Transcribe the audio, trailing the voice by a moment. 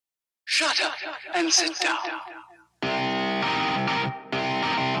Shut up and sit down.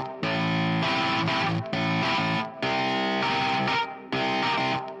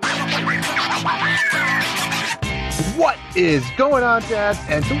 What is going on, Dads?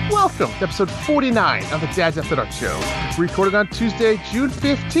 And welcome to episode 49 of the Dads After Dark Show. Recorded on Tuesday, June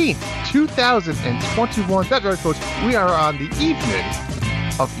 15th, 2021. That's right, folks. We are on the evening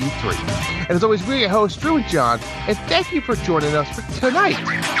of E3. And as always, we're your hosts, Drew and John. And thank you for joining us for tonight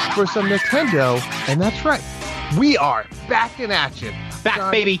for some Nintendo. And that's right, we are back in action. Back,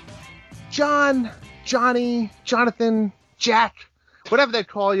 John, baby. John, Johnny, Jonathan, Jack, whatever they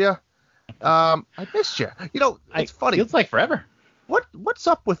call you. I missed you. You know, it's funny. Feels like forever. What's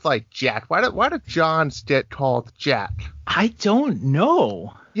up with like Jack? Why did John's get called Jack? I don't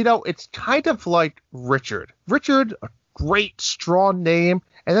know. You know, it's kind of like Richard. Richard, a great, strong name,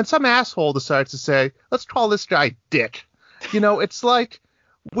 and then some asshole decides to say, let's call this guy Dick. You know, it's like,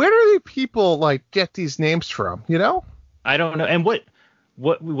 where do people like get these names from? You know? I don't know. And what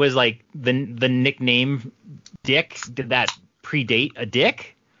was like the nickname Dick? Did that predate a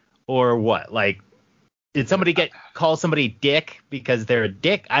dick? Or what? Like, did somebody call somebody Dick because they're a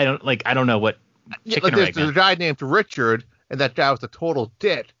dick? I don't know what chicken there's a guy named Richard, and that guy was a total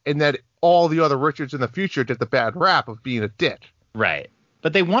dick, and that all the other Richards in the future get the bad rap of being a dick. Right.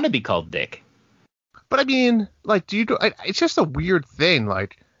 But they want to be called Dick. But I mean, like, it's just a weird thing.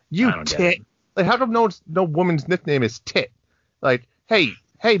 Like, you tit. Like, how come no woman's nickname is Tit? Like, hey,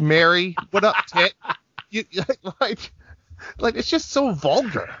 Mary, what up, Tit? Like, it's just so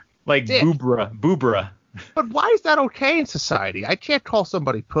vulgar. Like Dick. Boobra. But why is that okay in society? I can't call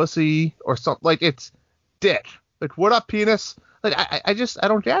somebody pussy or something. Like, it's Dick. Like, what up, penis? Like, I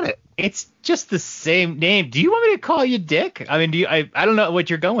don't get it. It's just the same name. Do you want me to call you Dick? I mean, I don't know what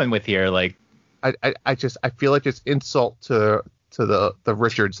you're going with here. Like, I feel like it's insult to the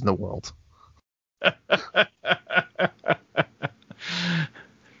Richards in the world.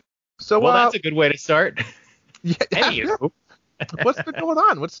 So, well, that's a good way to start. Yeah. Anywho. What's been going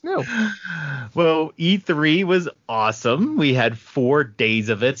on? What's new? Well, E3 was awesome. We had 4 days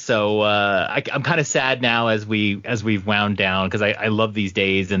of it, so I'm kind of sad now as we've wound down because I love these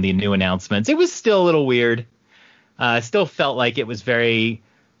days and the new announcements. It was still a little weird. Still felt like it was very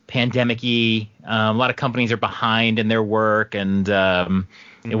pandemic-y. A lot of companies are behind in their work, and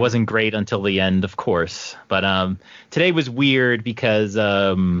it wasn't great until the end, of course. But today was weird because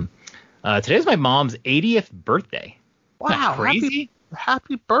today was my mom's 80th birthday. Wow, crazy!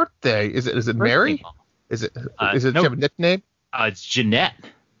 Happy birthday! Is it Mary? Mom. Is it? No. Do you have a nickname? It's Jeanette.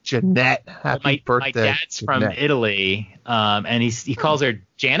 Jeanette. Happy birthday! My dad's Jeanette. from Italy, and he calls her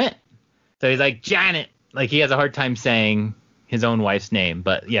Janet. So he's like Janet. Like, he has a hard time saying his own wife's name,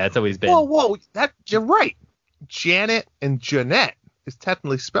 but yeah, it's always been. Whoa! You're right. Janet and Jeanette is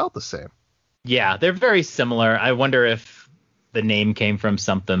technically spelled the same. Yeah, they're very similar. I wonder if the name came from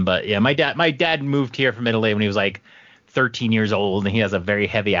something, but yeah, my dad moved here from Italy when he was like 13 years old, and he has a very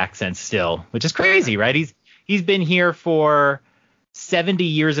heavy accent still, which is crazy, right? He's been here for 70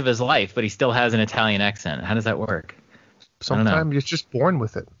 years of his life, but he still has an Italian accent. How does that work? Sometimes you're just born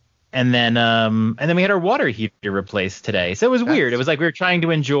with it. And then we had our water heater replaced today. So it was weird. It was like we were trying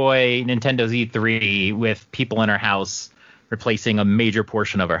to enjoy Nintendo's E3 with people in our house replacing a major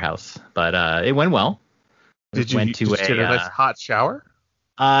portion of our house. But it went well. Did you get a nice hot shower?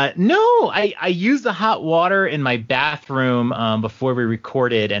 No, I used the hot water in my bathroom before we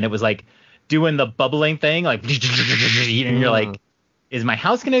recorded, and it was like doing the bubbling thing, like, and you're like, is my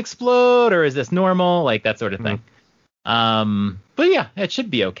house gonna explode or is this normal? Like, that sort of thing. But yeah, it should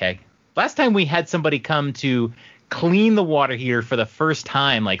be okay. Last time we had somebody come to clean the water heater for the first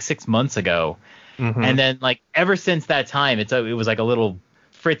time like 6 months ago, and then like ever since that time, it was like a little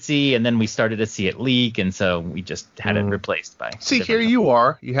fritzy, and then we started to see it leak, and so we just had it replaced by. See, here you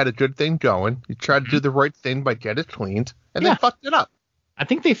are. You had a good thing going. You tried to do the right thing by getting it cleaned, and they fucked it up. I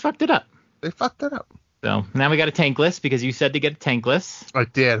think they fucked it up. So now we got a tankless because you said to get a tankless. I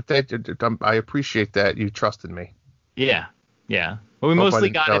did. I appreciate that. You trusted me. Yeah. Well, we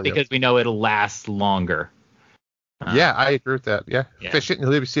mostly got it because we know it'll last longer. Yeah, I agree with that. Yeah. Efficient.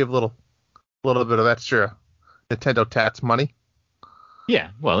 You'll receive a little bit of extra Nintendo tax money.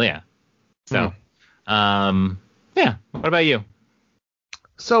 Yeah, well, yeah. So, yeah. What about you?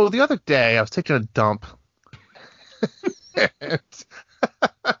 So the other day I was taking a dump.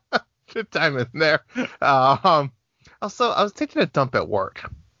 Good time in there. I was taking a dump at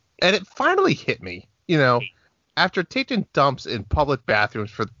work, and it finally hit me. You know, after taking dumps in public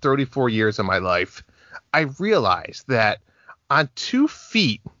bathrooms for 34 years of my life, I realized that on 2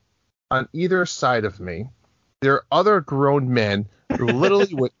 feet on either side of me, there are other grown men who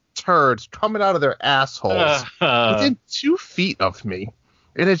literally with turds coming out of their assholes within 2 feet of me.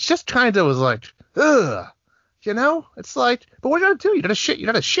 And it just kind of was like, ugh. You know? It's like, but what are you going to do? You're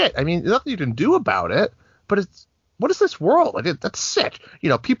not a shit. I mean, there's nothing you can do about it. But what is this world? Like, that's sick. You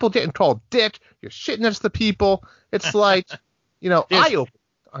know, people getting called dick. You're shitting next to people. It's like, you know,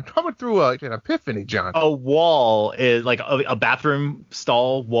 I'm coming through an epiphany, John. A wall is like a bathroom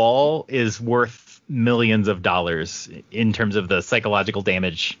stall wall is worth millions of dollars in terms of the psychological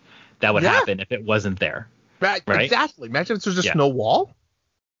damage that would happen if it wasn't there. Right? Exactly. Imagine if there's just no wall.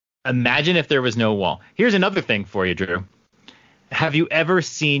 Imagine if there was no wall. Here's another thing for you, Drew. Have you ever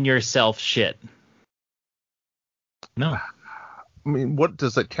seen yourself shit? No. I mean, what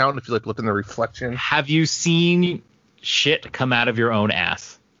does it count if you like look in the reflection? Have you seen shit come out of your own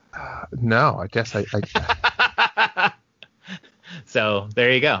ass? No, I guess I So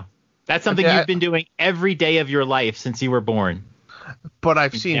there you go. That's something you've been doing every day of your life since you were born. But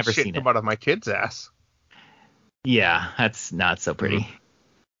I've seen shit come out of my kid's ass. Yeah, that's not so pretty.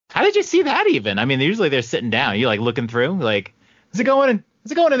 How did you see that even? I mean, usually they're sitting down. You like looking through, like, is it going in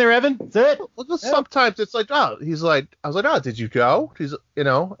there, Evan? Is it? Well, sometimes it's like, oh, he's like, I was like, oh, did you go? He's, you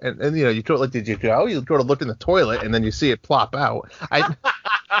know, and you know, you go like, did you go? You go to look in the toilet, and then you see it plop out.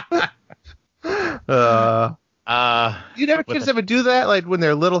 You never kids ever do that? Like when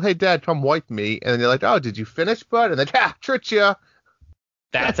they're little, hey, Dad, come wipe me, and then you're like, oh, did you finish, bud? And then, tricked you.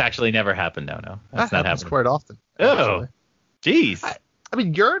 That's actually never happened. No, that's not happening quite often. Oh, jeez. I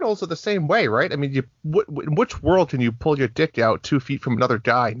mean, urinals are the same way, right? I mean, in which world can you pull your dick out 2 feet from another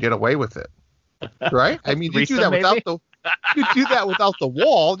guy and get away with it? Right? I mean, you do that without the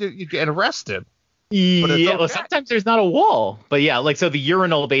wall, you get arrested. Yeah, well, sometimes there's not a wall, but yeah, like so the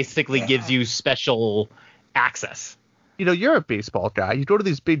urinal basically gives you special access. You know, you're a baseball guy. You go to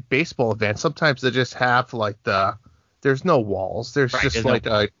these big baseball events. Sometimes they just have like there's no walls. There's just like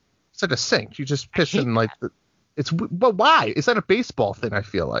it's like a sink. You just piss in like but why? Is that a baseball thing? I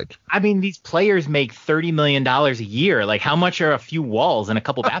feel like. I mean, these players make $30 million a year. Like, how much are a few walls and a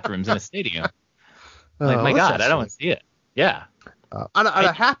couple bathrooms in a stadium? Like, my God, I don't want to see it. Yeah. On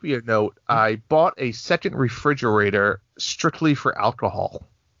a happier note, I bought a second refrigerator strictly for alcohol.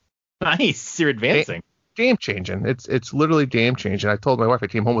 Nice, you're advancing. Game changing. It's literally game changing. I told my wife I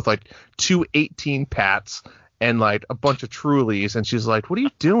came home with like 2 18-pats and like a bunch of Trulies, and she's like, "What are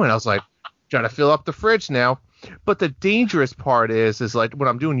you doing?" I was like, "Trying to fill up the fridge now." But the dangerous part is like when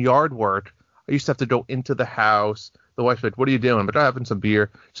I'm doing yard work, I used to have to go into the house. The wife's like, "What are you doing?" But I'm having some beer.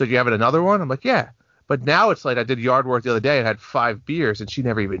 She's like, "You having another one?" I'm like, "Yeah." But now it's like I did yard work the other day and had 5 beers, and she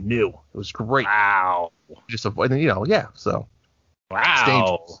never even knew. It was great. Wow. Just avoiding, you know, yeah. So.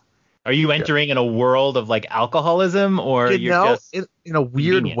 Wow. Are you entering in a world of like alcoholism, or you're just in a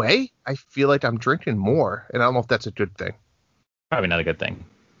weird way? I feel like I'm drinking more, and I don't know if that's a good thing. Probably not a good thing.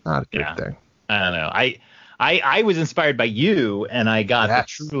 Not a good thing. I don't know. I was inspired by you, and I got the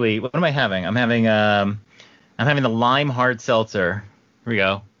Truly. What am I having? I'm having the lime hard seltzer. Here we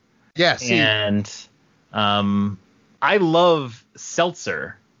go. Yeah. And I love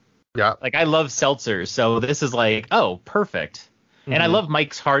seltzer. Yeah. Like I love seltzers, so this is like, oh, perfect. Mm-hmm. And I love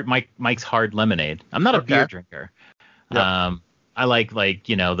Mike's hard lemonade. I'm not a beer drinker. Yeah. I like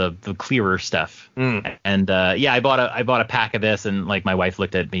you know the clearer stuff. Mm. And I bought a pack of this, and like my wife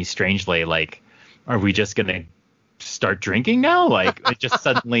looked at me strangely, like, are we just gonna start drinking now? Like it just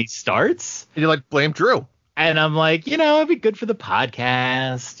suddenly starts. And you like blame Drew. And I'm like, you know, it'd be good for the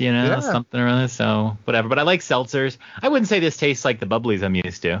podcast, you know, something or other. So whatever. But I like seltzers. I wouldn't say this tastes like the bubblies I'm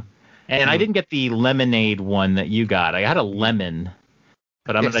used to. And I didn't get the lemonade one that you got. I had a lemon,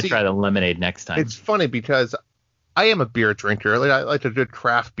 but I'm going to try the lemonade next time. It's funny because I am a beer drinker. Like, I like a good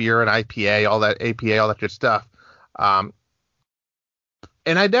craft beer and IPA, all that APA, all that good stuff. And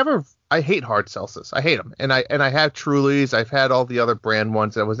I hate hard seltzers. I hate them. And I have Trulies. I've had all the other brand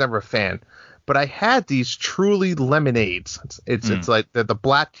ones. I was never a fan. But I had these Truly lemonades. It's like the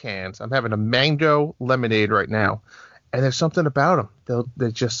black cans. I'm having a mango lemonade right now. And there's something about them.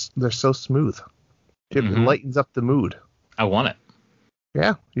 They're so smooth. It lightens up the mood. I want it.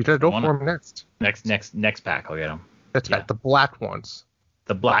 Yeah, you gotta go for them next. Next pack, I'll get them. That's right, the black ones.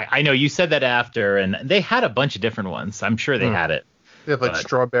 The black. I know you said that after, and they had a bunch of different ones. I'm sure they had it. They have like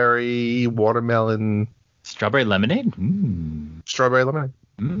strawberry, watermelon, strawberry lemonade. Strawberry lemonade.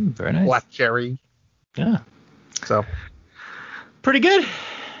 Very nice. Black cherry. Yeah. So. Pretty good.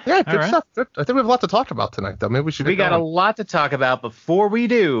 Yeah, good stuff. Good. I think we have a lot to talk about tonight, though. Maybe we should. We got a lot to talk about. Before we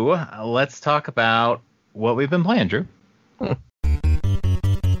do, let's talk about what we've been playing, Drew.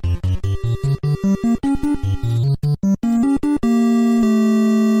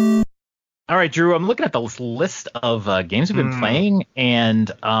 All right, Drew, I'm looking at the list of games we've been playing,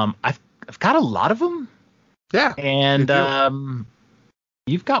 and I've got a lot of them. Yeah. And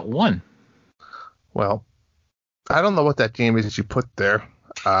you've got one. Well, I don't know what that game is you put there.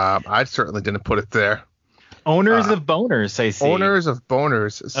 I certainly didn't put it there. Owners of Boners, I see. Owners of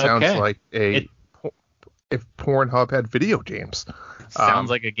Boners sounds like if Pornhub had video games. Sounds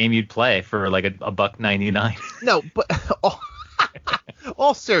like a game you'd play for like $1.99. No, but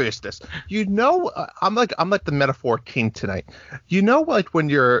all seriousness, I'm like the metaphor king tonight. Like when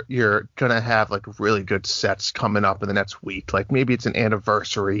you're gonna have like really good sets coming up in the next week, like maybe it's an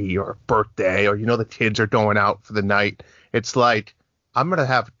anniversary or birthday, or the kids are going out for the night. It's like I'm gonna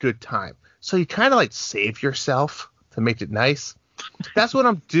have a good time, so you kind of like save yourself to make it nice. That's what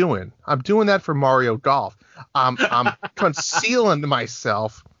I'm doing. I'm doing that for Mario Golf. I'm concealing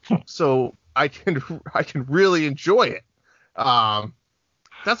myself so I can really enjoy it.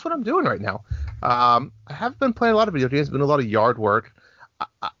 That's what I'm doing right now. I haven't been playing a lot of video games. It's been a lot of yard work.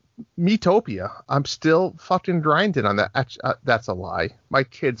 Miitopia. I'm still fucking grinding on that. That's a lie. My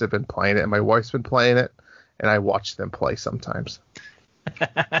kids have been playing it, and my wife's been playing it, and I watch them play sometimes.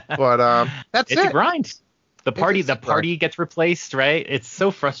 But that's it's a grind. The party gets replaced, right? It's so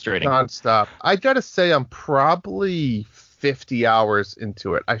frustrating. Nonstop. I gotta say, I'm probably 50 hours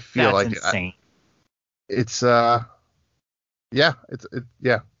into it. I feel That's like insane. It's yeah.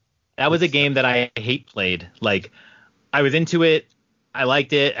 That was a game that I hate played. Like, I was into it, I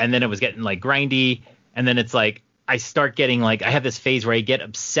liked it, and then it was getting like grindy, and then it's like I start getting like I have this phase where I get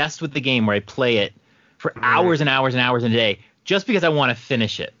obsessed with the game where I play it for hours and hours and hours in a day just because I want to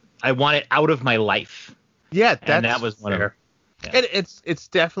finish it. I want it out of my life. Yeah, that was one of them. Yeah. And it's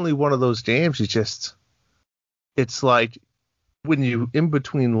definitely one of those games. It's like when you in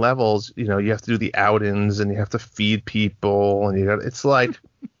between levels, you have to do the outings and you have to feed people, and it's like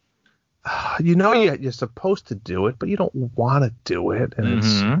you're supposed to do it, but you don't want to do it,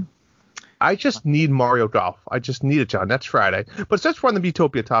 and I just need Mario Golf. I just need it, John. That's Friday. But since we're on the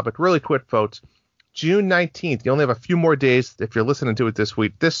Miitopia topic, really quick, folks, June 19th. You only have a few more days if you're listening to it this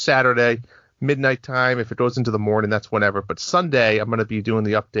week. This Saturday, midnight time. If it goes into the morning, that's whenever. But Sunday, I'm going to be doing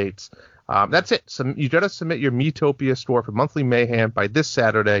the updates. That's it. So you got to submit your Miitopia store for Monthly Mayhem by this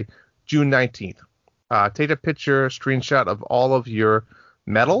Saturday, June 19th. Take a picture, screenshot of all of your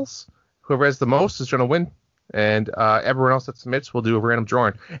medals. Whoever has the most is going to win. And everyone else that submits will do a random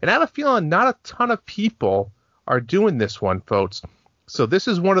drawing. And I have a feeling not a ton of people are doing this one, folks. So this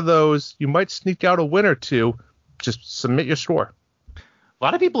is one of those, you might sneak out a win or two. Just submit your score. A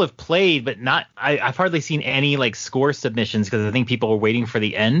lot of people have played, but I've hardly seen any like score submissions because I think people are waiting for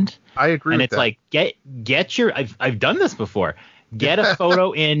the end. I agree. And with it's that. like get your I've done this before. Get a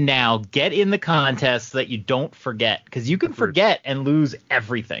photo in now. Get in the contest so that you don't forget, because you can forget and lose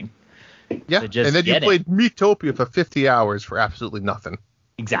everything. Yeah, so and then you played Miitopia for 50 hours for absolutely nothing.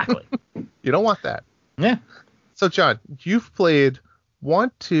 Exactly. You don't want that. Yeah. So John, you've played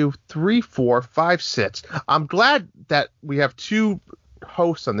 1, 2, 3, 4, 5, 6. I'm glad that we have two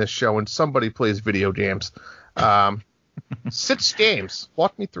hosts on this show and somebody plays video games. 6 games.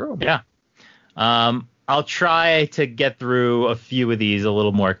 Walk me through them. Yeah. I'll try to get through a few of these a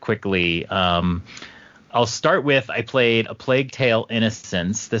little more quickly. I'll start with, I played A Plague Tale: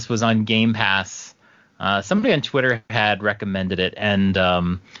 Innocence. This was on Game Pass. Somebody on Twitter had recommended it, and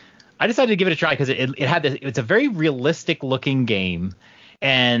I decided to give it a try because it's a very realistic looking game,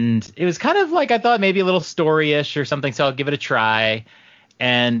 and it was kind of like I thought maybe a little story-ish or something, so I'll give it a try.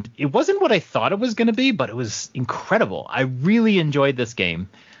 And it wasn't what I thought it was going to be, but it was incredible. I really enjoyed this game.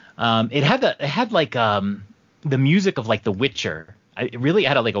 It had like the music of like The Witcher. It really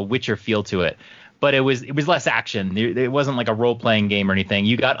had like a Witcher feel to it, but it was less action. It wasn't like a role-playing game or anything.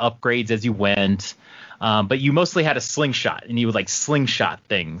 You got upgrades as you went, but you mostly had a slingshot, and you would like slingshot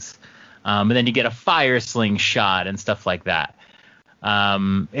things, and then you get a fire slingshot and stuff like that.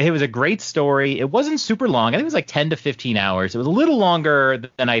 It was a great story. It wasn't super long. I think it was like 10 to 15 hours. It was a little longer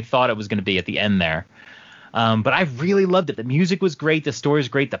than I thought it was going to be at the end there. But I really loved it. The music was great. The story is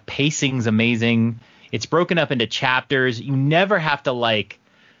great. The pacing's amazing. It's broken up into chapters. You never have to like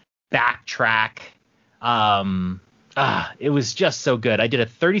backtrack. It was just so good. I did a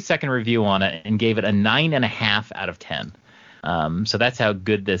 30-second review on it and gave it a 9.5 out of 10. So that's how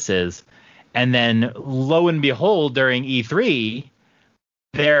good this is. And then lo and behold, during E3,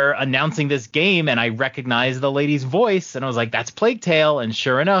 they're announcing this game, and I recognized the lady's voice, and I was like, that's Plague Tale. And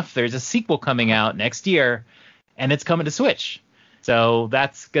sure enough, there's a sequel coming out next year, and it's coming to Switch. So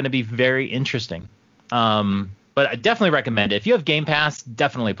that's going to be very interesting. But I definitely recommend it. If you have Game Pass,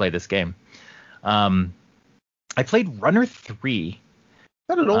 definitely play this game. I played Runner 3. Is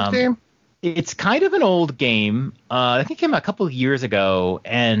that an old game? It's kind of an old game. I think it came out a couple of years ago,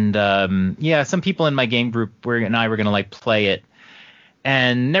 and some people in my game group and I were gonna like play it,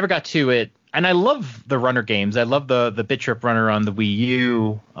 and never got to it. And I love the runner games. I love the Bit Trip Runner on the Wii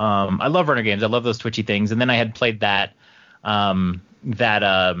U. I love runner games. I love those twitchy things. And then I had played that I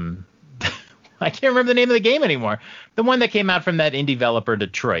can't remember the name of the game anymore. The one that came out from that indie developer in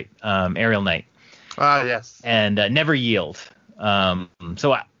Detroit, Aerial Knight. Ah, yes. And Never Yield.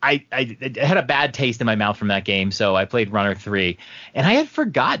 So I had a bad taste in my mouth from that game, so I played Runner 3. And I had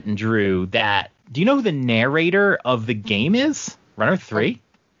forgotten, Drew, that – do you know who the narrator of the game is? Runner 3?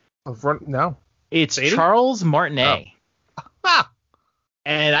 No. It's Sadie? Charles Martinet. Oh. Ah!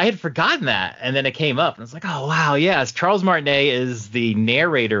 And I had forgotten that, and then it came up, and I was like, oh, wow, yes, Charles Martinet is the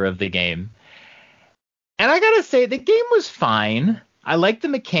narrator of the game. And I got to say, the game was fine. I liked the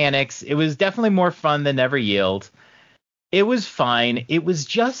mechanics. It was definitely more fun than Never Yield. It was fine. It was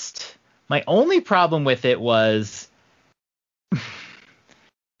just my only problem with it was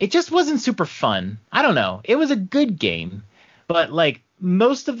it just wasn't super fun. I don't know. It was a good game, but like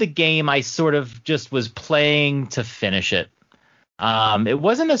most of the game, I sort of just was playing to finish it. It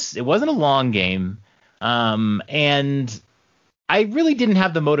wasn't a long game, and I really didn't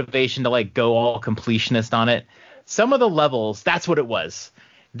have the motivation to like go all completionist on it. Some of the levels, that's what it was.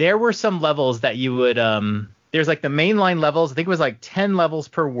 There were some levels that you would there's like the mainline levels. I think it was like 10 levels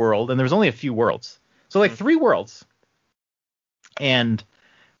per world, and there was only a few worlds. So like 3 worlds. And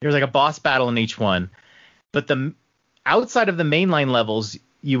there was like a boss battle in each one. But the outside of the mainline levels,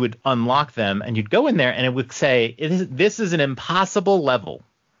 you would unlock them, and you'd go in there, and it would say, this is an impossible level.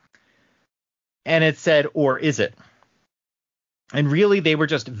 And it said, or is it? And really, they were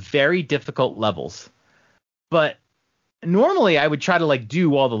just very difficult levels. But normally, I would try to like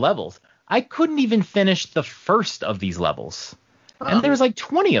do all the levels. I couldn't even finish the first of these levels. And there was like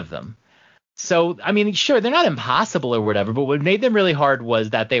 20 of them. So, I mean, sure, they're not impossible or whatever, but what made them really hard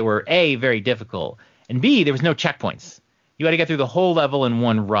was that they were, A, very difficult, and B, there was no checkpoints. You had to get through the whole level in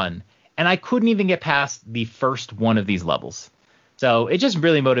one run. And I couldn't even get past the first one of these levels. So it just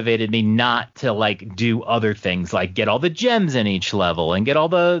really motivated me not to like do other things like get all the gems in each level and get all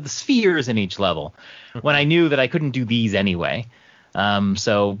the spheres in each level when I knew that I couldn't do these anyway.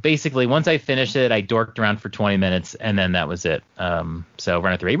 So basically, once I finished it, I dorked around for 20 minutes, and then that was it. So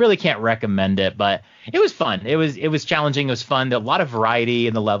Runner 3, I really can't recommend it, but it was fun. It was challenging. It was fun. There was a lot of variety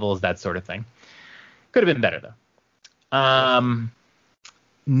in the levels, that sort of thing. Could have been better, though.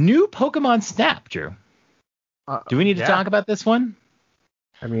 New Pokemon Snap, Drew. Do we need to talk about this one?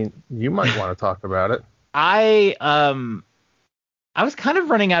 I mean, you might want to talk about it. I was kind of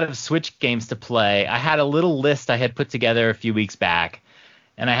running out of Switch games to play. I had a little list I had put together a few weeks back,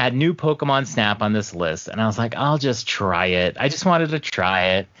 and I had new Pokemon Snap on this list, and I was like, I'll just try it. I just wanted to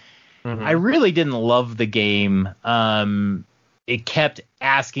try it. Mm-hmm. I really didn't love the game. It kept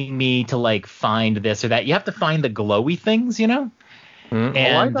asking me to like find this or that. You have to find the glowy things, you know? And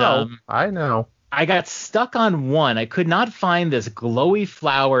I know. I got stuck on one. I could not find this glowy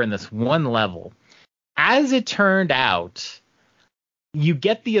flower in this one level. As it turned out, you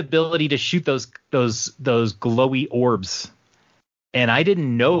get the ability to shoot those glowy orbs, and I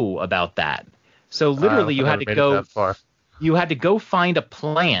didn't know about that. So literally, you had to go find a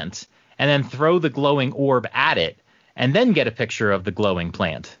plant and then throw the glowing orb at it, and then get a picture of the glowing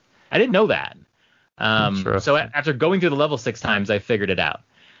plant. I didn't know that. So after going through the level 6 times, I figured it out.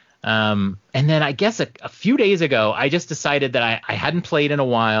 And then I guess a few days ago, I just decided that I hadn't played in a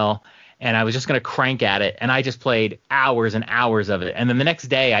while. And I was just going to crank at it. And I just played hours and hours of it. And then the next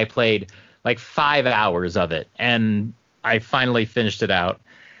day I played like 5 hours of it. And I finally finished it out.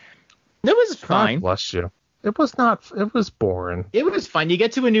 It was fine. God bless you. It was boring. It was fun. You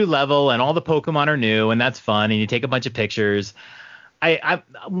get to a new level and all the Pokemon are new, and that's fun. And you take a bunch of pictures.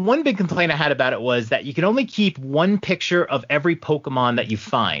 One big complaint I had about it was that you can only keep one picture of every Pokemon that you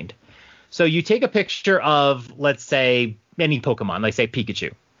find. So you take a picture of, let's say, any Pokemon, like say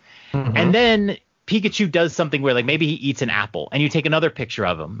Pikachu. Mm-hmm. And then Pikachu does something where like maybe he eats an apple, and you take another picture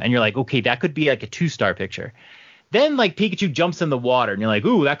of him, and you're like, okay, that could be like a 2-star picture. Then like Pikachu jumps in the water, and you're like,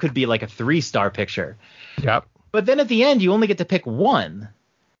 ooh, that could be like a 3-star picture. Yep. But then at the end, you only get to pick one.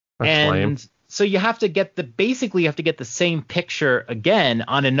 That's lame. So you have to get the same picture again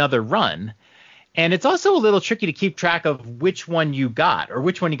on another run. And it's also a little tricky to keep track of which one you got or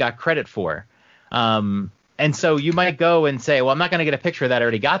which one you got credit for. And so you might go and say, well, I'm not going to get a picture of that. I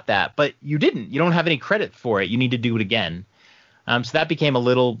already got that. But you didn't. You don't have any credit for it. You need to do it again. So that became a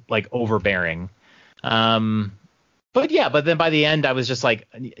little like overbearing. But then by the end, I was just like,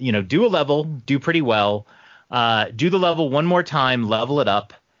 do a level, do pretty well, do the level one more time, level it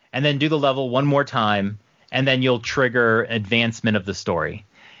up, and then do the level one more time, and then you'll trigger advancement of the story.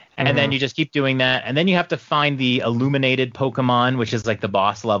 And then you just keep doing that, and then you have to find the illuminated Pokemon, which is like the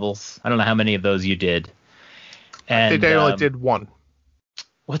boss levels. I don't know how many of those you did. And I think I only did one.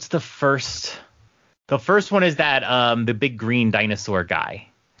 What's the first? The first one is that the big green dinosaur guy.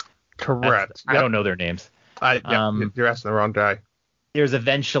 Correct. I don't know their names. You're asking the wrong guy. There's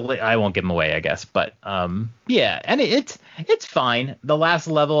eventually, I won't give them away, I guess, but yeah, and it's fine. The last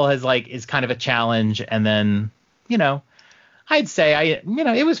level is kind of a challenge, and then I'd say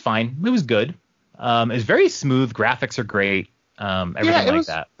it was fine. It was good. It was very smooth. Graphics are great. Everything it was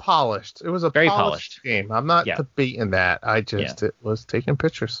that. Polished. It was a very polished game. I'm not debating that. It was taking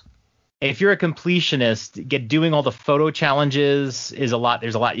pictures. If you're a completionist, doing all the photo challenges is a lot.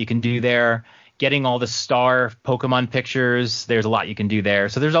 There's a lot you can do there. Getting all the star Pokemon pictures, there's a lot you can do there.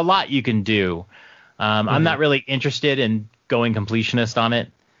 So there's a lot you can do. I'm not really interested in going completionist on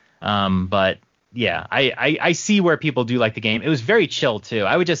it. But yeah, I see where people do like the game. It was very chill too.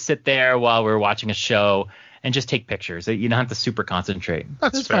 I would just sit there while we were watching a show and just take pictures. You don't have to super concentrate.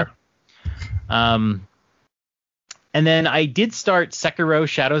 That's fair. Fun. And then I did start Sekiro: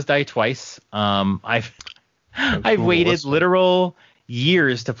 Shadows Die Twice. I've waited literal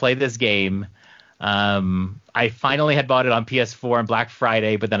years to play this game. I finally had bought it on PS4 on Black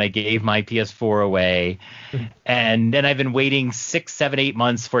Friday, but then I gave my PS4 away. And then I've been waiting 6, 7, 8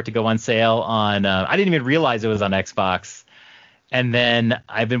 months for it to go on sale on I didn't even realize it was on Xbox. And then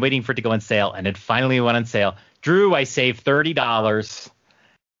I've been waiting for it to go on sale, and it finally went on sale. Drew, I saved $30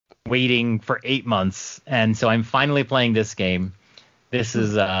 waiting for 8 months, and so I'm finally playing this game. This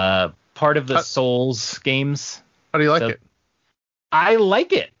is part of the Souls games. How do you like it? I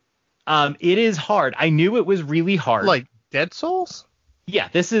like it. It is hard. I knew it was really hard. Like Dead Souls? Yeah,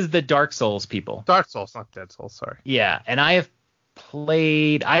 this is the Dark Souls people. Dark Souls, not Dead Souls, sorry. Yeah, and I've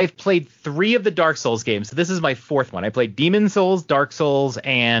played 3 of the Dark Souls games. So this is my 4th one. I played Demon Souls, Dark Souls,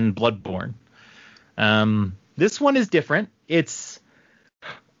 and Bloodborne. This one is different. The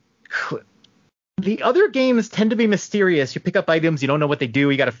other games tend to be mysterious. You pick up items, you don't know what they do,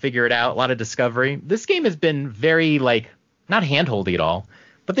 you got to figure it out. A lot of discovery. This game has been very not handholdy at all,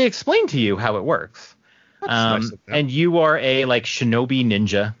 but they explain to you how it works. That's nice. And you are a shinobi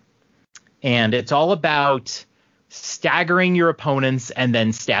ninja, and it's all about staggering your opponents and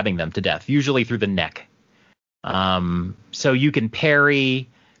then stabbing them to death, usually through the neck. So you can parry,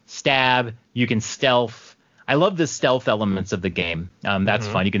 stab, you can stealth. I love the stealth elements of the game. That's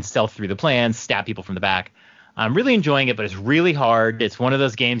fun. You can stealth through the plants, stab people from the back. I'm really enjoying it, but it's really hard. It's one of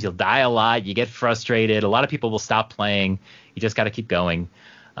those games you'll die a lot. You get frustrated. A lot of people will stop playing. You just got to keep going.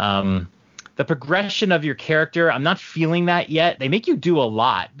 The progression of your character, I'm not feeling that yet. They make you do a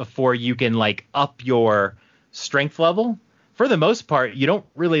lot before you can up your strength level. For the most part, you don't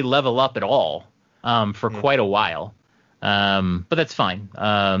really level up at all for quite a while. But that's fine.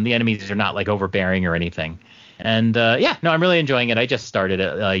 The enemies are not overbearing or anything. And I'm really enjoying it. I just started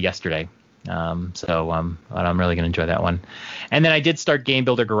it yesterday. So I'm really going to enjoy that one. And then I did start Game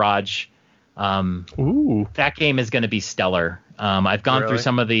Builder Garage. Ooh. That game is going to be stellar. I've gone through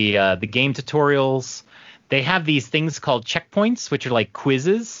some of the game tutorials. They have these things called checkpoints, which are like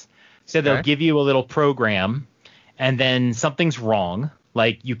quizzes. So they'll give you a little program, and then something's wrong.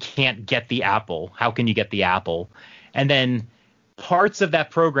 Like you can't get the apple. How can you get the apple? And then parts of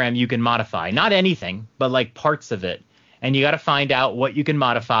that program you can modify. Not anything, but parts of it. And you got to find out what you can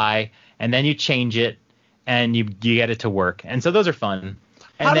modify, and then you change it, and you get it to work. And so those are fun.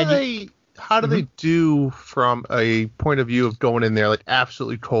 And how do they do from a point of view of going in there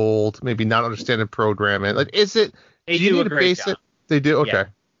absolutely cold, maybe not understanding programming? Is it? They do a great job. They do. Okay. Yeah,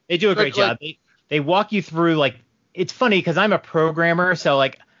 they do a great job. They walk you through it's funny because I'm a programmer, so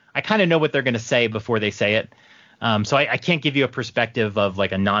I kind of know what they're going to say before they say it. So I can't give you a perspective of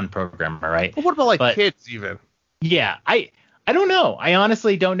a non-programmer, right? But what about kids even? Yeah, I don't know. I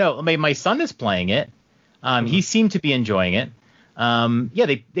honestly don't know. I mean, my son is playing it. He seemed to be enjoying it.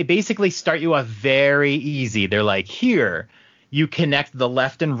 They basically start you off very easy. They're here, you connect the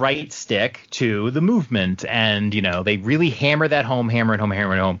left and right stick to the movement, and they really hammer that home, hammer it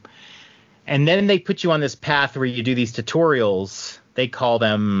home. And then they put you on this path where you do these tutorials. They call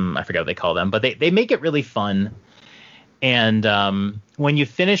them, I forget what they call them, but they make it really fun. And when you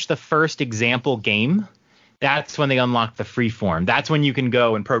finish the first example game, that's when they unlock the free form. That's when you can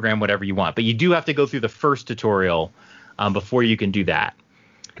go and program whatever you want. But you do have to go through the first tutorial before you can do that.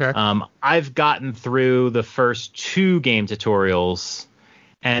 Okay. I've gotten through the first 2 game tutorials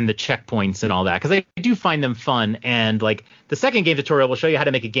and the checkpoints and all that, because I do find them fun. And the second game tutorial will show you how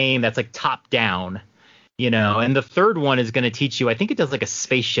to make a game that's top down. And the third one is going to teach you, I think it does like a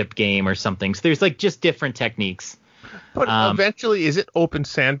spaceship game or something. So there's like just different techniques. But eventually, is it open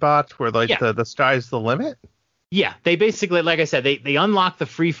sandbox where like the sky's the limit? Yeah, they basically, like I said, they unlock the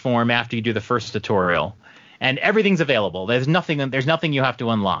free form after you do the first tutorial, and everything's available. There's nothing you have to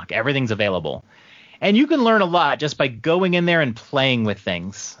unlock. Everything's available, and you can learn a lot just by going in there and playing with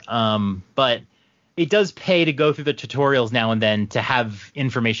things. But it does pay to go through the tutorials now and then to have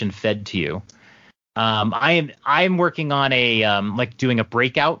information fed to you. I'm working on doing a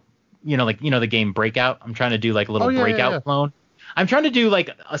breakout. The game Breakout. I'm trying to do like a little breakout clone. I'm trying to do like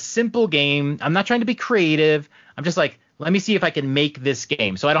a simple game. I'm not trying to be creative. I'm just like, let me see if I can make this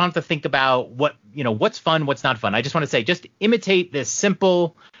game. So I don't have to think about what's fun, what's not fun. I just want to say, just imitate this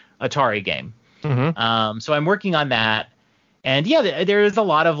simple Atari game. Mm-hmm. So I'm working on that. And yeah, there is a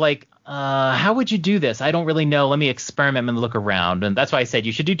lot of like, how would you do this? I don't really know. Let me experiment and look around. And that's why I said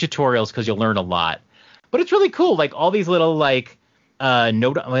you should do tutorials because you'll learn a lot. But it's really cool. Like all these little like,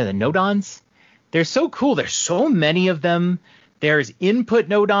 nodons. They're so cool. There's so many of them. There's input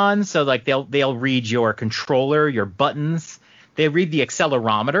nodons, so like they'll read your controller, your buttons. They read the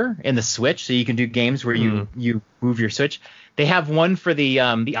accelerometer in the Switch, so you can do games where you move your Switch. They have one for the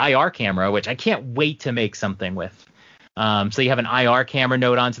IR camera, which I can't wait to make something with. So you have an IR camera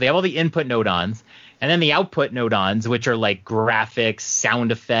nodon. So they have all the input nodons, and then the output nodons, which are like graphics,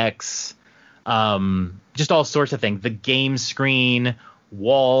 sound effects, just all sorts of things. The game screen,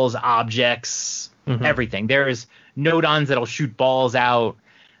 walls, objects, everything. There's nodons that'll shoot balls out.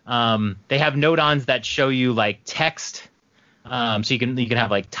 They have nodons that show you like text. So you can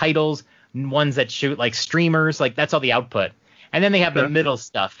have like titles, ones that shoot like streamers, like that's all the output. And then they have the middle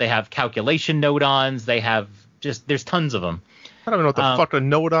stuff. They have calculation nodons. They have there's tons of them. I don't even know what the fuck a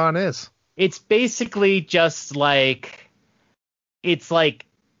nodon is. It's basically just like, it's like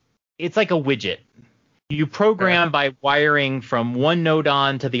a widget. You program by wiring from one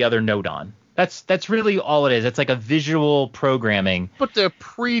nodon to the other nodon. That's really all it is. It's like a visual programming. But they're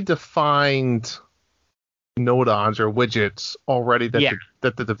predefined nodons or widgets already that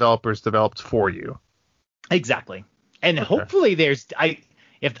the developers developed for you. Exactly. And hopefully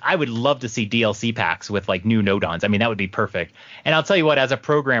I would love to see DLC packs with like new nodons. I mean, that would be perfect. And I'll tell you what, as a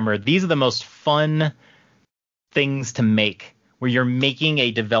programmer, these are the most fun things to make, where you're making a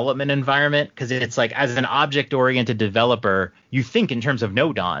development environment, because it's like, as an object-oriented developer, you think in terms of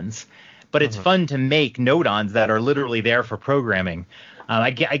nodons, but it's fun to make nodons that are literally there for programming.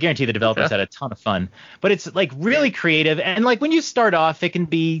 I guarantee the developers had a ton of fun, but it's like really creative. And like when you start off, it can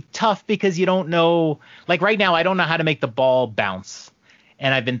be tough because you don't know, like right now, I don't know how to make the ball bounce.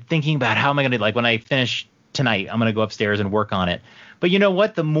 And I've been thinking about how am I going to, like when I finish tonight, I'm going to go upstairs and work on it. But you know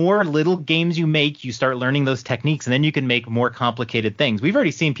what? The more little games you make, you start learning those techniques, and then you can make more complicated things. We've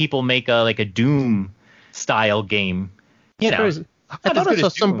already seen people make a Doom style game. You know, I thought it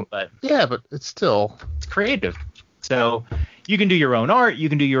was Doom, but it's creative. So you can do your own art, you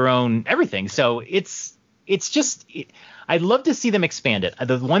can do your own everything. So it's just, I'd love to see them expand it.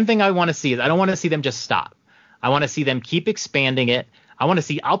 The one thing I want to see is I don't want to see them just stop. I want to see them keep expanding it.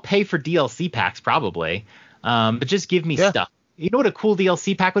 I'll pay for DLC packs probably, but just give me stuff. You know what a cool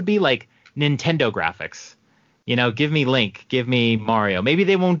DLC pack would be? Like Nintendo graphics. You know, give me Link, give me Mario. Maybe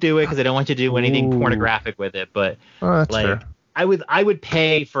they won't do it because they don't want you to do anything pornographic with it. But that's fair. I would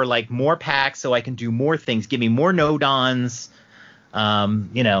pay for like more packs so I can do more things. Give me more nodons.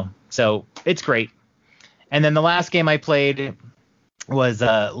 You know, so it's great. And then the last game I played was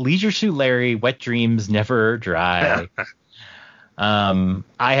Leisure Suit Larry: Wet Dreams Never Dry. I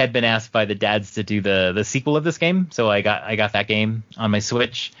had been asked by the dads to do the sequel of this game, so I got that game on my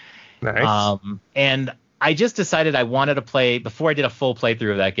Switch. Nice. And I just decided I wanted to play, before I did a full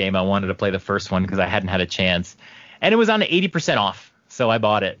playthrough of that game, I wanted to play the first one because I hadn't had a chance. And it was on 80% off, so I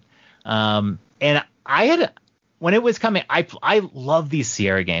bought it. And when it was coming, I love these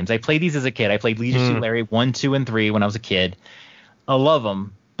Sierra games. I played these as a kid. I played Leisure Suit Larry 1, 2, and 3 when I was a kid. I love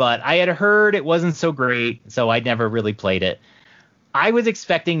them. But I had heard it wasn't so great, so I never really played it. I was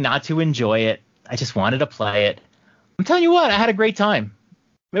expecting not to enjoy it. I just wanted to play it. I'm telling you what, I had a great time.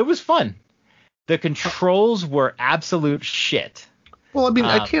 It was fun. The controls were absolute shit. Well, I mean,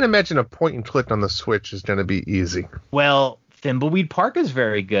 I can't imagine a point and click on the Switch is going to be easy. Well, Thimbleweed Park is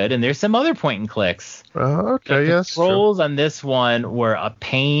very good, and there's some other point and clicks. Okay, yes. The controls on this one were a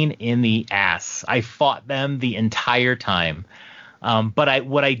pain in the ass. I fought them the entire time. But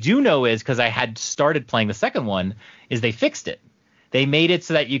what I do know is, because I had started playing the second one, is they fixed it. They made it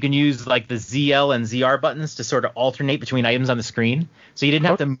so that you can use like the ZL and ZR buttons to sort of alternate between items on the screen. So you didn't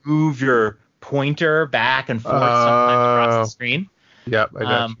have to move your pointer back and forth sometimes across the screen. Yep, I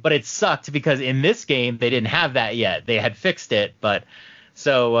got you. But it sucked because in this game they didn't have that yet. They had fixed it, but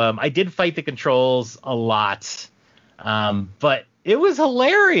so I did fight the controls a lot. But it was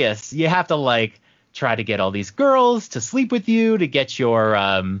hilarious. You have to like try to get all these girls to sleep with you to get your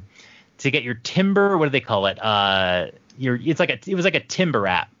timber. What do they call it? It was like a timber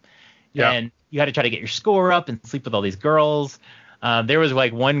app. Yeah. And you had to try to get your score up and sleep with all these girls. There was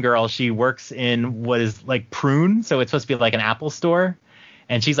like one girl, she works in what is like Prune, so it's supposed to be like an Apple store,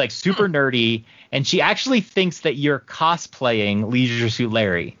 and she's like super nerdy, and she actually thinks that you're cosplaying Leisure Suit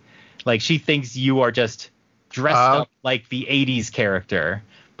Larry. Like she thinks you are just dressed up like the 80s character.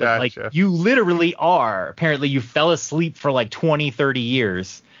 But Gotcha. like you literally are. Apparently you fell asleep for like 20, 30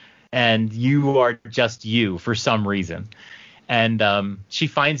 years, and you are just you for some reason. And she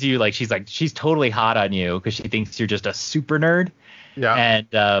finds you she's totally hot on you because she thinks you're just a super nerd. Yeah.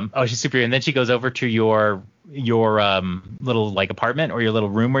 And she's super. And then she goes over to your little like apartment or your little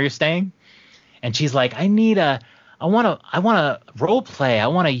room where you're staying, and she's like, I want to role play. I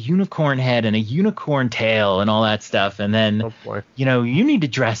want a unicorn head and a unicorn tail and all that stuff. And then you need to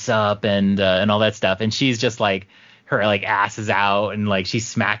dress up and all that stuff. And she's just like, her like ass is out and like she's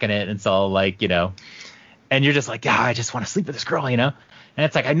smacking it, and it's all like, and you're just like, yeah, I just want to sleep with this girl, And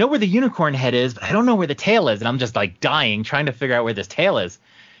it's like, I know where the unicorn head is, but I don't know where the tail is. And I'm just like dying, trying to figure out where this tail is.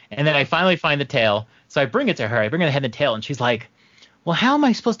 And then I finally find the tail. So I bring it to her. I bring her the head and the tail. And she's like, well, how am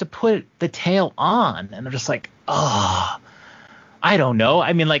I supposed to put the tail on? And I'm just like, I don't know.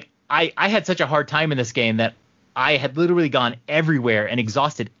 I mean, like, I had such a hard time in this game that I had literally gone everywhere and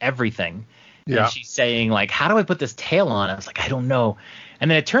exhausted everything. Yeah. And she's saying, like, how do I put this tail on? I was like, I don't know.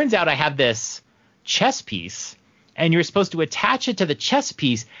 And then it turns out I have this chess piece, and you're supposed to attach it to the chess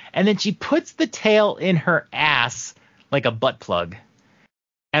piece, and then she puts the tail in her ass like a butt plug.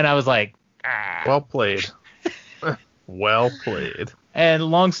 And I was like, well played. Well played. And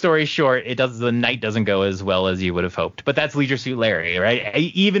long story short, the night doesn't go as well as you would have hoped. But that's Leisure Suit Larry, right?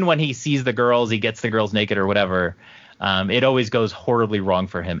 Even when he sees the girls, he gets the girls naked or whatever, it always goes horribly wrong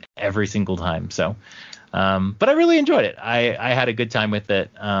for him every single time. So but I really enjoyed it. I had a good time with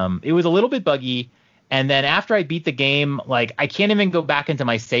it. It was a little bit buggy. And then after I beat the game, like I can't even go back into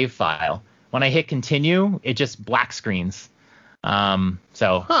my save file. When I hit continue, it just black screens. I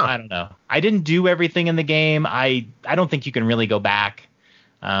don't know. I didn't do everything in the game. I don't think you can really go back.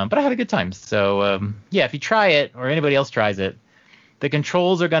 But I had a good time. So if you try it or anybody else tries it, the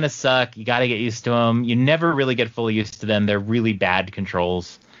controls are going to suck. You got to get used to them. You never really get fully used to them. They're really bad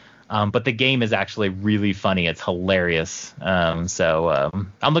controls. But the game is actually really funny. It's hilarious. I'm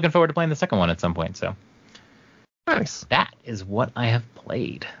looking forward to playing the second one at some point. So nice. That is what I have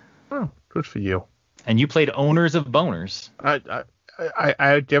played. Oh, good for you. And you played Owners of Boners.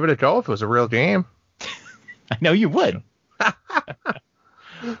 I'd give it a go if it was a real game. I know you would.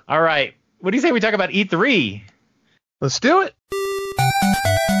 All right. What do you say we talk about E3? Let's do it.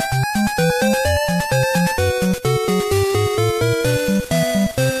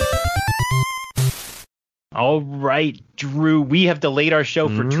 All right, Drew, we have delayed our show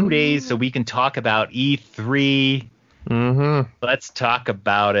for 2 days so we can talk about E3. Mm-hmm. Let's talk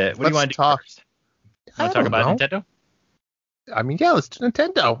about it. What do you want to do first? You want to talk about Nintendo? I mean, yeah, let's do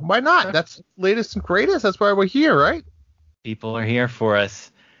Nintendo. Why not? Okay. That's latest and greatest. That's why we're here, right? People are here for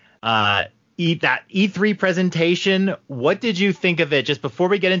us. That E3 presentation, what did you think of it? Just before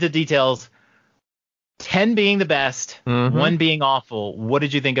we get into details, 10 being the best, 1 being awful. What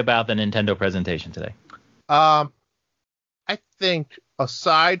did you think about the Nintendo presentation today? I think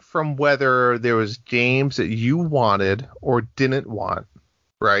aside from whether there was games that you wanted or didn't want,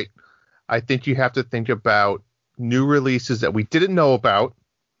 right? I think you have to think about new releases that we didn't know about.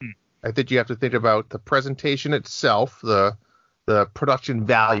 I think you have to think about the presentation itself, the production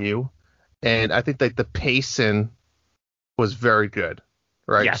value, and I think that the pacing was very good,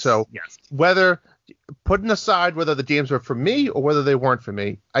 right? Yes, so yes. Whether putting aside whether the games were for me or whether they weren't for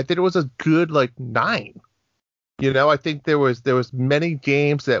me, I think it was a good 9. I think there was many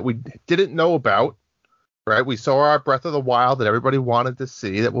games that we didn't know about, right? We saw our Breath of the Wild that everybody wanted to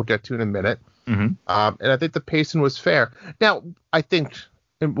see that we'll get to in a minute. And I think the pacing was fair. Now, I think,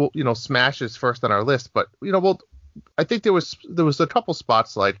 Smash is first on our list, but, I think there was a couple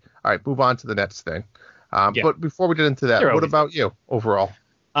spots like, all right, move on to the next thing. But before we get into that, what about you overall?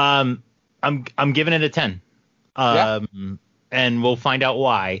 I'm giving it a 10. And we'll find out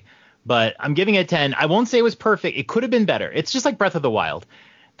why. But I'm giving it a 10. I won't say it was perfect. It could have been better. It's just like Breath of the Wild.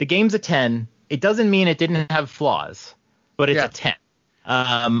 The game's a 10. It doesn't mean it didn't have flaws, but it's a 10.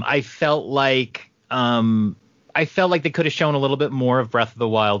 I felt like they could have shown a little bit more of Breath of the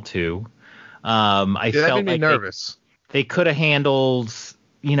Wild 2. That made me nervous. they could have handled,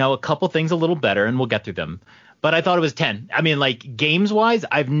 a couple things a little better, and we'll get through them. But I thought it was 10. I mean, like, games-wise,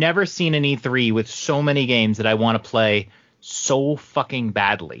 I've never seen an E3 with so many games that I want to play so fucking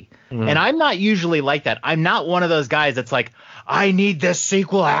badly. And I'm not usually like that. I'm not one of those guys that's like, I need this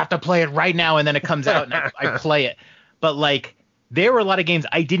sequel, I have to play it right now, and then it comes out and I play it. But, like, there were a lot of games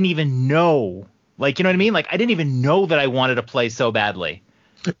I didn't even know. Like, you know what I mean? Like, I didn't even know that I wanted to play so badly.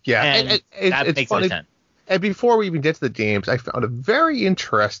 Yeah, and that it's makes funny. no sense. And before we even get to the games, I found it very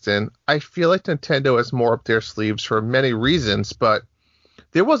interesting. I feel like Nintendo has more up their sleeves for many reasons, but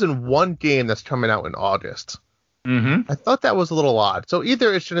there wasn't one game that's coming out in August. I thought that was a little odd. So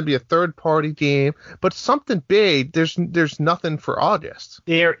either it's going to be a third-party game, but something big, there's nothing for August.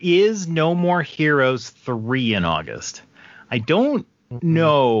 There is No More Heroes 3 in August. I don't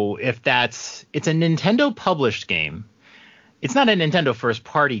know if it's a Nintendo published game. It's not a Nintendo first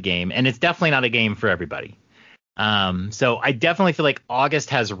party game, and it's definitely not a game for everybody. So I definitely feel like August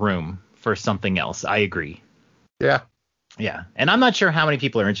has room for something else. I agree. Yeah. Yeah. And I'm not sure how many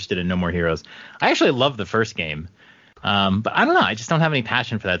people are interested in No More Heroes. I actually love the first game. But I don't know. I just don't have any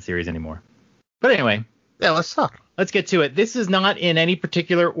passion for that series anymore. But anyway. Yeah, let's talk. Let's get to it. This is not in any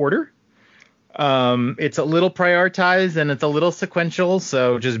particular order. It's a little prioritized and it's a little sequential,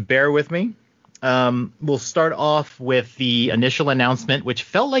 so just bear with me. We'll start off with the initial announcement, which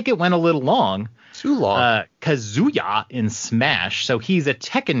felt like it went a little long. Too long. Kazuya in Smash. So he's a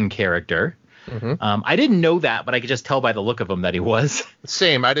Tekken character. I didn't know that, but I could just tell by the look of him that he was.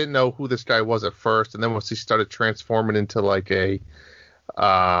 Same. I didn't know who this guy was at first, and then once he started transforming into like a,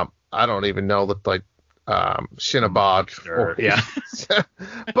 I don't even know, looked like Shinobad. Sure, yeah.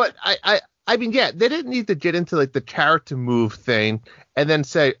 But I mean, yeah, they didn't need to get into like the character move thing and then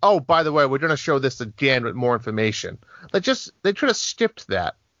say, oh, by the way, we're going to show this again with more information. They could have skipped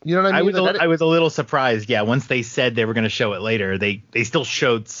that. You know what I mean? I was a little surprised. Yeah, once they said they were going to show it later, they still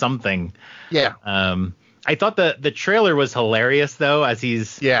showed something. Yeah. I thought the trailer was hilarious though, as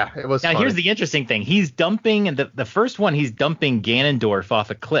he's. Yeah, it was. Now funny. Here's the interesting thing: he's dumping the first one. He's dumping Ganondorf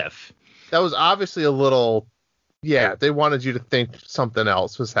off a cliff. That was obviously a little. Yeah, they wanted you to think something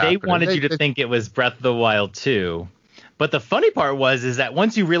else was happening. They wanted you to think it was Breath of the Wild 2. But the funny part is that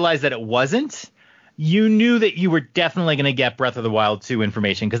once you realized that it wasn't, you knew that you were definitely going to get Breath of the Wild 2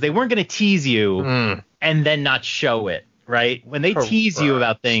 information because they weren't going to tease you and then not show it, right? When they tease you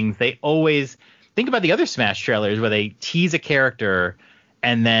about things, they always think about the other Smash trailers where they tease a character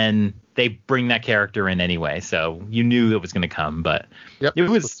and then they bring that character in anyway. So you knew it was going to come, but it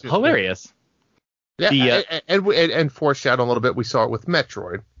was hilarious. Yeah, and foreshadow a little bit. We saw it with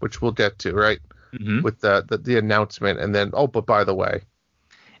Metroid, which we'll get to, right? With the announcement, and then but by the way.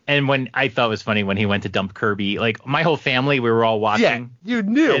 And when I thought it was funny when he went to dump Kirby, like my whole family, we were all watching. Yeah, you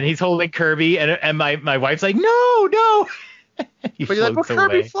knew. And he's holding Kirby, and my wife's like, no. But you're like, well,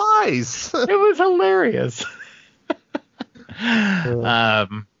 Kirby flies. It was hilarious.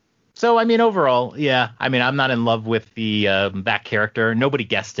 So I mean, overall, yeah. I mean, I'm not in love with the that character. Nobody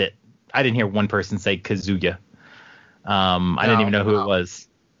guessed it. I didn't hear one person say Kazuya. I didn't even know who it was.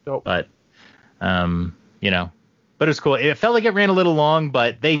 Nope. But, but it was cool. It felt like it ran a little long,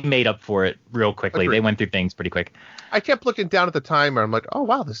 but they made up for it real quickly. Agreed. They went through things pretty quick. I kept looking down at the timer. I'm like, oh,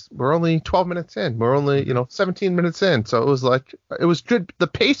 wow, we're only 12 minutes in. We're only, 17 minutes in. So it was like, it was good. The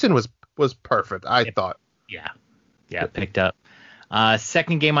pacing was perfect, I thought. Yeah. Yeah, picked up.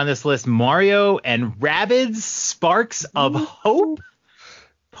 Second game on this list, Mario and Rabbids Sparks of Hope.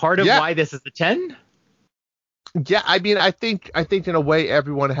 Part of why this is a 10? Yeah, I mean, I think in a way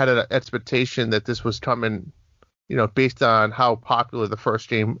everyone had an expectation that this was coming, based on how popular the first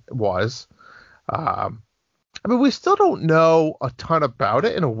game was. I mean, we still don't know a ton about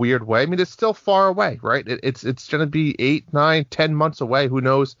it in a weird way. I mean, it's still far away, right? It's going to be 8, 9, 10 months away. Who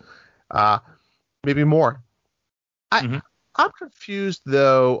knows? Maybe more. I'm confused,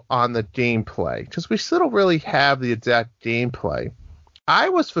 though, on the gameplay because we still don't really have the exact gameplay. I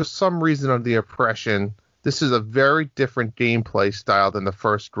was, for some reason, under the impression this is a very different gameplay style than the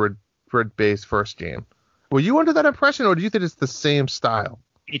first grid-based first game. Were you under that impression, or do you think it's the same style?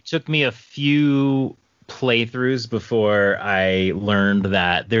 It took me a few playthroughs before I learned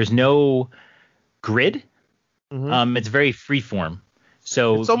that there's no grid. It's very freeform.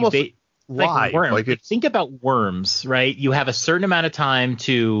 So it's almost like worms. Think about worms, right? You have a certain amount of time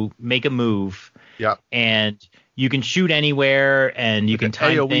to make a move. Yeah. And you can shoot anywhere, and you can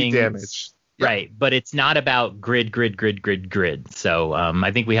time AOE things. Damage. Yep. Right, but it's not about grid. So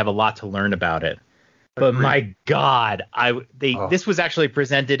I think we have a lot to learn about it. But my God, this was actually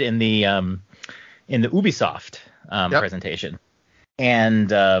presented in the Ubisoft presentation,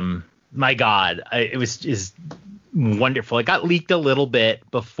 and my God, it was just wonderful. It got leaked a little bit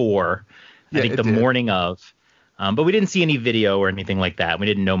before, I think the morning of, but we didn't see any video or anything like that. We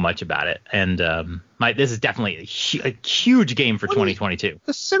didn't know much about it. And this is definitely a huge game for 2022.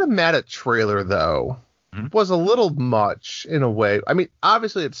 The cinematic trailer, though, was a little much in a way. I mean,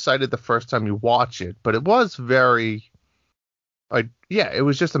 obviously it's cited the first time you watch it, but it was very, it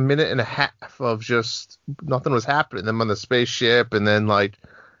was just a minute and a half of just nothing was happening. Them on the spaceship, and then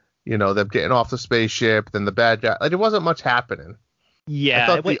them getting off the spaceship, then the bad guy. Like, it wasn't much happening. Yeah, I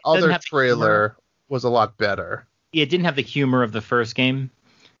thought the other trailer was a lot better. It didn't have the humor of the first game.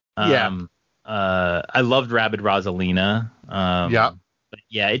 I loved Rabid Rosalina. But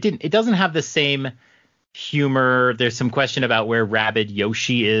yeah, it doesn't have the same humor. There's some question about where Rabid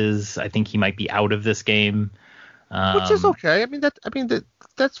Yoshi is. I think he might be out of this game. Which is okay. I mean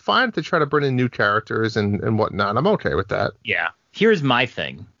that's fine to try to bring in new characters and whatnot. I'm okay with that. Yeah. Here's my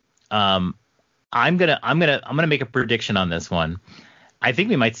thing. I'm gonna make a prediction on this one. I think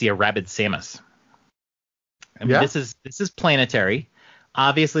we might see a Rabid Samus. I mean, this is planetary.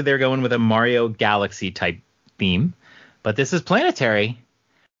 Obviously, they're going with a Mario Galaxy type theme, but this is planetary.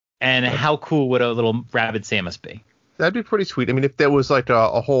 And how cool would a little Rabid Samus be? That'd be pretty sweet. I mean, if there was like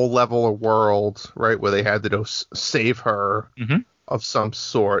a whole level or world, right, where they had to go save her of some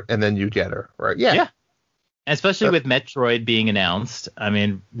sort, and then you get her, right? Yeah. Yeah. Especially with Metroid being announced. I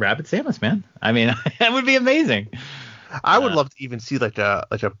mean, Rabid Samus, man. I mean, that would be amazing. I would love to even see like a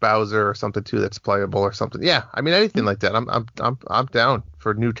Bowser or something too that's playable or something. Yeah, I mean anything like that. I'm down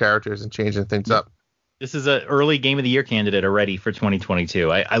for new characters and changing things up. This is an early Game of the Year candidate already for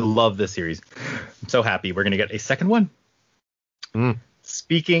 2022. I love this series. I'm so happy we're gonna get a second one.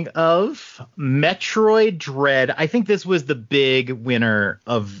 Speaking of Metroid Dread, I think this was the big winner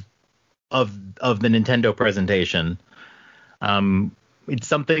of the Nintendo presentation. It's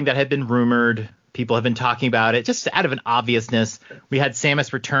something that had been rumored. People have been talking about it just out of an obviousness. We had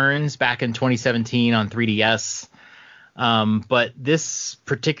Samus Returns back in 2017 on 3DS. But this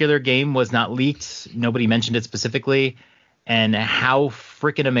particular game was not leaked. Nobody mentioned it specifically. And how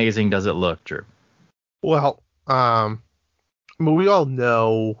freaking amazing does it look, Drew? Well, I mean, we all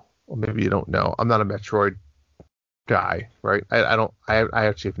know, or maybe you don't know, I'm not a Metroid guy, right? I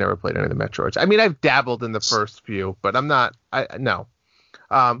actually have never played any of the Metroids. I mean, I've dabbled in the first few, but I'm not, no.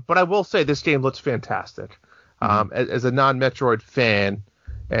 But I will say this game looks fantastic. As a non-Metroid fan,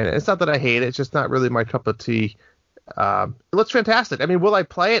 and it's not that I hate it, it's just not really my cup of tea. It looks fantastic. I mean, will I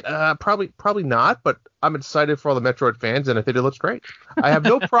play it? Probably not, but I'm excited for all the Metroid fans, and I think it looks great. I have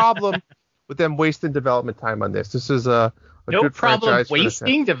no problem with them wasting development time on this. This is a good franchise. No problem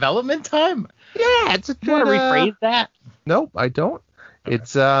wasting development time? Yeah, it's a good... You want to rephrase that? No, I don't.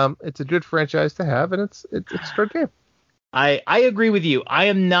 It's a good franchise to have, and it's a good game. I agree with you. I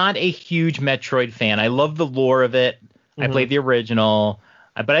am not a huge Metroid fan. I love the lore of it. I played the original,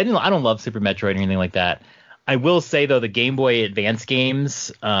 but I don't love Super Metroid or anything like that. I will say though, the Game Boy Advance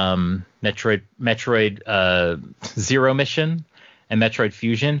games, Metroid Zero Mission and Metroid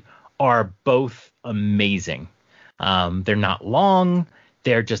Fusion, are both amazing. They're not long.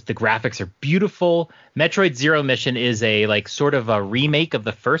 They're just, the graphics are beautiful. Metroid Zero Mission is a like sort of a remake of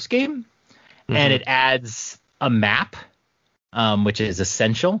the first game, and it adds a map. Which is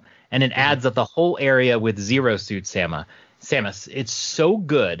essential, and it adds up the whole area with Zero Suit Samus. It's so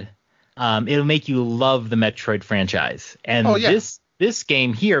good. It'll make you love the Metroid franchise. And this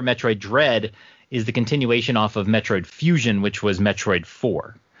game here, Metroid Dread, is the continuation off of Metroid Fusion, which was Metroid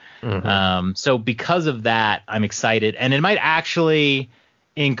 4. So because of that, I'm excited, and it might actually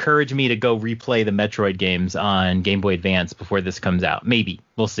encourage me to go replay the Metroid games on Game Boy Advance before this comes out. Maybe.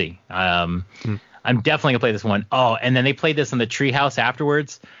 We'll see. I'm definitely gonna play this one. Oh, and then they played this on the Treehouse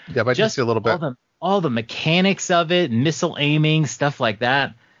afterwards. Yeah, but just a little bit. All the mechanics of it, missile aiming, stuff like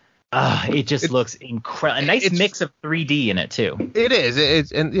that. It just looks incredible. A nice mix of 3D in it too. It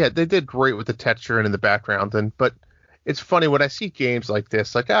is. And yeah, they did great with the texture and in the background. But it's funny when I see games like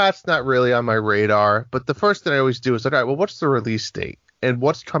this, like it's not really on my radar. But the first thing I always do is like, all right, well, what's the release date and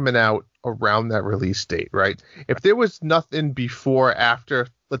what's coming out around that release date, right? If there was nothing before, after,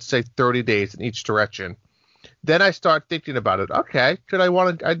 let's say 30 days in each direction, then I start thinking about it. Okay, do I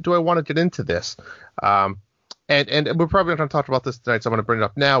want to get into this? And we're probably not going to talk about this tonight, so I'm going to bring it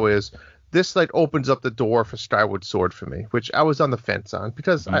up now. Is this like opens up the door for Skyward Sword for me, which I was on the fence on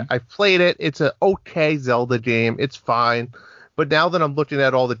because I played it. It's an okay Zelda game. It's fine. But now that I'm looking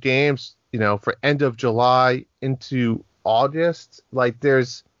at all the games, for end of July into August, like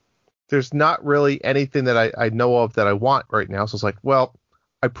there's not really anything that I know of that I want right now. So it's like, well,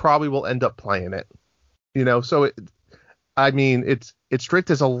 I probably will end up playing it, so it's great.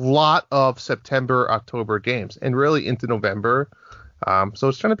 There's a lot of September, October games, and really into November. So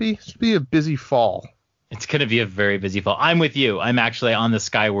it's going to be a busy fall. It's going to be a very busy fall. I'm with you. I'm actually on the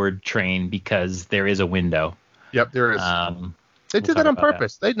Skyward train because there is a window. Yep, there is. They did that on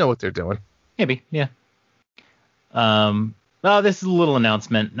purpose. They know what they're doing. Maybe, yeah. Well, this is a little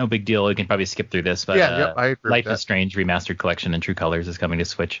announcement. No big deal. We can probably skip through this. But I agree Life is Strange Remastered Collection and True Colors is coming to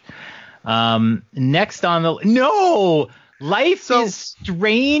Switch. Next on the... Life is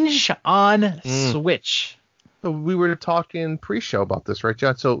Strange on Switch. So we were talking pre-show about this, right,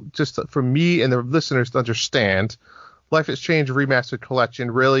 John? So just for me and the listeners to understand, Life is Strange Remastered Collection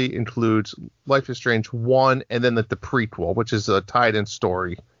really includes Life is Strange 1 and then the prequel, which is a tied-in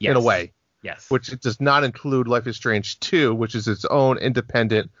story in a way. Yes. Which it does not include Life is Strange 2, which is its own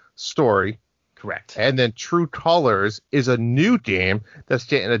independent story. Correct. And then True Colors is a new game that's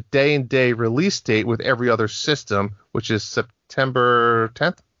getting a day-and-day release date with every other system, which is September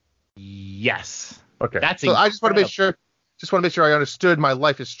 10th? Yes. Okay. That's so I just want to make sure I understood my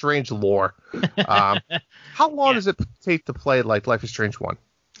Life is Strange lore. How long does it take to play like Life is Strange 1?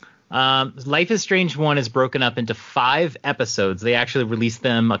 Life is Strange 1 is broken up into 5 episodes. They actually released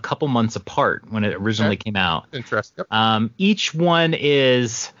them a couple months apart when it originally came out. Interesting. Each one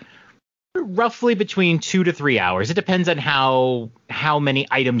is roughly between 2 to 3 hours. It depends on how many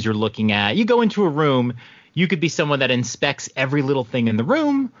items you're looking at. You go into a room, you could be someone that inspects every little thing in the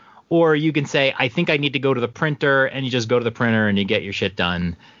room, or you can say, I think I need to go to the printer, and you just go to the printer and you get your shit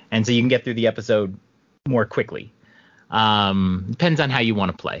done. And so you can get through the episode more quickly. Depends on how you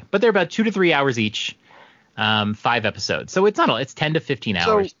want to play. But they're about 2 to 3 hours each, 5 episodes. So it's 10 to 15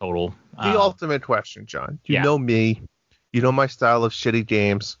 hours total. The ultimate question, John. You know me. You know my style of shitty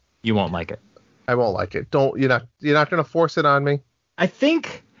games. You won't like it. I won't like it. You're not going to force it on me? I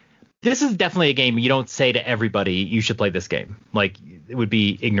think this is definitely a game you don't say to everybody, you should play this game. Like, it would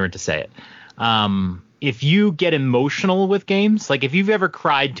be ignorant to say it. If you get emotional with games, like if you've ever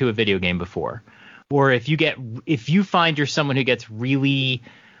cried to a video game before, or if you find you're someone who gets really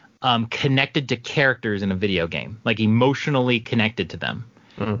connected to characters in a video game, like emotionally connected to them,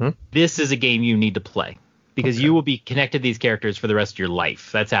 this is a game you need to play because you will be connected to these characters for the rest of your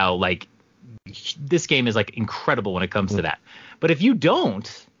life. That's how this game is incredible when it comes to that. But if you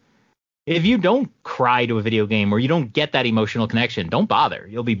don't cry to a video game or you don't get that emotional connection, don't bother.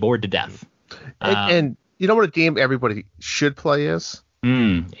 You'll be bored to death. And you know what a game everybody should play is?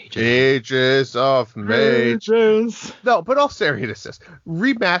 Ages of Mages. No, but all seriousness,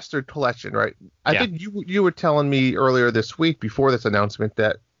 remastered collection, right? I think you were telling me earlier this week before this announcement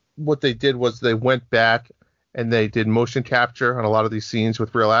that what they did was they went back and they did motion capture on a lot of these scenes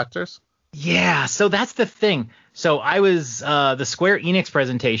with real actors. Yeah, so that's the thing. So I was the Square Enix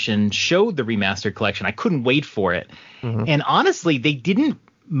presentation showed the remastered collection. I couldn't wait for it. And honestly, they didn't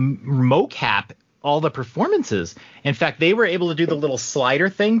mocap all the performances. In fact, they were able to do the little slider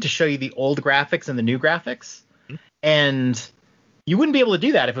thing to show you the old graphics and the new graphics. And you wouldn't be able to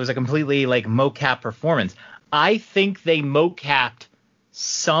do that if it was a completely mocap performance. I think they mocapped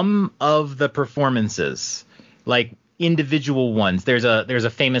some of the performances, individual ones. There's a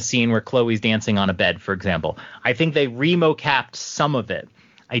famous scene where Chloe's dancing on a bed, for example. I think they re-mocapped some of it.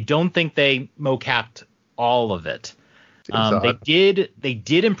 I don't think they mocapped all of it. They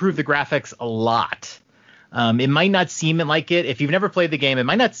did improve the graphics a lot. It might not seem like it. If you've never played the game, it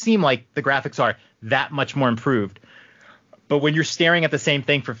might not seem like the graphics are that much more improved. But when you're staring at the same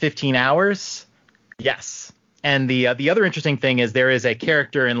thing for 15 hours, yes. And the other interesting thing is there is a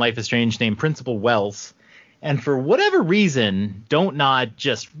character in Life is Strange named Principal Wells. And for whatever reason, Don't Nod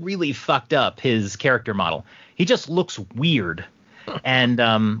just really fucked up his character model. He just looks weird.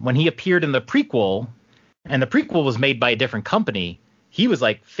 And when he appeared in the prequel, and the prequel was made by a different company, he was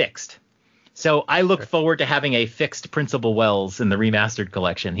fixed. So I look forward to having a fixed Principal Wells in the remastered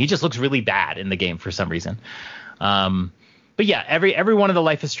collection. He just looks really bad in the game for some reason. But yeah, every one of the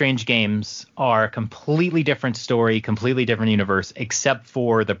Life is Strange games are a completely different story, completely different universe, except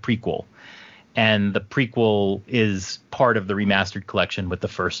for the prequel. And the prequel is part of the remastered collection with the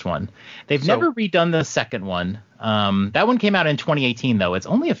first one. They've never redone the second one. That one came out in 2018, though. It's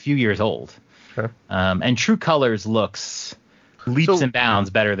only a few years old. Okay. And True Colors looks leaps and bounds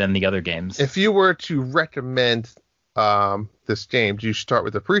better than the other games. If you were to recommend this game, do you start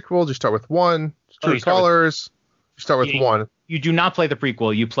with the prequel? Do you start with 1? True Colors? You start with 1. You do not play the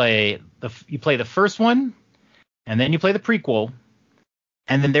prequel. You play the first one, and then you play the prequel.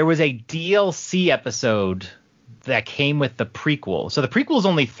 And then there was a DLC episode that came with the prequel. So the prequel is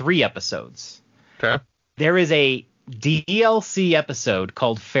only 3 episodes. Okay. There is a DLC episode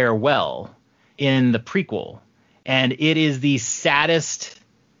called Farewell in the prequel. and it is the saddest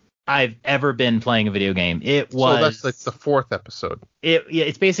I've ever been playing a video game. It was. So that's like the 4th episode.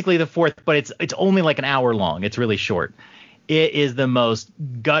 It's basically the 4th, but it's only like an hour long. It's really short. It is the most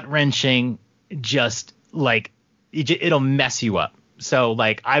gut wrenching, just like it'll mess you up. So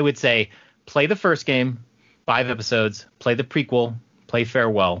like I would say, play the first game, 5 episodes, play the prequel, play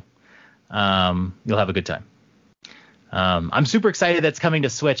Farewell. You'll have a good time. I'm super excited that's coming to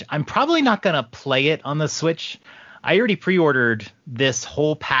Switch. I'm probably not going to play it on the Switch. I already pre-ordered this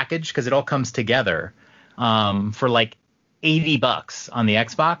whole package because it all comes together for like $80 on the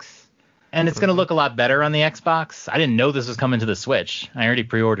Xbox. And it's going to look a lot better on the Xbox. I didn't know this was coming to the Switch. I already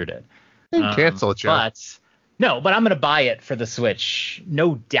pre-ordered it. You can cancel it, John. But I'm going to buy it for the Switch,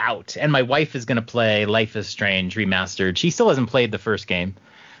 no doubt. And my wife is going to play Life is Strange Remastered. She still hasn't played the first game.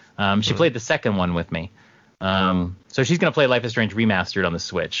 She played the second one with me. So she's going to play Life is Strange Remastered on the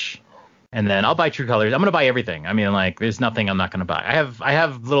Switch. And then I'll buy True Colors. I'm going to buy everything. I mean, like, there's nothing I'm not going to buy. I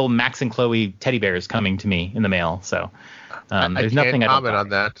have little Max and Chloe teddy bears coming to me in the mail. So there's nothing I don't comment on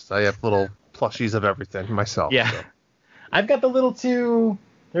that. I have little plushies of everything myself. Yeah. So. I've got the little 2.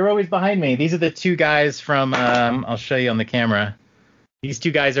 They're always behind me. These are the 2 guys from, I'll show you on the camera. These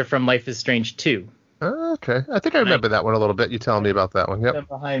 2 guys are from Life is Strange 2. Okay. I think I remember that one a little bit. You telling me about that one. Yep. Them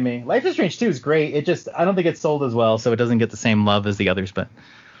behind me. Life is Strange 2 is great. I don't think it's sold as well, so it doesn't get the same love as the others. But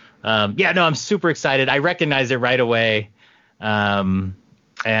I'm super excited. I recognized it right away. And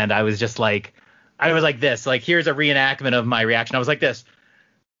I was just like, this. Like, here's a reenactment of my reaction. I was like this.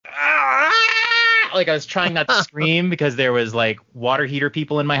 Like, I was trying not to scream because there was like water heater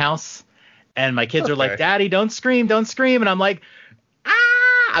people in my house, and my kids are like, "Daddy, don't scream, don't scream," and I'm like,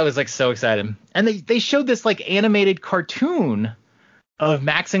 I was like so excited. And they showed this like animated cartoon of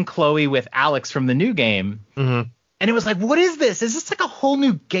Max and Chloe with Alex from the new game, and it was like, what is this? Is this like a whole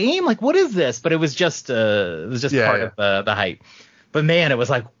new game? Like, what is this? But it was just part of the hype. But man, it was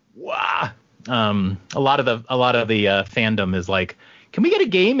like, wow. A lot of the fandom is like, can we get a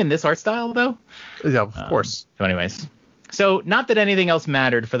game in this art style, though? Yeah, of course. So anyways. So not that anything else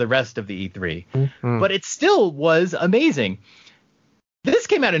mattered for the rest of the E3, but it still was amazing. This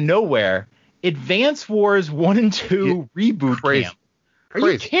came out of nowhere. Advance Wars 1 and 2 reboot camp. Are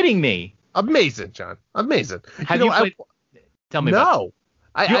you kidding me? Amazing, John. Amazing. Have you played? Tell me about it.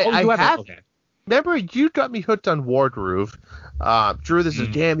 I have. Okay. Remember, you got me hooked on Wargroove. Drew, this is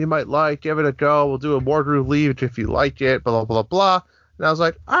a game you might like. Give it a go. We'll do a Wargroove League if you like it, blah, blah, blah. And I was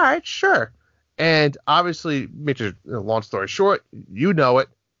like, all right, sure. And obviously, make a long story short, you know it,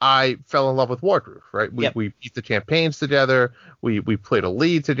 I fell in love with Wargroove, right? We beat the campaigns together. We played a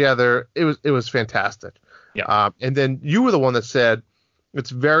lead together. It was fantastic. Yeah. And then you were the one that said it's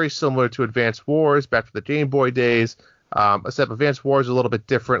very similar to Advance Wars back to the Game Boy days. Except Advance Wars is a little bit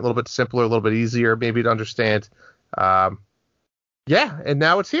different, a little bit simpler, a little bit easier maybe to understand. And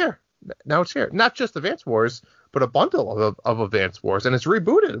now it's here. Not just Advance Wars, but a bundle of Advance Wars, and it's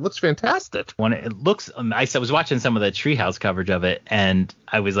rebooted. It looks fantastic. It looks. I was watching some of the Treehouse coverage of it, and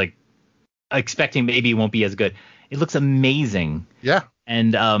I was like expecting maybe it won't be as good. It looks amazing. Yeah.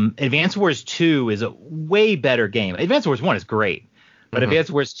 And Advance Wars 2 is a way better game. Advance Wars 1 is great, but Advance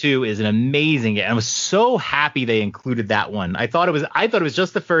Wars 2 is an amazing game. I was so happy they included that one. I thought it was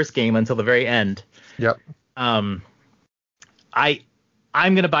just the first game until the very end. Yep.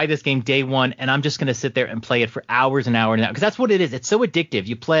 I'm going to buy this game day one, and I'm just going to sit there and play it for hours and hours and hours, because that's what it is. It's so addictive.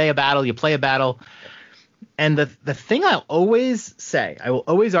 You play a battle. And the thing I'll always say, I will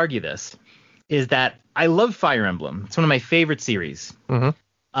always argue this, is that I love Fire Emblem. It's one of my favorite series. One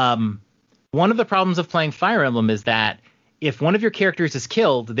of the problems of playing Fire Emblem is that if one of your characters is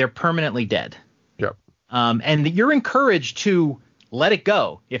killed, they're permanently dead. Yep. And you're encouraged to let it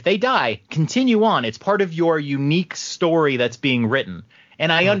go. If they die, continue on. It's part of your unique story that's being written.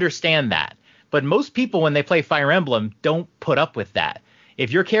 And I understand that. But most people, when they play Fire Emblem, don't put up with that.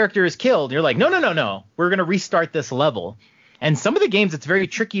 If your character is killed, you're like, no. We're going to restart this level. And some of the games, it's very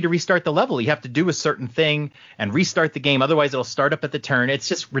tricky to restart the level. You have to do a certain thing and restart the game. Otherwise, it'll start up at the turn. It's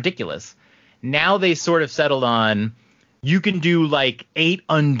just ridiculous. Now they sort of settled on you can do like 8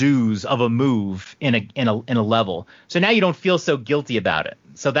 undos of a move in a level. So now you don't feel so guilty about it.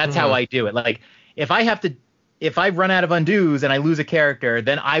 So that's how I do it. Like if I run out of undos and I lose a character,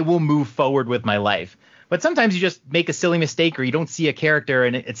 then I will move forward with my life. But sometimes you just make a silly mistake or you don't see a character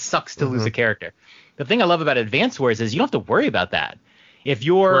and it sucks to lose a character. The thing I love about Advance Wars is you don't have to worry about that. If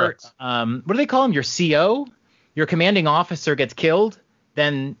your what do they call them? Your CO, your commanding officer gets killed,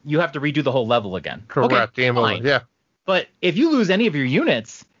 then you have to redo the whole level again. Correct. Okay, Game over. Yeah. But if you lose any of your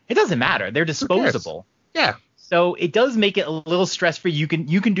units, it doesn't matter. They're disposable. Yeah. So it does make it a little stress-free. You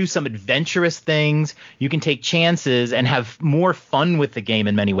can do some adventurous things. You can take chances and have more fun with the game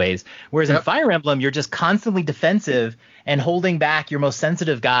in many ways. Whereas in Fire Emblem, you're just constantly defensive and holding back your most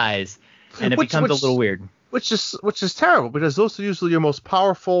sensitive guys, and it becomes a little weird. Which is terrible, because those are usually your most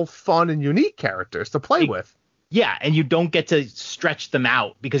powerful, fun, and unique characters to play with. Yeah, and you don't get to stretch them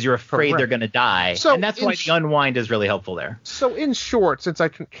out because you're afraid they're going to die. And that's why the unwind is really helpful there. So in short, since I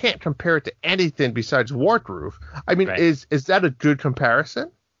can't compare it to anything besides Wargroove, I mean, is that a good comparison?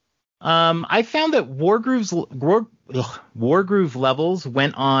 I found that Wargroove levels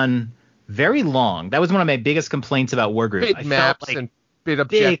went on very long. That was one of my biggest complaints about Wargroove. Big maps and big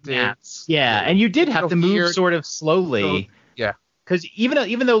objectives. Yeah, and you did have to move sort of slowly. Yeah. Because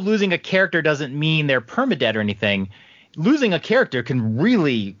even though losing a character doesn't mean they're permadead or anything, losing a character can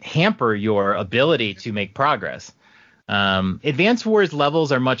really hamper your ability to make progress. Advance Wars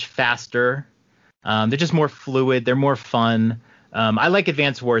levels are much faster. They're just more fluid. They're more fun. I like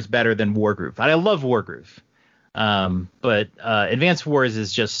Advance Wars better than Wargroove. I love Wargroove. But Advance Wars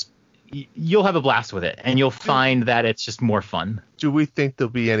is just, you'll have a blast with it, and you'll find that it's just more fun. Do we think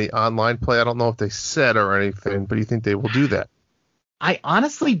there'll be any online play? I don't know if they said or anything, but do you think they will do that? I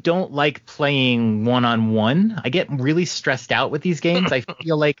honestly don't like playing one-on-one. I get really stressed out with these games. I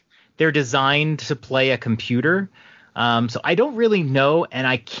feel like they're designed to play a computer. So I don't really know, and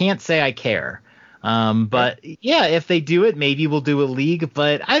I can't say I care. But yeah, if they do it, maybe we'll do a league.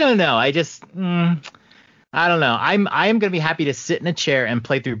 But I don't know. I don't know. I am going to be happy to sit in a chair and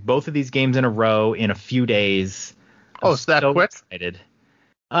play through both of these games in a row in a few days. Oh, it's that quick? Excited.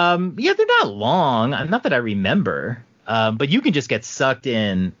 Yeah, they're not long. Not that I remember. But you can just get sucked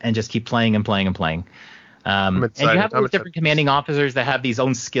in and just keep playing and playing and playing. And you have those different commanding officers that have these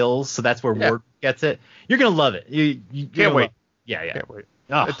own skills, so that's where Ward gets it. You're gonna love it. You can't wait. Can't wait.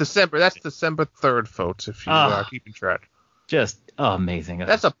 It's December. That's December 3rd, folks. If you keeping track. Just amazing.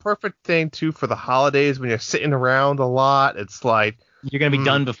 That's a perfect thing too for the holidays when you're sitting around a lot. It's like you're gonna be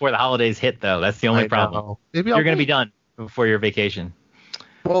done before the holidays hit, though. That's the only problem. Maybe you're gonna be done before your vacation.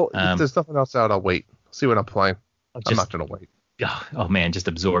 Well, if there's nothing else out, I'll wait. See what I'm playing. I'm not going to wait. Oh, man, just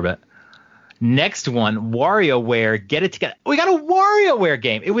absorb it. Next one, WarioWare. Get it together. We got a WarioWare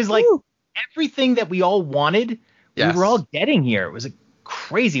game. It was like everything that we all wanted. Yes. We were all getting here. It was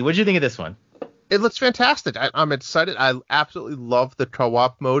crazy. What did you think of this one? It looks fantastic. I'm excited. I absolutely love the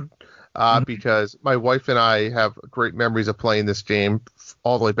co-op mode because my wife and I have great memories of playing this game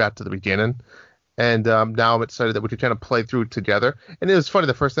all the way back to the beginning. And now I'm excited that we could kind of play through it together. And it was funny,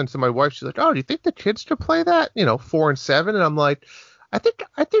 the first time to my wife, she's like, "Oh, do you think the kids could play that? 4 and 7?" And I'm like, I think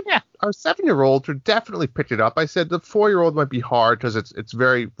our 7-year-olds would definitely pick it up. I said the 4-year-old might be hard because it's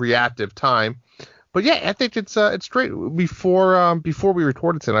very reactive time. But yeah, I think it's great. Before we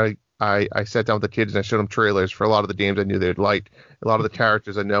recorded tonight, I sat down with the kids and I showed them trailers for a lot of the games I knew they'd like, a lot of the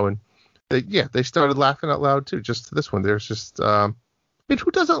characters I know, and they started laughing out loud too. Just to this one, there's just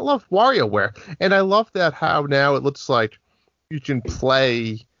who doesn't love WarioWare? And I love that how now it looks like you can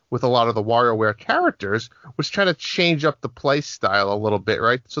play with a lot of the WarioWare characters, which kind of change up the play style a little bit,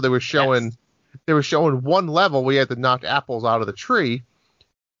 right? So they were showing one level where you had to knock apples out of the tree,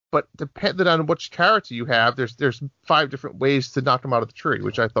 but depending on which character you have, there's 5 different ways to knock them out of the tree,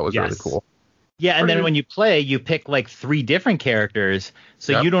 which I thought was really cool. Yeah, and then when you play, you pick like 3 different characters,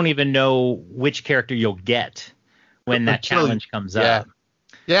 so you don't even know which character you'll get when that challenge comes up.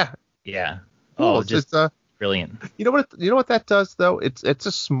 Yeah. Cool. Oh, just brilliant. You know what that does though? It's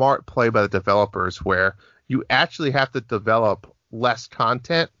a smart play by the developers where you actually have to develop less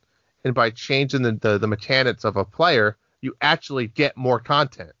content, and by changing the mechanics of a player, you actually get more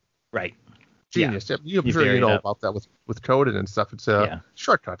content. Right. Genius. Yeah. You know about that with coding and stuff. It's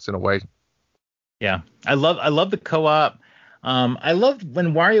shortcuts in a way. Yeah. I love the co-op. I loved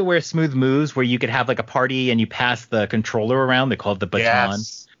when WarioWare Smooth Moves, where you could have like a party and you pass the controller around. They call it the baton.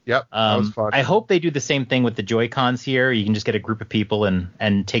 Yes. Yep. That was fun. I hope they do the same thing with the Joy-Cons here. You can just get a group of people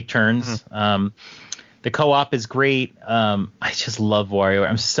and take turns. Mm-hmm. The co-op is great. I just love WarioWare.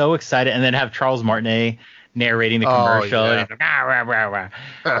 I'm so excited. And then have Charles Martinet narrating the commercial. Yeah.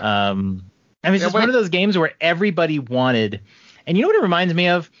 It's just one of those games where everybody wanted. And you know what it reminds me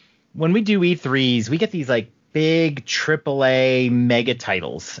of? When we do E3s, we get these like big AAA mega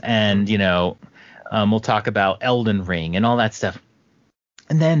titles, and we'll talk about Elden Ring and all that stuff,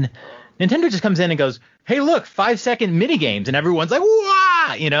 and then Nintendo just comes in and goes, "Hey, look, 5-second mini games," and everyone's like,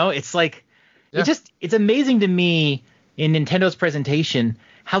 "Wow!" It's like it's amazing to me in Nintendo's presentation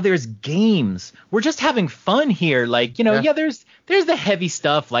how there's games. We're just having fun here, there's the heavy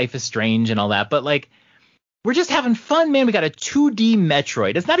stuff, Life is Strange and all that, but like we're just having fun, man. We got a 2D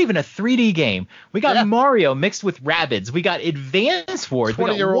Metroid. It's not even a 3D game. We got Mario mixed with Rabbids. We got Advance Wars. We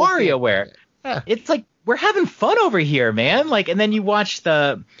got WarioWare. Yeah. It's like we're having fun over here, man. Like, and then you watch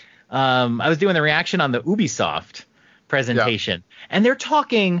the I was doing the reaction on the Ubisoft presentation, and they're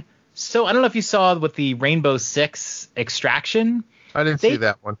talking. So I don't know if you saw with the Rainbow Six Extraction. I didn't see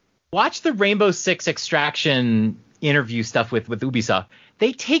that one. Watch the Rainbow Six Extraction interview stuff with Ubisoft.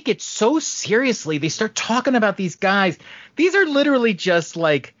 They take it so seriously. They start talking about these guys. These are literally just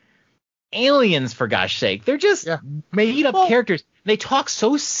like aliens, for gosh sake. They're just made up characters. They talk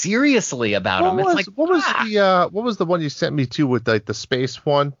so seriously about them. It's like, what was the one you sent me to with like the space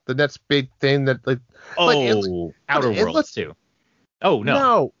one? The next big thing that like Outer Worlds too. Oh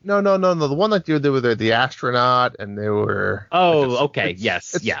no. No. The one that they were the astronaut and they were. Oh, okay.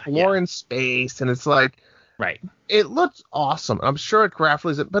 Yes. It's exploring space and it's like. Right. It looks awesome. I'm sure it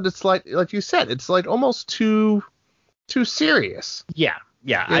graphically is, but it's like you said, it's like almost too serious. Yeah.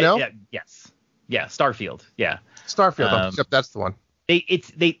 You know? Yes. Yeah. Starfield. Yeah. Starfield. Except that's the one.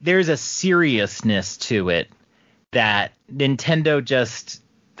 There's a seriousness to it that Nintendo just.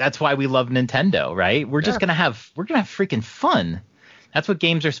 That's why we love Nintendo, right? We're gonna have freaking fun. That's what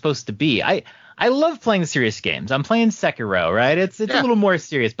games are supposed to be. I love playing serious games. I'm playing Sekiro, right? It's a little more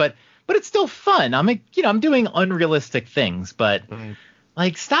serious, but it's still fun. I'm doing unrealistic things, but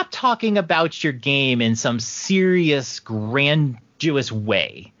like stop talking about your game in some serious, grandiose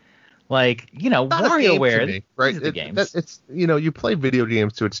way. Like, WarioWare, right? The games. It's you play video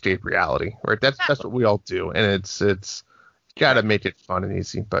games to escape reality, right? That's what we all do, and it's gotta make it fun and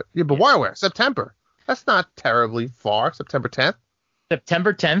easy. But WarioWare, September. That's not terribly far. September 10th.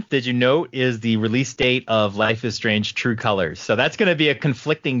 September 10th, did you note, is the release date of Life is Strange True Colors. So that's going to be a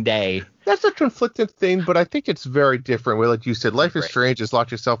conflicting day. That's a conflicting thing, but I think it's very different. Where, like you said, Life is Strange is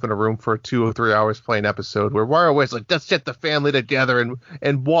lock yourself in a room for 2 or 3 hours playing episode, where WarioWare's like, let's get the family together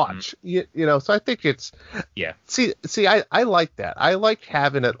and watch. So I think it's... Yeah. See, I like that. I like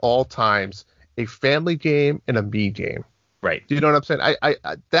having at all times a family game and a me game. Right. Do you know what I'm saying? I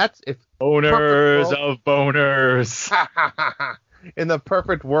that's... if Boners of boners. In the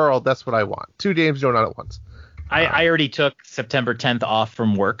perfect world, that's what I want. 2 games going on at once. I already took September 10th off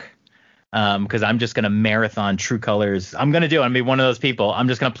from work because I'm just going to marathon True Colors. I'm going to be one of those people. I'm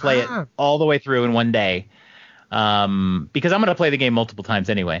just going to play it all the way through in one day because I'm going to play the game multiple times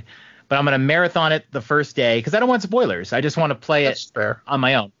anyway. But I'm going to marathon it the first day because I don't want spoilers. I just want to play it on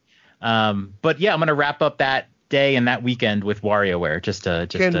my own. But yeah, I'm going to wrap up that day and that weekend with WarioWare.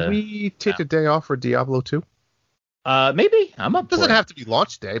 Can we take a day off for Diablo 2? Maybe. I'm up for it. Doesn't have to be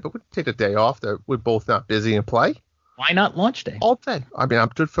launch day, but we can take a day off that we're both not busy and play. Why not launch day? All day. I mean, I'm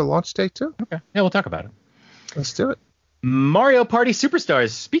good for launch day too. Okay. Yeah, we'll talk about it. Let's do it. Mario Party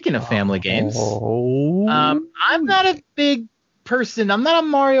Superstars. Speaking of family games, I'm not a big person. I'm not a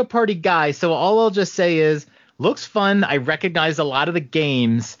Mario Party guy, so all I'll just say is, looks fun. I recognize a lot of the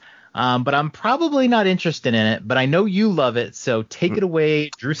games, but I'm probably not interested in it. But I know you love it, so take it away,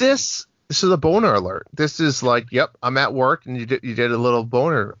 Drew. This is a boner alert. This is like, yep, I'm at work and you did a little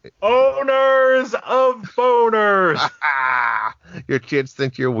boner. Owners of boners. Your kids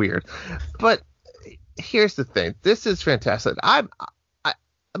think you're weird. But here's the thing. This is fantastic. Let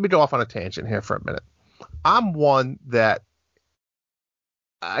me go off on a tangent here for a minute. I'm one that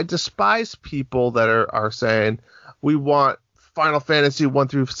I despise people that are saying we want Final Fantasy 1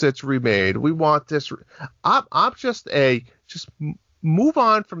 through 6 remade. We want this. I'm just move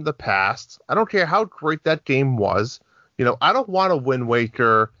on from the past. I don't care how great that game was. I don't want a Wind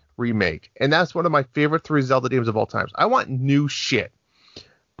Waker remake. And that's one of my favorite 3 Zelda games of all times. I want new shit.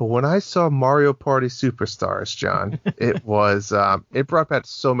 But when I saw Mario Party Superstars, John, it was it brought back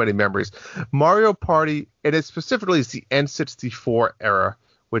so many memories. Mario Party, and it specifically is the N64 era,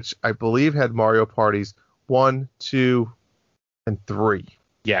 which I believe had Mario Parties 1, 2, and 3.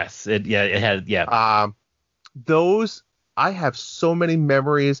 Yes, it had. Those. I have so many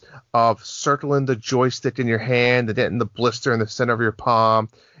memories of circling the joystick in your hand and getting the blister in the center of your palm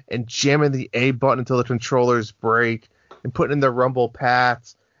and jamming the A button until the controllers break and putting in the rumble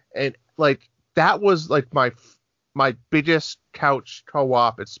paths. And like that was like my biggest couch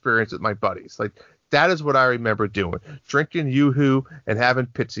co-op experience with my buddies. Like that is what I remember doing. Drinking Yoo-Hoo and having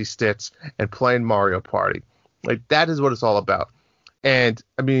Pitsy Stits and playing Mario Party. Like that is what it's all about. And,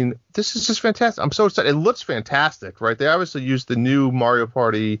 I mean, this is just fantastic. I'm so excited. It looks fantastic, right? They obviously used the new Mario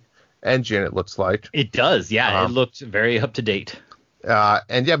Party engine, it looks like. It does, yeah. It looked very up to date.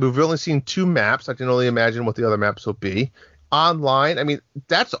 And, yeah, we've only seen 2 maps. I can only imagine what the other maps will be. Online, I mean,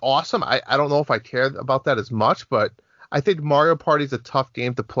 that's awesome. I don't know if I care about that as much, but I think Mario Party is a tough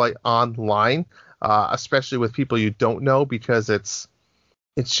game to play online. especially with people you don't know, because it's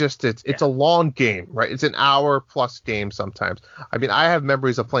a long game, right? It's an hour plus game sometimes. I mean, I have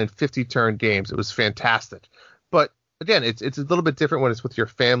memories of playing 50 turn games. It was fantastic. But again, it's a little bit different when it's with your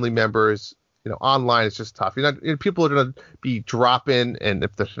family members. Online it's just tough. People are gonna be dropping, and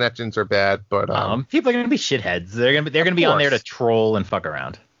if the connections are bad, but people are gonna be shitheads. They're gonna be on there to troll and fuck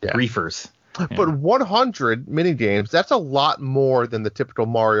around. Yeah. Griefers. But 100 mini games, that's a lot more than the typical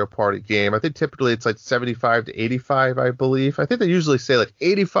Mario Party game. I think typically it's like 75 to 85, I believe. I think they usually say like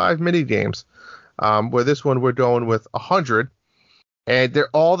 85 mini games, where this one we're going with 100. And they're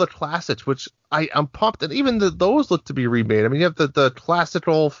all the classics, which I'm pumped. And even those look to be remade. I mean, you have the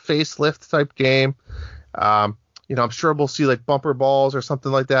classical facelift type game. I'm sure we'll see like bumper balls or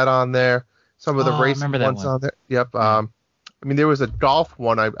something like that on there. Some of the racing ones on there. Yep. I mean, there was a golf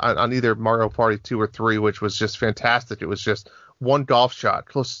one on either Mario Party 2 or 3, which was just fantastic. It was just one golf shot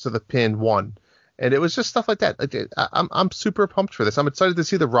closest to the pin, one. And it was just stuff like that. I'm super pumped for this. I'm excited to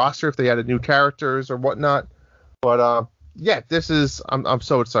see the roster if they added new characters or whatnot. But yeah, I'm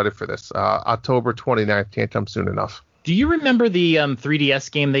so excited for this. October 29th can't come soon enough. Do you remember the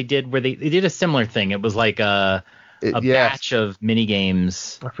 3DS game they did where they did a similar thing? It was like a batch of mini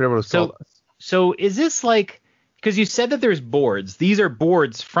games. I forget what it was called. So is this like, because you said that there's boards. These are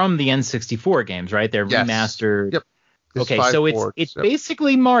boards from the N64 games, right? They're remastered. Yep. Okay, so it's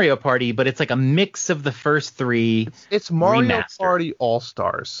basically Mario Party, but it's like a mix of the first three. It's Mario Party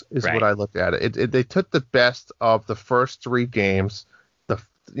All-Stars is what I looked at it. They took the best of the first three games,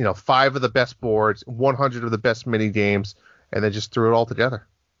 5 of the best boards, 100 of the best mini games, and they just threw it all together.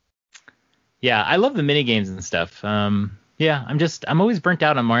 Yeah, I love the mini games and stuff. Yeah, I'm always burnt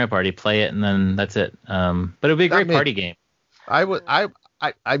out on Mario Party. Play it and then that's it. But it'll be a great party game.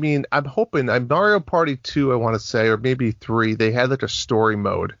 I mean, I'm hoping Mario Party 2, I want to say, or maybe 3, they had like a story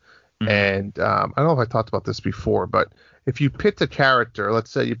mode. Mm-hmm. And I don't know if I talked about this before, but if you picked a character,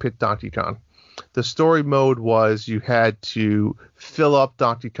 let's say you picked Donkey Kong, the story mode was you had to fill up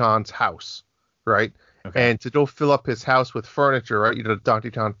Donkey Kong's house, right? Okay. And to go fill up his house with furniture, right? You had a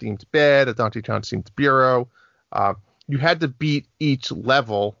Donkey Kong themed bed, a Donkey Kong themed bureau. You had to beat each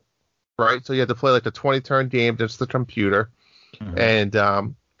level, right? So you had to play like a 20-turn game against the computer. Mm-hmm.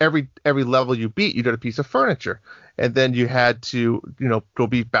 And every level you beat, you got a piece of furniture. And then you had to, go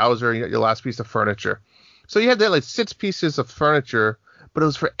beat Bowser and you got your last piece of furniture. So you had that like 6 pieces of furniture, but it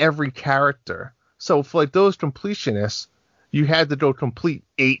was for every character. So for like those completionists, you had to go complete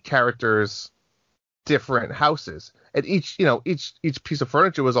 8 characters, different houses. And each piece of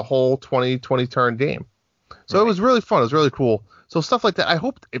furniture was a whole 20-turn game. So It was really fun. It was really cool. So stuff like that. I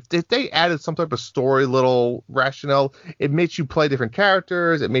hope if they added some type of story, little rationale, it makes you play different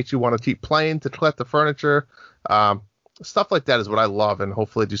characters. It makes you want to keep playing to collect the furniture. Stuff like that is what I love, and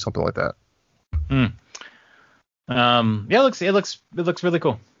hopefully do something like that. Yeah, it looks really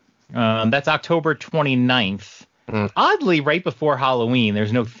cool. That's October 29th. Oddly, right before Halloween.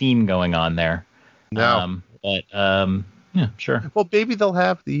 There's no theme going on there. No. Yeah, sure. Well, maybe they'll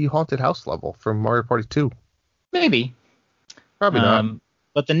have the haunted house level from Mario Party 2. Maybe. Probably not.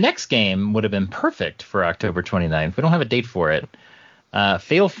 But the next game would have been perfect for October 29th. We don't have a date for it.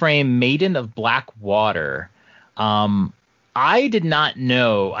 Fatal Frame Maiden of Black Water. I did not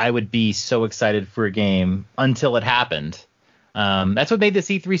know I would be so excited for a game until it happened. That's what made this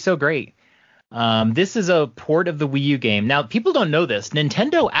E3 so great. This is a port of the Wii U game. Now, people don't know this.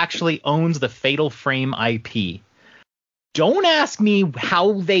 Nintendo actually owns the Fatal Frame IP. Don't ask me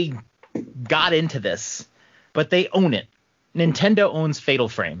how they got into this, but they own it. Nintendo owns Fatal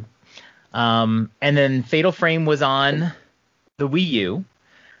Frame. And then Fatal Frame was on the Wii U.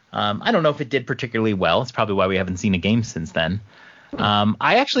 I don't know if it did particularly well. It's probably why we haven't seen a game since then.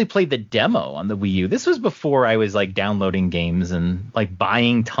 I actually played the demo on the Wii U. This was before I was like downloading games and like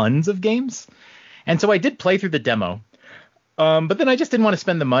buying tons of games. And so I did play through the demo. But then I just didn't want to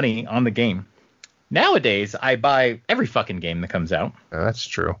spend the money on the game. Nowadays, I buy every fucking game that comes out. That's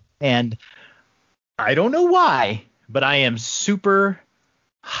true. And I don't know why, but I am super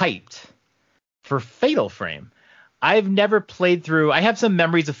hyped for Fatal Frame. I've never played through. I have some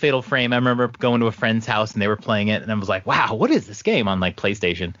memories of Fatal Frame. I remember going to a friend's house and they were playing it, and I was like, "Wow, what is this game?" on like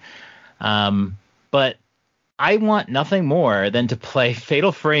PlayStation. But I want nothing more than to play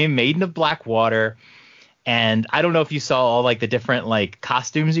Fatal Frame Maiden of Black Water. And I don't know if you saw all like the different like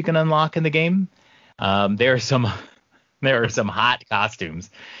costumes you can unlock in the game. There are some hot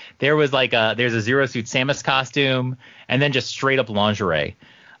costumes. There was like there's a Zero Suit Samus costume, and then just straight up lingerie.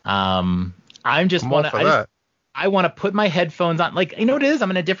 I want to put my headphones on. Like, you know what it is?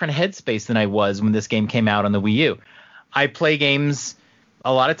 I'm in a different headspace than I was when this game came out on the Wii U. I play games,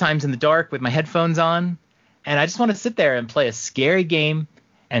 a lot of times in the dark with my headphones on, and I just want to sit there and play a scary game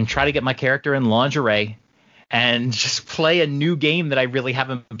and try to get my character in lingerie and just play a new game that I really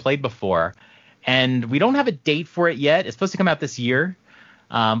haven't played before. And we don't have a date for it yet. It's supposed to come out this year,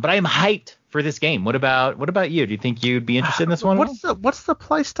 but I am hyped for this game. What about you? Do you think you'd be interested in this one? What's the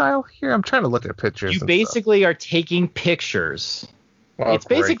play style here? I'm trying to look at pictures. You basically are taking pictures. Oh, it's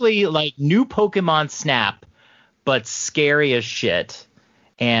basically like new Pokemon Snap, but scary as shit.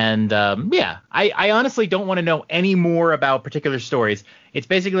 And I honestly don't want to know any more about particular stories. It's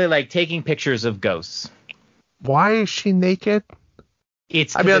basically like taking pictures of ghosts. Why is she naked?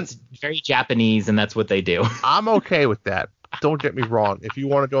 It's very Japanese, and that's what they do. I'm okay with that. Don't get me wrong. If you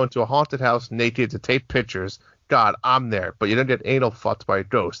want to go into a haunted house naked to take pictures, God, I'm there. But you don't get anal fucked by a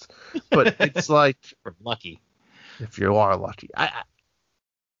ghost. But it's like... We're lucky. If you are lucky.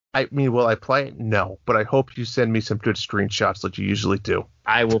 I mean, will I play it? No. But I hope you send me some good screenshots like you usually do.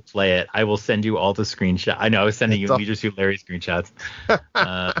 I will play it. I will send you all the screenshots. I know I was sending you just hilarious screenshots.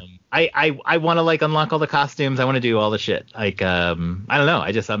 I want to like unlock all the costumes. I want to do all the shit. Like I don't know.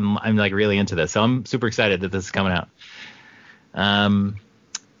 I'm like really into this. So I'm super excited that this is coming out.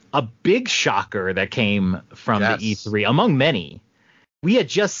 A big shocker that came from the E3 among many. We had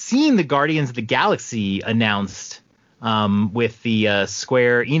just seen the Guardians of the Galaxy announced with the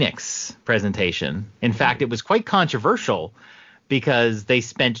Square Enix presentation. In fact, it was quite controversial because they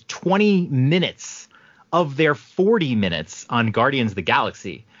spent 20 minutes of their 40 minutes on Guardians of the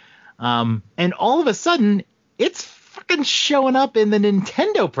Galaxy. And all of a sudden, it's fucking showing up in the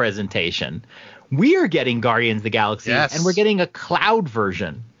Nintendo presentation. We are getting Guardians of the Galaxy, and we're getting a cloud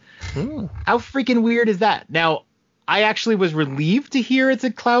version. How freaking weird is that? Now, I actually was relieved to hear it's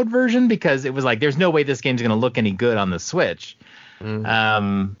a cloud version because it was like, there's no way this game's going to look any good on the Switch.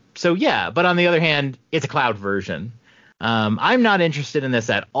 So yeah, but on the other hand, it's a cloud version. I'm not interested in this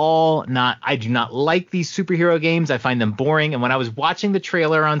at all. I do not like these superhero games. I find them boring. And when I was watching the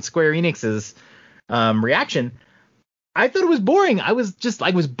trailer on Square Enix's reaction, I thought it was boring. I was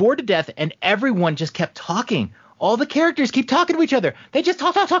bored to death, and everyone just kept talking. All the characters keep talking to each other. They just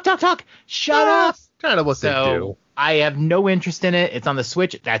talk. Shut up. Kind of what they do. I have no interest in it. It's on the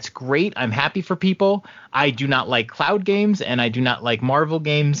Switch. That's great. I'm happy for people. I do not like cloud games, and I do not like Marvel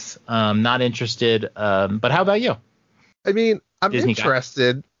games. Not interested. But how about you? I mean, I'm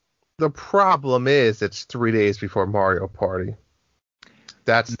interested. The problem is it's 3 days before Mario Party.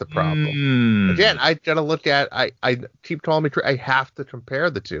 That's the problem. Again, I gotta look at. I keep calling me. I have to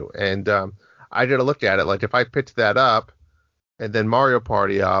compare the two, and I gotta look at it. Like if I pitch that up, and then Mario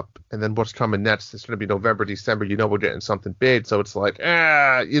Party up, and then what's coming next? It's gonna be November, December. You know we're getting something big, so it's like,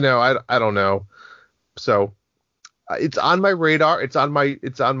 I don't know. So it's on my radar. It's on my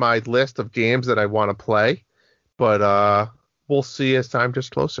list of games that I want to play, but we'll see as time gets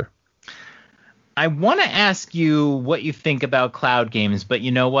closer. I want to ask you what you think about cloud games, but you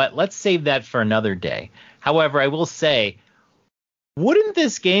know what? Let's save that for another day. However, I will say, wouldn't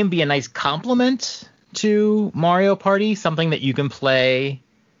this game be a nice complement to Mario Party? Something that you can play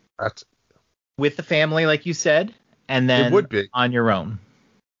with the family, like you said, and then it would be on your own.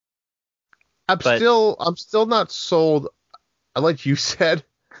 I'm still not sold. Like you said,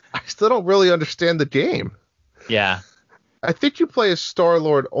 I still don't really understand the game. Yeah. I think you play as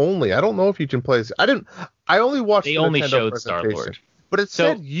Star-Lord only. I don't know if you can play as... I only watched the only Nintendo showed Star-Lord. But it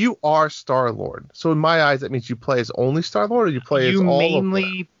said you are Star-Lord. So in my eyes, that means you play as only Star-Lord, or you play as all of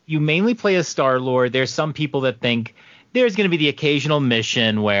them? You mainly play as Star-Lord. There's some people that think there's going to be the occasional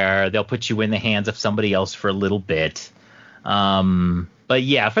mission where they'll put you in the hands of somebody else for a little bit. But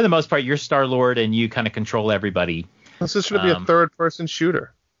yeah, for the most part, you're Star-Lord and you kind of control everybody. This is going to be a third-person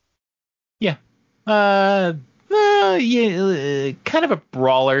shooter. Yeah. Kind of a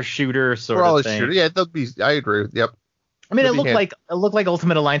brawler shooter sort of thing. Shooter. Yeah, I agree. Yep. I mean, it looked like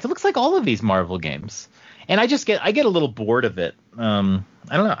Ultimate Alliance. It looks like all of these Marvel games, and I get a little bored of it. I don't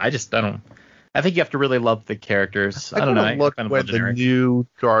know. I don't. I think you have to really love the characters. I don't know. Look when the new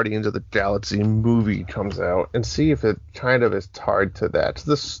Guardians of the Galaxy movie comes out and see if it kind of is tied to that.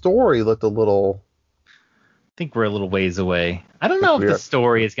 The story looked a little. I think we're a little ways away. I don't know if the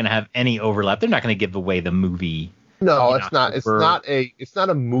story is going to have any overlap. They're not going to give away the movie. No, it's not. It's not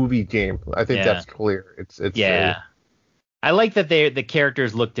a movie game. I think that's clear. It's I like that the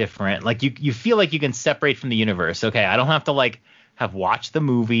characters look different. Like you feel like you can separate from the universe. Okay, I don't have to have watched the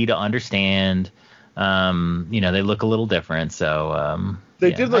movie to understand. They look a little different. So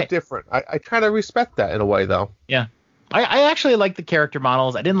they did look different. I kind of respect that in a way, though. Yeah, I actually like the character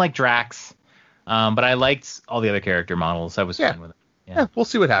models. I didn't like Drax, but I liked all the other character models. I was fine with it. Yeah, we'll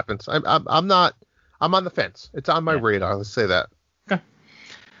see what happens. I'm on the fence. It's on my radar. Let's say that. Okay.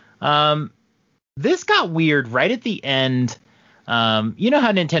 This got weird right at the end. You know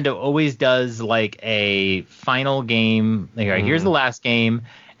how Nintendo always does like a final game. Like, all right, here's the last game,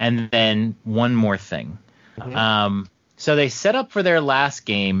 and then one more thing. So they set up for their last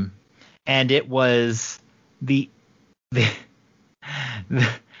game, and it was the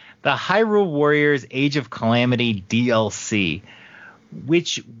Hyrule Warriors Age of Calamity DLC,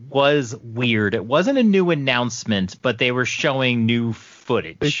 which was weird. It wasn't a new announcement, but they were showing new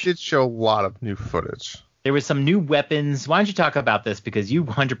footage. They did show a lot of new footage. There was some new weapons. Why don't you talk about this? Because you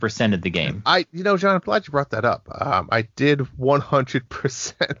 100%ed the game. John, I'm glad you brought that up. I did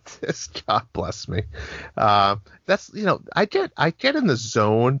 100% this. God bless me. That's, I get in the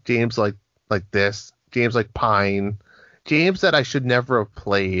zone games like this, games like Pine, games that I should never have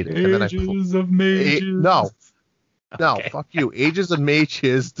played. Ages of Mages. No, Okay. fuck you. Ages of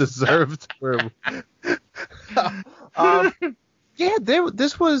Mages deserved through. Yeah,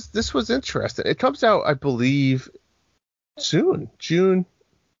 this was interesting. It comes out, I believe, soon. June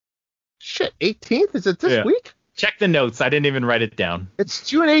 18th? Is it this week? Check the notes. I didn't even write it down. It's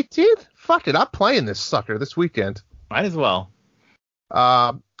June 18th? Fuck it. I'm playing this sucker this weekend. Might as well.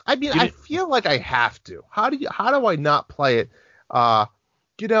 I feel like I have to. How do I not play it? I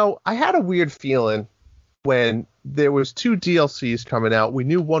had a weird feeling when there was 2 DLCs coming out. We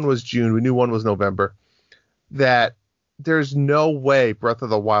knew one was June. We knew one was November. That there's no way Breath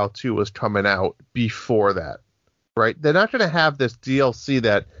of the Wild 2 was coming out before that, right? They're not going to have this DLC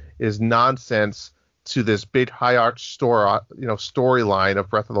that is nonsense to this big high arch storyline of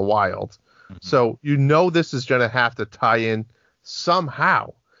Breath of the Wild. Mm-hmm. So this is going to have to tie in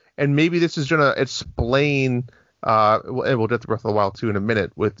somehow, and maybe this is going to explain. And we'll get to Breath of the Wild 2 in a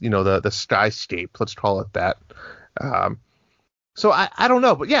minute with the skyscape. Let's call it that. So I don't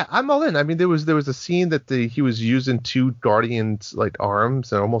know, but yeah, I'm all in. I mean, there was a scene that he was using 2 Guardians like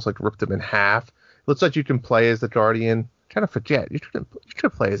arms and almost like ripped them in half. It looks like you can play as the Guardian. Kind of forget you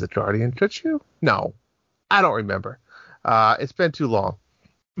could play as a Guardian, could you? No, I don't remember. It's been too long.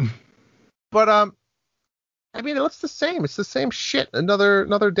 But I mean, it's the same. It's the same shit.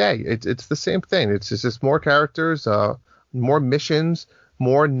 Another day. It's the same thing. It's just more characters, more missions,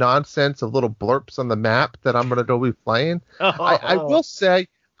 more nonsense of little blurps on the map that I'm gonna go be playing. I will say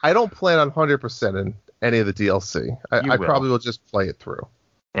I don't plan on 100% in any of the DLC. I probably will just play it through.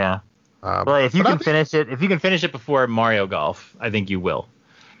 Yeah. Well, if you can finish it before Mario Golf, I think you will.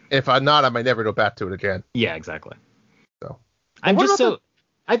 If I'm not, I might never go back to it again. Yeah, exactly. So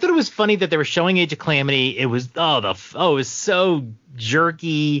I thought it was funny that they were showing Age of Calamity. It was it was so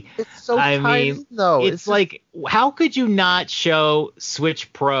jerky. It's so tiny, though. It's like, how could you not show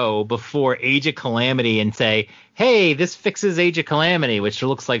Switch Pro before Age of Calamity and say, hey, this fixes Age of Calamity, which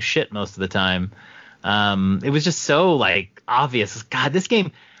looks like shit most of the time. It was just so like obvious. God, this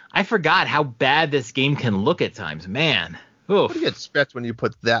game, I forgot how bad this game can look at times, man. Oof. What do you expect when you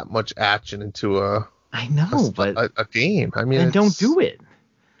put that much action into a game? I mean, then don't do it.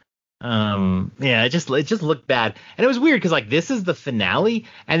 It just looked bad, and it was weird because like this is the finale,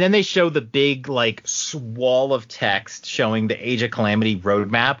 and then they show the big like wall of text showing the Age of Calamity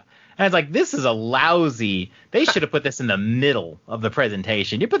roadmap, and it's like, this is a lousy. They should have put this in the middle of the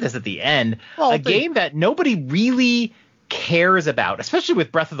presentation. You put this at the end. Well, game that nobody really cares about, especially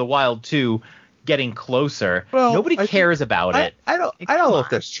with Breath of the Wild 2 getting closer. Well, nobody cares about it. I don't know if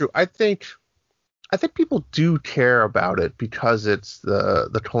that's true. I think people do care about it because it's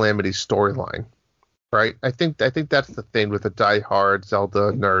the Calamity storyline, right? I think that's the thing with the diehard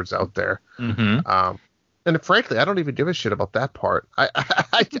Zelda nerds out there. Mm-hmm. And frankly, I don't even give a shit about that part.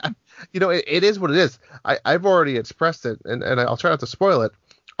 It is what it is. I've already expressed it, and I'll try not to spoil it.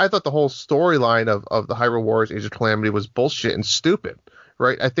 I thought the whole storyline of the Hyrule Warriors Age of Calamity was bullshit and stupid,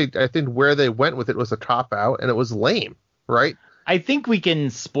 right? I think where they went with it was a cop out, and it was lame, right? I think we can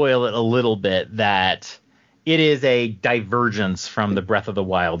spoil it a little bit that it is a divergence from the Breath of the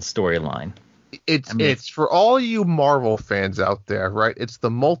Wild storyline. It's for all you Marvel fans out there, right? It's the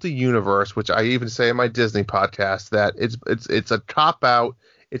multi-universe, which I even say in my Disney podcast that it's a cop out.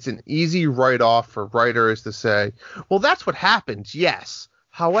 It's an easy write-off for writers to say, well, that's what happens, yes.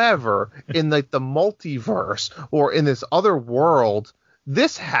 However, in like the multiverse or in this other world,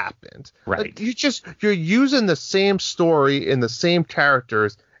 this happened. Right. You're using the same story in the same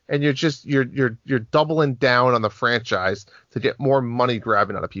characters, and you're doubling down on the franchise to get more money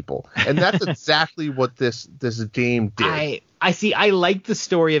grabbing out of people. And that's exactly what this game did. I see. I liked the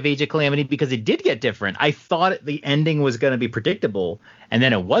story of Age of Calamity because it did get different. I thought the ending was going to be predictable, and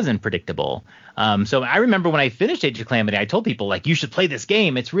then it wasn't predictable. So I remember when I finished Age of Calamity, I told people, like, you should play this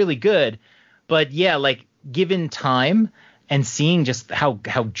game. It's really good. But yeah, like, given time, and seeing just how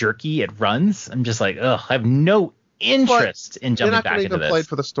jerky it runs, I'm just like, ugh, I have no interest in jumping back into this. You're not going to even play it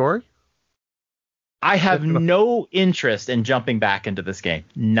for the story? I have no interest in jumping back into this game.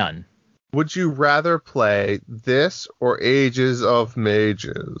 None. Would you rather play this or Ages of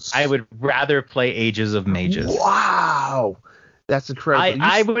Mages? I would rather play Ages of Mages. Wow. That's incredible.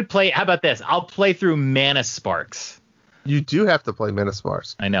 I would play. How about this? I'll play through Mana Sparks. You do have to play Mana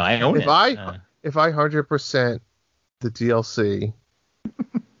Sparks. I know. I own it. If I 100% the DLC,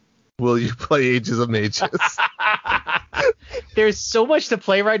 will you play Ages of Mages? There's so much to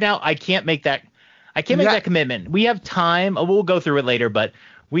play right now. I can't make that. That commitment. We have time. We'll go through it later, but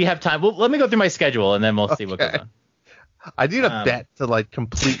we have time. Well, let me go through my schedule and then we'll see what goes on. I need a bet to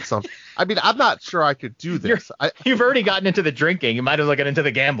complete something. I mean, I'm not sure I could do this. You've already gotten into the drinking. You might as well get into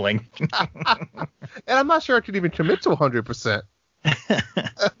the gambling. And I'm not sure I could even commit to 100%.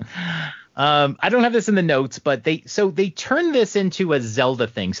 I don't have this in the notes, but they turned this into a Zelda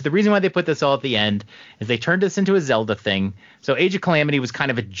thing. So the reason why they put this all at the end is they turned this into a Zelda thing. So Age of Calamity was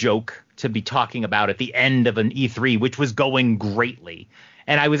kind of a joke to be talking about at the end of an E3, which was going greatly.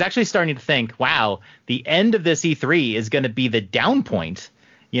 And I was actually starting to think, wow, the end of this E3 is going to be the down point.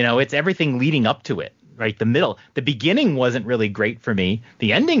 It's everything leading up to it, right? The beginning wasn't really great for me.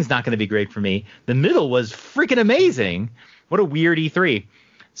 The ending's not going to be great for me. The middle was freaking amazing. What a weird E3.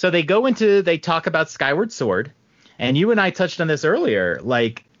 So they talk about Skyward Sword, and you and I touched on this earlier.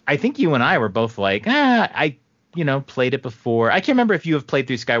 Like, I think you and I were both like, I played it before. I can't remember if you have played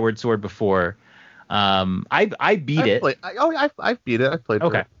through Skyward Sword before. I beat it. I've beat it. I played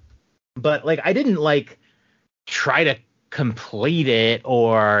okay. it. But I didn't try to complete it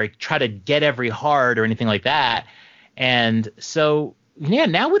or try to get every heart or anything like that. And so, yeah,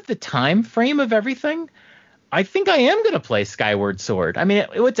 now with the time frame of everything, I think I am going to play Skyward Sword. I mean,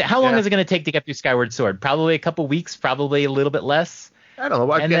 how long is it going to take to get through Skyward Sword? Probably a couple weeks, probably a little bit less. I don't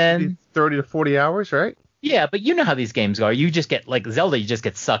know. I guess it'd be 30 to 40 hours, right? Yeah, but you know how these games go. You just get Zelda, you just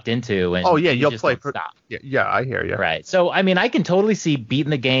get sucked into. And you'll play. Stop. Yeah, I hear you. Right. So, I mean, I can totally see beating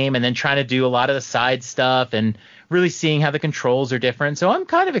the game and then trying to do a lot of the side stuff and really seeing how the controls are different. So I'm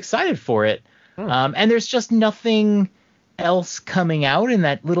kind of excited for it. And there's just nothing else coming out in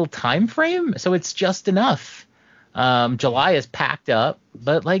that little time frame. So it's just enough. July is packed up,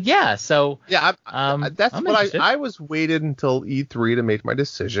 but so yeah, that's what I was waited until E3 to make my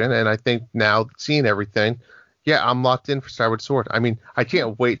decision, and I think now seeing everything, I'm locked in for Skyward Sword. I mean, I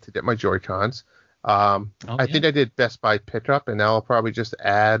can't wait to get my Joy-Cons. I think I did Best Buy pickup, and now I'll probably just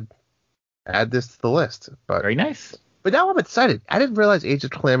add this to the list. But very nice. But now I'm excited. I didn't realize Age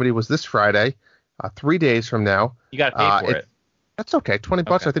of Calamity was this Friday, 3 days from now. You got to pay for it. That's okay.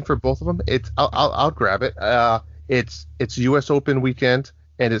 $20 I think for both of them. I'll grab it. It's U.S. Open weekend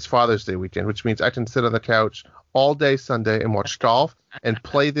and it's Father's Day weekend, which means I can sit on the couch all day Sunday and watch golf and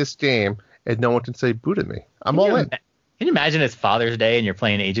play this game, and no one can say boo to me. I'm all in. Can you imagine it's Father's Day and you're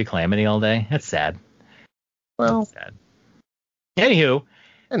playing Age of Calamity all day? That's sad. Well, that's sad. Anywho.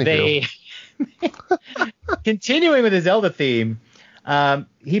 They continuing with the Zelda theme,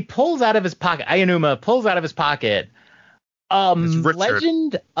 he pulls out of his pocket. Aonuma pulls out of his pocket.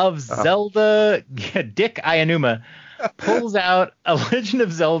 Legend of Zelda. Dick Aonuma pulls out a Legend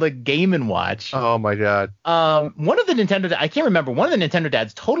of Zelda Game & Watch. Oh my god. One of the Nintendo, I can't remember. One of the Nintendo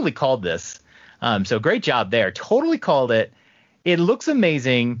dads totally called this. So great job there. Totally called it. It looks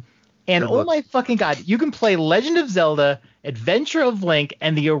amazing. And my fucking god, you can play Legend of Zelda, Adventure of Link,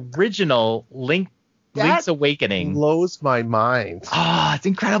 and the original Link's Awakening. Blows my mind. It's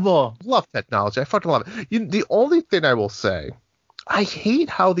incredible. Love technology. I fucking love it. The only thing I will say, I hate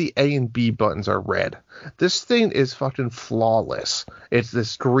how the A and B buttons are red. This thing is fucking flawless. It's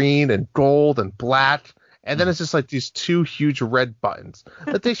this green and gold and black, and then it's just like these two huge red buttons.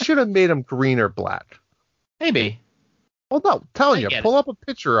 But they should have made them green or black. Maybe. Well, no, telling you, pull up a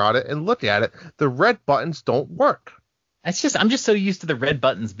picture on it and look at it. The red buttons don't work. I'm just so used to the red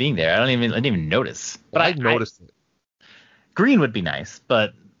buttons being there. I didn't even notice. But I noticed it. Green would be nice,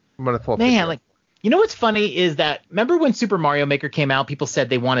 but I'm gonna pull up picture. You know what's funny is that remember when Super Mario Maker came out, people said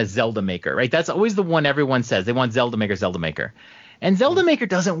they want a Zelda Maker, right? That's always the one everyone says. They want Zelda Maker, Zelda Maker. And Zelda Maker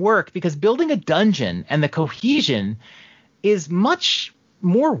doesn't work because building a dungeon and the cohesion is much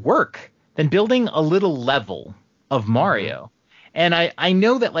more work than building a little level of Mario. And I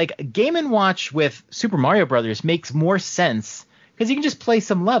know that Game & Watch with Super Mario Brothers makes more sense because you can just play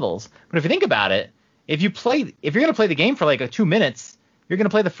some levels. But if you think about it, if you're going to play the game for 2 minutes, you're going to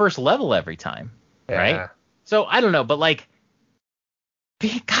play the first level every time, right? So I don't know, but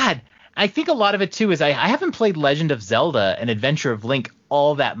God, I think a lot of it too is I haven't played Legend of Zelda and Adventure of Link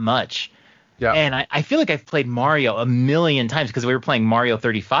all that much. Yeah. And I feel like I've played Mario a million times because we were playing Mario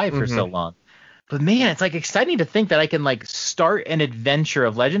 35 for so long. But man, it's like exciting to think that I can like start an adventure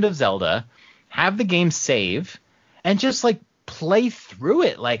of Legend of Zelda, have the game save, and just like play through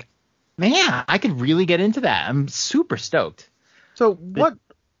it. Like, man, I could really get into that. I'm super stoked. So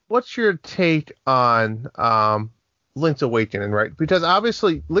what's your take on Link's Awakening, right? Because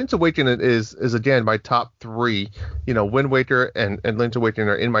obviously Link's Awakening is again my top 3. You know, Wind Waker and Link's Awakening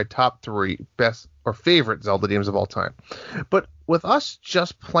are in my top 3 best or favorite Zelda games of all time. But with us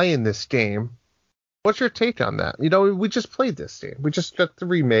just playing this game, what's your take on that? You know, we just played this game. We just got the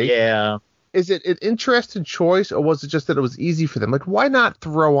remake. Yeah. Is it an interesting choice, or was it just that it was easy for them? Like, why not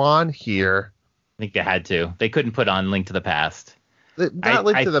throw on here? I think they had to. They couldn't put on Link to the Past. Not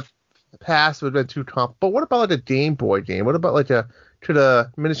Link to the Past would have been too comp. But what about like a Game Boy game? What about like a to the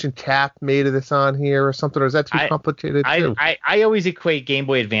Minition Cap made of this on here or something? Or is that too complicated too? I always equate Game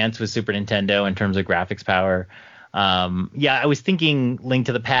Boy Advance with Super Nintendo in terms of graphics power. I was thinking Link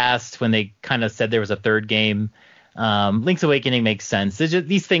to the Past when they kind of said there was a third game. Link's Awakening makes sense.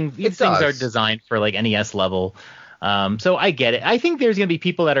 These things are designed for like NES level. So I get it. I think there's going to be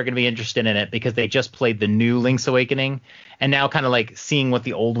people that are going to be interested in it because they just played the new Link's Awakening and now kind of like seeing what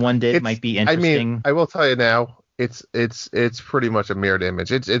the old one did might be interesting. I mean, I will tell you now, it's pretty much a mirrored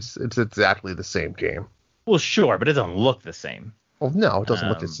image. It's exactly the same game. Well, sure, but it doesn't look the same. Well, no, it doesn't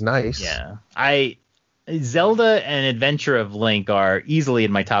look as nice. Yeah. Zelda and Adventure of Link are easily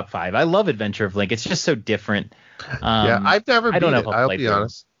in my top 5. I love Adventure of Link. It's just so different. I've never beat it. I'll be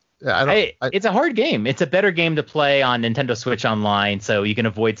honest. Yeah, it's a hard game. It's a better game to play on Nintendo Switch Online, so you can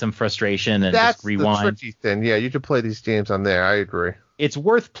avoid some frustration and just rewind. That's the tricky thing. Yeah, you can play these games on there. I agree. It's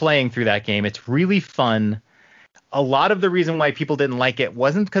worth playing through that game. It's really fun. A lot of the reason why people didn't like it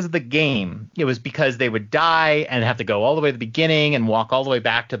wasn't because of the game. It was because they would die and have to go all the way to the beginning and walk all the way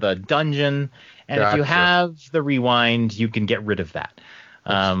back to the dungeon. And if you have the rewind, you can get rid of that.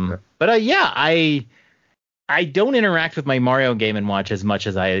 I don't interact with my Mario Game & Watch as much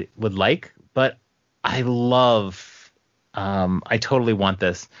as I would like, but I totally want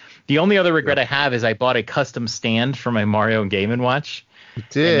this. The only other regret I have is I bought a custom stand for my Mario Game & Watch. You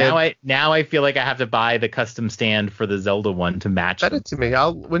did. And now I feel like I have to buy the custom stand for the Zelda one to match. Send it to me.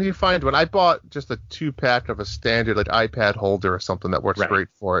 When you find one. I bought just a 2-pack of a standard like iPad holder or something that works great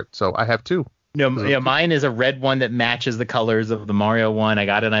for it. So I have 2. No, mine is a red one that matches the colors of the Mario one. I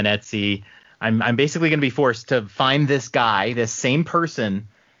got it on Etsy. I'm basically going to be forced to find this guy, this same person,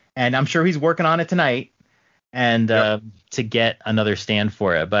 and I'm sure he's working on it tonight, and to get another stand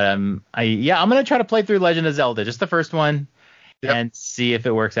for it. But I'm going to try to play through Legend of Zelda, just the first one, and see if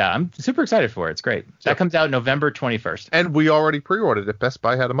it works out. I'm super excited for it. It's great. That comes out November 21st. And we already pre-ordered it. Best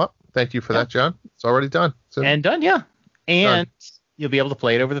Buy had them up. Thank you for that, John. It's already done. And done, yeah. And you'll be able to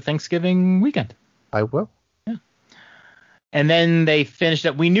play it over the Thanksgiving weekend. I will. And then they finished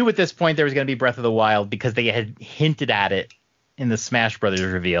up. We knew at this point there was going to be Breath of the Wild because they had hinted at it in the Smash Brothers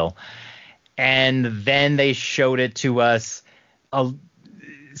reveal. And then they showed it to us. I'll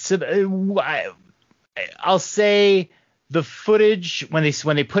say the footage when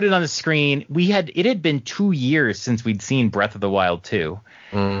they put it on the screen, it had been 2 years since we'd seen Breath of the Wild 2.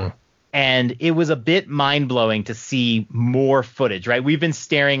 And it was a bit mind-blowing to see more footage, right? We've been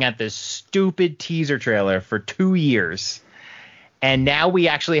staring at this stupid teaser trailer for 2 years. And now we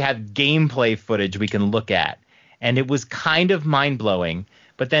actually have gameplay footage we can look at. And it was kind of mind-blowing.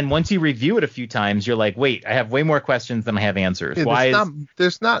 But then once you review it a few times, you're like, wait, I have way more questions than I have answers.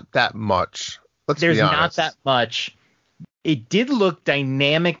 There's not that much. There's not that much. It did look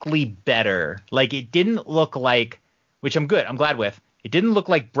dynamically better. Like, it didn't look like, which I'm glad with. It didn't look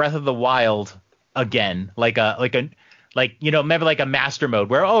like Breath of the Wild again. Remember like a master mode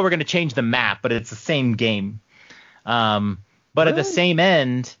where, we're going to change the map, but it's the same game. But at the same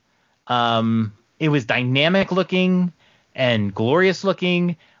end, it was dynamic looking and glorious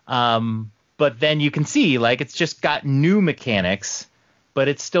looking. But then you can see like it's just got new mechanics, but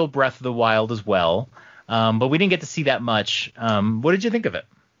it's still Breath of the Wild as well. But we didn't get to see that much. What did you think of it?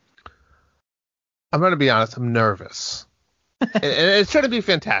 I'm going to be honest. I'm nervous. and it's going to be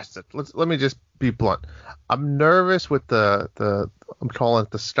fantastic. Let me just be blunt. I'm nervous with the I'm calling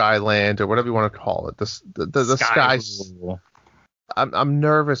it the Skyland or whatever you want to call it. The sky. I'm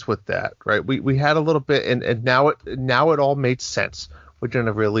nervous with that, right? We had a little bit, and now it all made sense. We're going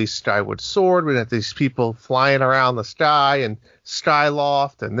to release Skyward Sword. We have these people flying around the sky and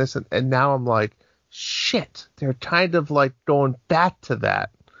Skyloft and this, and now I'm like, shit, they're kind of like going back to that.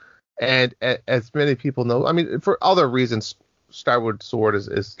 And as many people know, I mean, for other reasons, Skyward Sword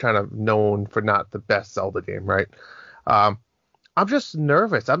is kind of known for not the best Zelda game, right? I'm just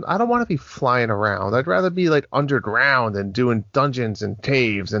nervous. I don't want to be flying around. I'd rather be like underground and doing dungeons and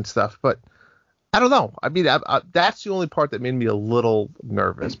caves and stuff. But I don't know. I mean, that's the only part that made me a little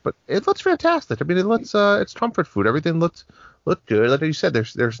nervous. But it looks fantastic. I mean, it's comfort food. Everything looks good. Like you said,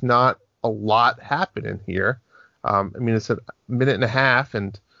 there's not a lot happening here. I mean, it's a minute and a half,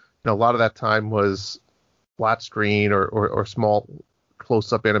 and a lot of that time was flat screen or small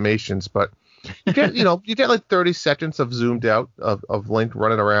close-up animations. But you get like 30 seconds of zoomed out of Link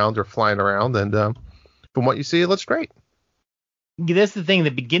running around or flying around, and from what you see, it looks great. That's the thing.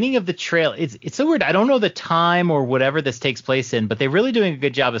 The beginning of the trail, it's so weird. I don't know the time or whatever this takes place in, but they're really doing a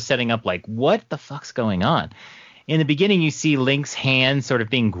good job of setting up like what the fuck's going on. In the beginning, you see Link's hand sort of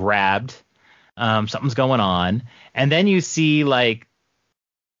being grabbed. Something's going on, and then you see like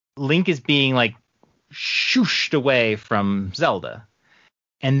Link is being like shooshed away from Zelda,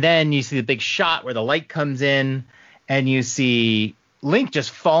 and then you see the big shot where the light comes in, and you see Link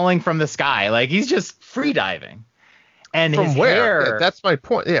just falling from the sky, like he's just free diving. And from his where? hair, that's my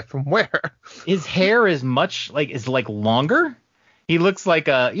point. Yeah, from where? His hair is longer. He looks like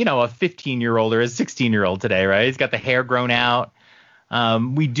a 15-year-old or a 16-year-old today, right? He's got the hair grown out.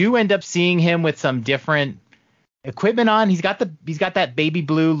 We do end up seeing him with some different equipment on. He's got that baby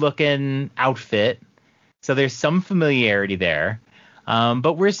blue looking outfit. So there's some familiarity there.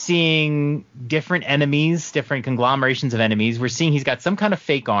 But we're seeing different enemies, different conglomerations of enemies. We're seeing he's got some kind of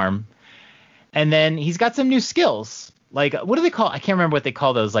fake arm. And then he's got some new skills. Like, what do they call? I can't remember what they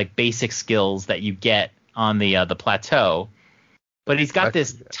call those, like basic skills that you get on the plateau. But he's got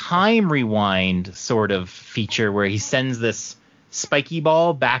this time rewind sort of feature where he sends this spiky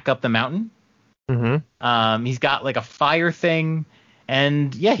ball back up the mountain. Mm-hmm. He's got like a fire thing,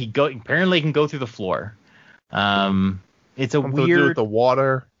 and yeah, apparently he can go through the floor. It's a weird with the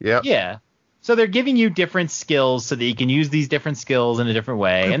water. Yeah. So they're giving you different skills so that you can use these different skills in a different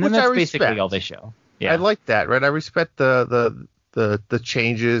way, and then that's basically all they show. Yeah, I like that, right? I respect the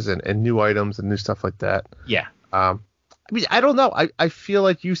changes and new items and new stuff like that. Yeah. I mean, I don't know. I feel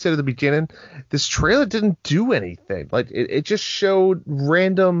like you said at the beginning, this trailer didn't do anything. Like it just showed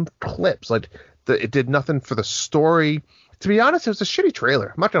random clips. Like it did nothing for the story. To be honest, it was a shitty trailer.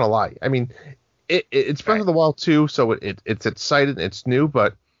 I'm not gonna lie. I mean, it's Breath of the Wild 2, so it's exciting, it's new,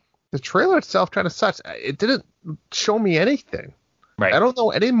 but the trailer itself kind of sucks. It didn't show me anything. Right. I don't know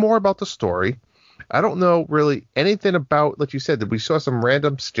any more about the story. I don't know really anything about, like you said, that we saw some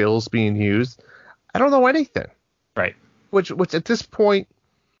random skills being used. I don't know anything. Right. Which at this point,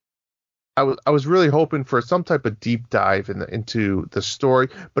 I was really hoping for some type of deep dive into the story.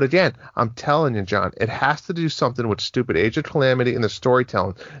 But again, I'm telling you, John, it has to do something with stupid Age of Calamity and the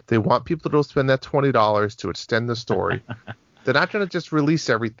storytelling. They want people to spend that $20 to extend the story. They're not going to just release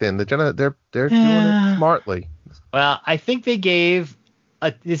everything. They're doing it smartly. Well, I think they gave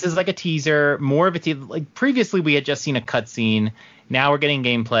this is like a teaser, more of a teaser. Like previously, we had just seen a cutscene. Now we're getting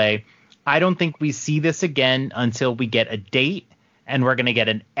gameplay. I don't think we see this again until we get a date, and we're going to get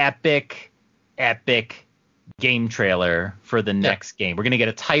an epic game trailer for the next game. We're going to get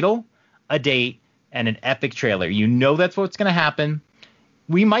a title, a date, and an epic trailer. That's what's going to happen.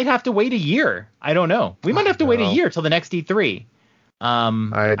 We might have to wait a year. I don't know. We might have to wait a year till the next E3.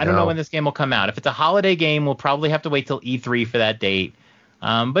 I don't know when this game will come out. If it's a holiday game, we'll probably have to wait till E3 for that date.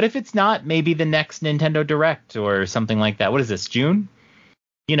 But if it's not, maybe the next Nintendo Direct or something like that. What is this, June?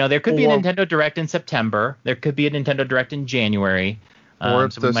 There could be a Nintendo Direct in September. There could be a Nintendo Direct in January. Or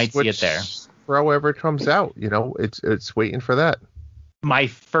if so we might see it there. However it comes out, it's waiting for that. My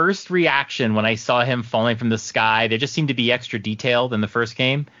first reaction when I saw him falling from the sky, they just seemed to be extra detailed in the first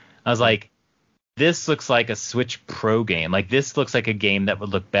game. I was like, this looks like a Switch Pro game. Like, this looks like a game that would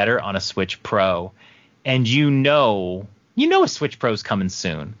look better on a Switch Pro. And a Switch Pro's coming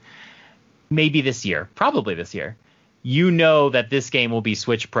soon. Maybe this year. Probably this year. That this game will be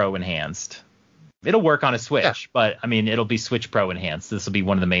Switch Pro enhanced. It'll work on a Switch, but, I mean, it'll be Switch Pro enhanced. This will be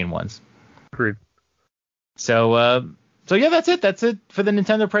one of the main ones. Agreed. So yeah, that's it. That's it for the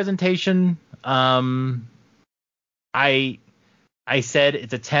Nintendo presentation. I said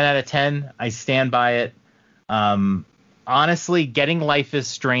it's a 10 out of 10. I stand by it. Honestly, getting Life is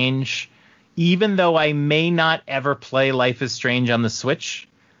Strange, even though I may not ever play Life is Strange on the Switch,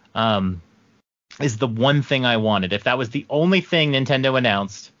 is the one thing I wanted. If that was the only thing Nintendo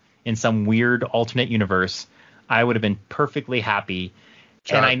announced in some weird alternate universe, I would have been perfectly happy.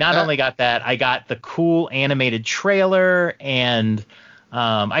 John, and I not only got that, I got the cool animated trailer, and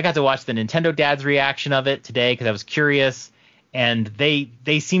I got to watch the Nintendo Dad's reaction of it today because I was curious, and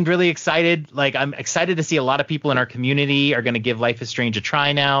they seemed really excited. Like, I'm excited to see a lot of people in our community are going to give Life is Strange a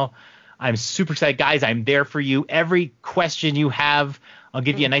try now. I'm super excited. Guys, I'm there for you. Every question you have, I'll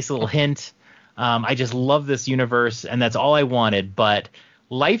give you a nice little hint. I just love this universe, and that's all I wanted. But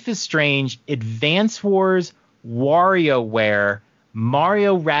Life is Strange, Advance Wars, WarioWare,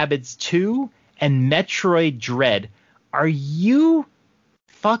 Mario Rabbids 2, and Metroid Dread. Are you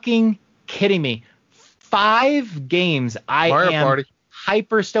fucking kidding me? 5 games Mario am Party.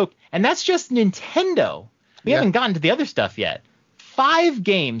 hyper stoked. And that's just Nintendo. We haven't gotten to the other stuff yet. 5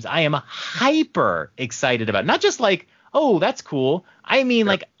 games I am hyper excited about. Not just like, oh, that's cool. I mean,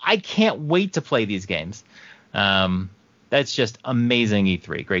 like, I can't wait to play these games. That's just amazing,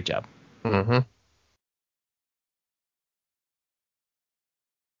 E3. Great job. Mm-hmm.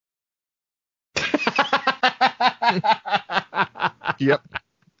 Yep.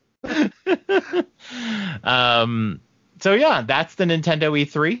 So yeah, that's the Nintendo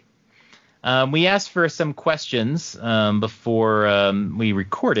E3. We asked for some questions before we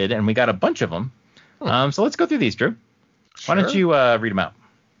recorded, and we got a bunch of them. So let's go through these, Drew. Why don't you read them out?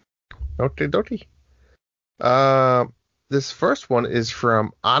 Okie this first one is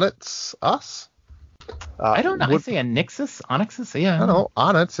from Onyx Us. I don't know. I say Onyxus? Onyxus? Yeah. I don't know.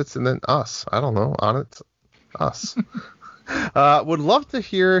 Onyx, it's and then us. I don't know. Onyx Us. Would love to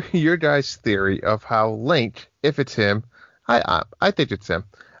hear your guys' theory of how Link, if it's him, I think it's him,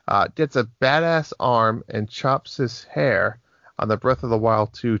 gets a badass arm and chops his hair on the Breath of the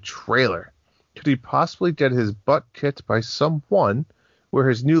Wild 2 trailer. Could he possibly get his butt kicked by someone where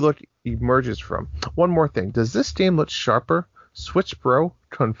his new look emerges from? One more thing. Does this game look sharper? Switch Pro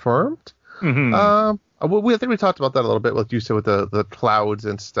confirmed? Mm-hmm. I think we talked about that a little bit, like you said, with the clouds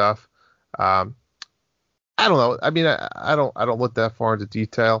and stuff. I don't know. I mean, I don't look that far into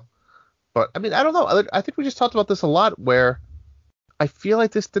detail, but I mean, I don't know. I think we just talked about this a lot, where I feel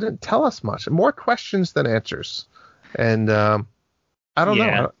like this didn't tell us much. More questions than answers, and I don't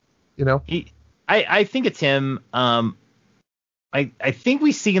know. You know, I think it's him. I think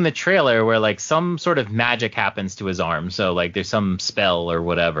we see in the trailer where like some sort of magic happens to his arm, so like there's some spell or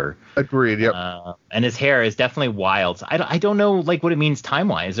whatever. Agreed. Yep. And his hair is definitely wild. So I don't know like what it means time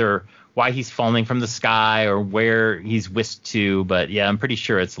wise or why he's falling from the sky or where he's whisked to, but yeah, I'm pretty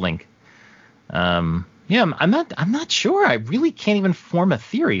sure it's Link. I'm not sure. I really can't even form a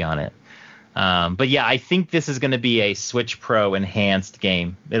theory on it. But yeah, I think this is going to be a Switch Pro enhanced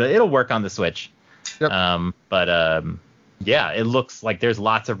game. It'll work on the Switch. Yep. Yeah, it looks like there's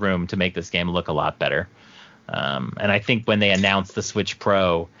lots of room to make this game look a lot better. And I think when they announce the Switch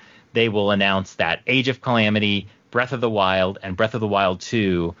Pro, they will announce that Age of Calamity, Breath of the Wild, and Breath of the Wild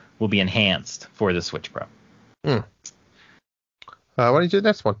 2 will be enhanced for the Switch Pro. Why don't you do the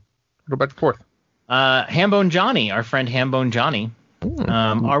next one? Go back to fourth. Hambone Johnny, our friend Hambone Johnny.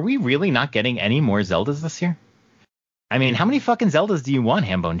 Are we really not getting any more Zeldas this year? I mean, how many fucking Zeldas do you want,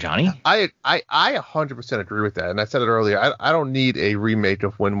 Hambone Johnny? I 100% agree with that, and I said it earlier. I don't need a remake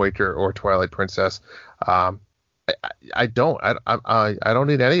of Wind Waker or Twilight Princess. I don't. I don't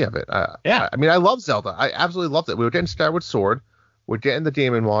need any of it. Yeah. I mean, I love Zelda. I absolutely loved it. We were getting Skyward Sword. We're getting the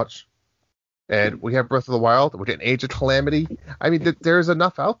Game & Watch. And we have Breath of the Wild. We're getting Age of Calamity. I mean, there's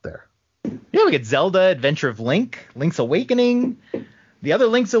enough out there. Yeah, we get Zelda, Adventure of Link, Link's Awakening, the other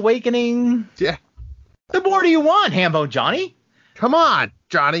Link's Awakening. Yeah. The more do you want, Hambone Johnny? Come on,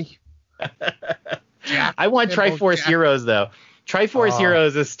 Johnny. I want Triforce Heroes, though. Triforce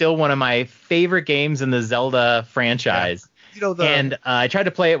Heroes is still one of my favorite games in the Zelda franchise. Yeah. And I tried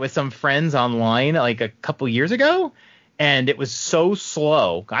to play it with some friends online like a couple years ago, and it was so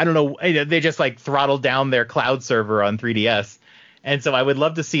slow. I don't know. They just like throttled down their cloud server on 3DS. And so I would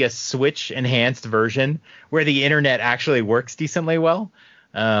love to see a Switch enhanced version where the internet actually works decently well.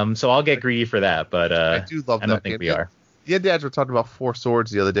 So I'll get greedy for that, but I do love that. I don't think we are. Yeah, Dads were talking about Four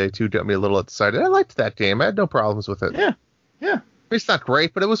Swords the other day too. Got me a little excited. I liked that game. I had no problems with it. Yeah. It's not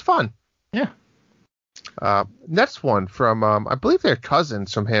great, but it was fun. Yeah. Next one from I believe they're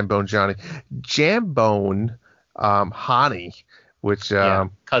cousins from Hambone Johnny, Jambone Hani, which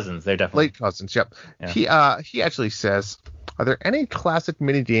cousins. They're definitely late cousins. Yep. Yeah. He actually says, "Are there any classic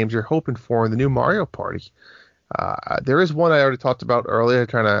mini games you're hoping for in the new Mario Party?" There is one I already talked about earlier.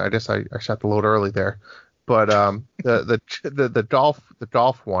 I guess I shot the load early there, but the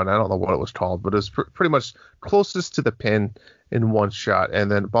golf one, I don't know what it was called, but it was pretty much closest to the pin in one shot. And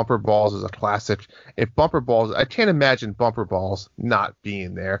then Bumper Balls is a classic. If Bumper Balls, I can't imagine Bumper Balls not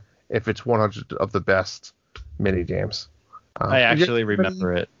being there if it's 100 of the best mini games. I actually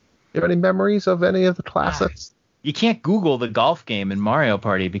remember it. You have any memories of any of the classics? You can't Google the golf game in Mario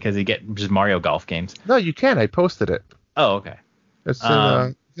Party because you get just Mario Golf games. No, you can. I posted it. Oh, okay. It's in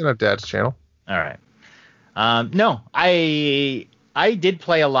our dad's channel. All right. No, I I did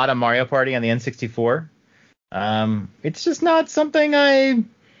play a lot of Mario Party on the N64. It's just not something I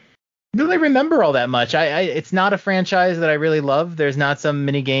really remember all that much. It's not a franchise that I really love. There's not some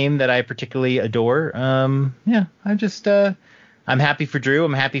mini game that I particularly adore. Yeah, I'm happy for Drew.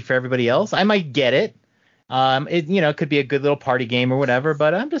 I'm happy for everybody else. I might get it. It could be a good little party game or whatever,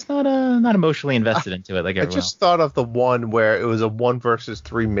 but I'm just not emotionally invested into it like everyone else. I just thought of the one where it was a 1 versus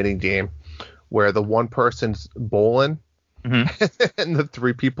 3 mini game where the one person's bowling and the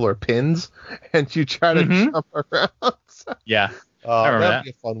 3 people are pins and you try to jump around. Yeah. I remember that'd be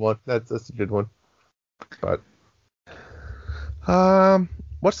a fun one. That's a good one. But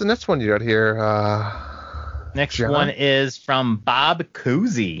what's the next one you got here? Next John? one is from Bob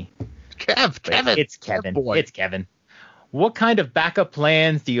Cousy. Kevin. It's Kevin. Boy. It's Kevin. What kind of backup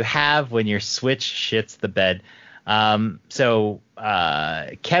plans do you have when your Switch shits the bed?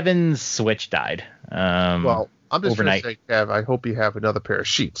 Kevin's Switch died. Well, I'm just overnight. going to say, Kev, I hope you have another pair of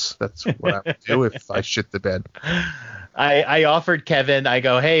sheets. That's what I would do if I shit the bed. I offered Kevin, I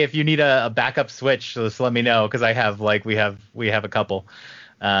go, hey, if you need a backup Switch, just let me know, because I have we have a couple.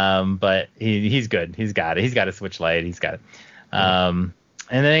 But he's good. He's got it. He's got a Switch Lite. He's got it.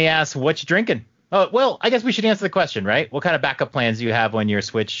 And then he asks, what you drinking? Oh, well, I guess we should answer the question, right? What kind of backup plans do you have when your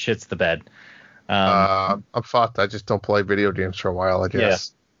Switch shits the bed? I'm fucked. I just don't play video games for a while, I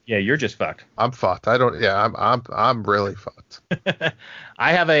guess. Yeah, you're just fucked. I'm fucked. I'm really fucked.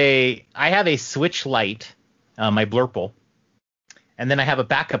 I have a Switch Lite, my Blurple, and then I have a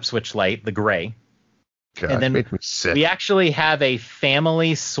backup Switch Lite, the gray. God, and then make me sick. we actually have a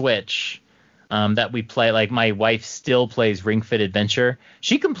family Switch that we play. Like, my wife still plays Ring Fit Adventure.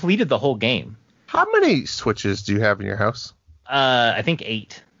 She completed the whole game. How many Switches do you have in your house? I think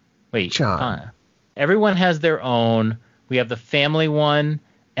 8. Wait, John. Everyone has their own. We have the family one,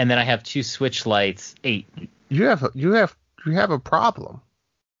 and then I have 2 Switch Lites. 8. You have a problem.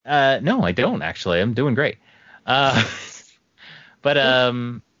 No, I don't actually. I'm doing great.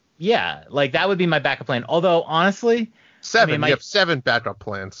 Yeah, like that would be my backup plan. Although honestly, 7. You have 7 backup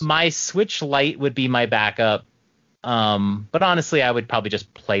plans. My Switch Lite would be my backup. But honestly, I would probably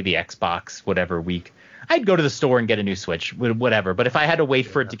just play the Xbox whatever week. I'd go to the store and get a new Switch, whatever. But if I had to wait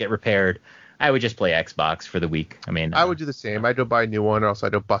for it to get repaired, I would just play Xbox for the week. I mean, I would do the same. I'd go buy a new one, or else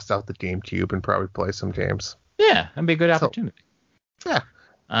I'd go bust out the GameCube and probably play some games. Yeah, that'd be a good opportunity. Yeah.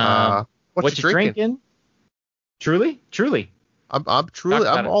 What you drinking? Truly. I'm truly.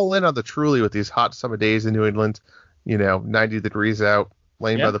 I'm all in on the Truly with these hot summer days in New England. 90 degrees out,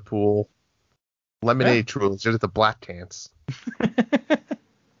 laying by the pool. Lemonade Truly, just the black cans.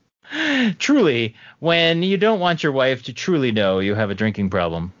 Truly, when you don't want your wife to truly know you have a drinking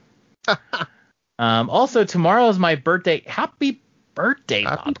problem. Also, tomorrow's my birthday. Happy birthday,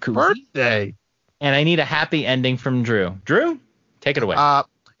 Bob Cousy. Birthday. And I need a happy ending from Drew. Drew, take it away.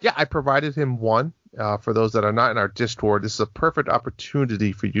 Yeah, I provided him one. For those that are not in our Discord, this is a perfect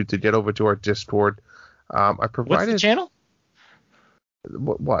opportunity for you to get over to our Discord. I provided. What's the channel?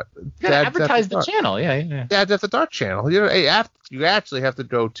 What? Yeah, advertise the channel. Yeah. Dad's After Dark channel. You actually have to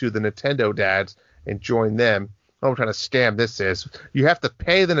go to the Nintendo Dads and join them. I'm trying to scam this is. You have to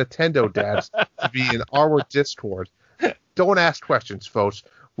pay the Nintendo Dads to be in our Discord. Don't ask questions, folks.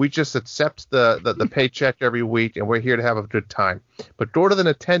 We just accept the paycheck every week, and we're here to have a good time. But go to the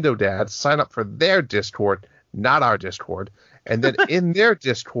Nintendo Dads, sign up for their Discord, not our Discord. And then in their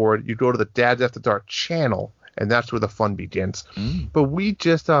Discord, you go to the Dads After Dark channel, and that's where the fun begins. But we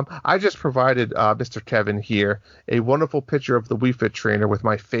just, I just provided Mr. Kevin here a wonderful picture of the Wii Fit trainer with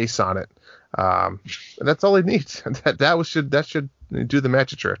my face on it. And that's all he needs. That should do the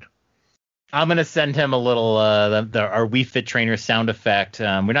magic trick. I'm gonna send him a little our Wii Fit trainer sound effect.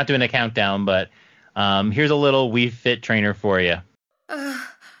 We're not doing a countdown, but here's a little Wii Fit trainer for you. Ouch!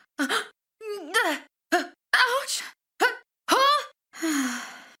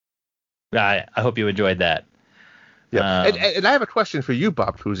 I hope you enjoyed that. Yeah, and I have a question for you,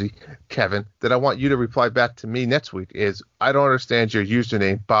 Bob Cousy, Kevin, that I want you to reply back to me next week. Is I don't understand your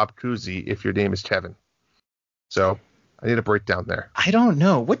username, Bob Cousy, if your name is Kevin. So I need a breakdown there. I don't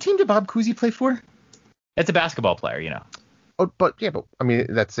know. What team did Bob Cousy play for? It's a basketball player, Oh, but I mean,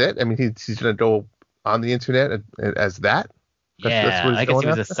 that's it. I mean, he's gonna go on the internet as that. That's what I guess he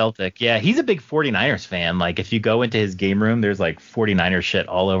was a Celtic. Yeah, he's a big 49ers fan. Like, if you go into his game room, there's like 49ers shit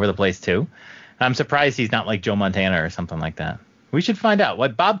all over the place too. I'm surprised he's not like Joe Montana or something like that. We should find out.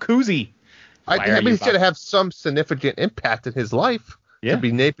 What Bob Cousy? I mean, he's going to have some significant impact in his life to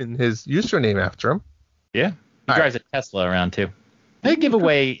be naming his username after him. Yeah. He drives a Tesla around too. They give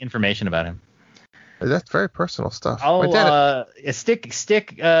away information about him. That's very personal stuff. I'll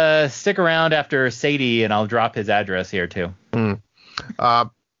stick around after Sadie, and I'll drop his address here too.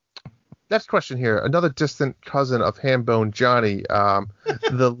 Next question here. Another distant cousin of Hambone Johnny,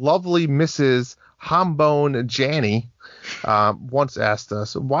 the lovely Mrs. Hambone Janny, once asked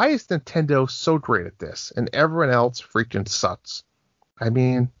us, why is Nintendo so great at this and everyone else freaking sucks? I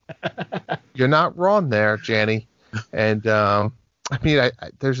mean, you're not wrong there, Janny. And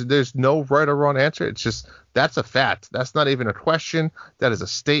there's no right or wrong answer. It's just that's a fact. That's not even a question. That is a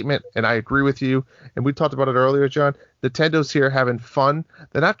statement, and I agree with you. And we talked about it earlier, John. Nintendo's here having fun.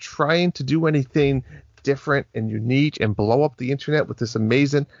 They're not trying to do anything different and unique and blow up the internet with this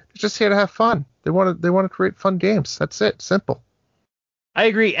amazing. They're just here to have fun. They want to create fun games. That's it. Simple. I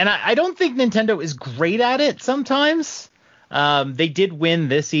agree, and I don't think Nintendo is great at it sometimes. They did win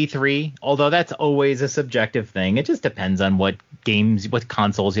this E3, although that's always a subjective thing. It just depends on what games, what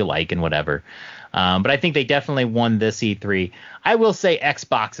consoles you like and whatever. But I think they definitely won this E3. I will say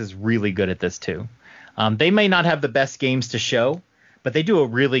Xbox is really good at this too. They may not have the best games to show, but they do a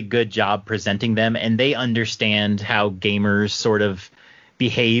really good job presenting them, and they understand how gamers sort of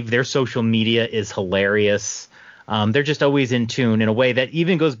behave. Their social media is hilarious. They're just always in tune in a way that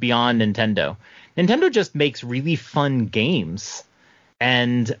even goes beyond Nintendo. Nintendo just makes really fun games,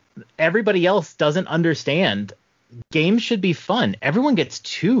 and everybody else doesn't understand. Games should be fun. Everyone gets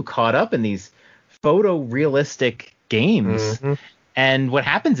too caught up in these photorealistic games. Mm-hmm. And what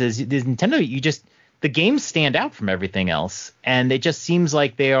happens is Nintendo, the games stand out from everything else, and it just seems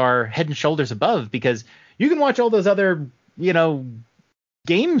like they are head and shoulders above because you can watch all those other,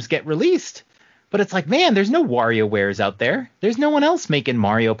 games get released. But it's like, man, there's no WarioWares out there. There's no one else making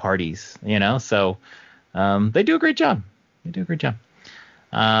Mario parties, So they do a great job.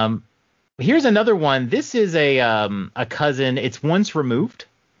 Here's another one. This is a cousin. It's once removed.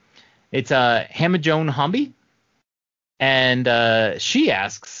 It's Hamajone Hombi. And she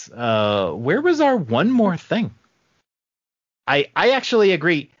asks, where was our one more thing? I actually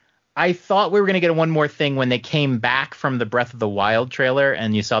agree. I thought we were going to get a one more thing when they came back from the Breath of the Wild trailer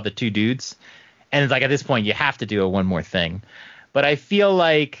and you saw the two dudes. And it's like, at this point, you have to do a one more thing. But I feel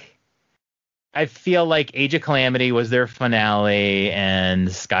like Age of Calamity was their finale,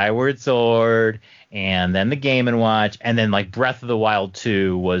 and Skyward Sword, and then the Game & Watch, and then like Breath of the Wild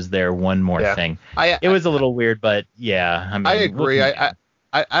 2 was their one more thing. It was a little weird, but yeah. I mean, I agree. I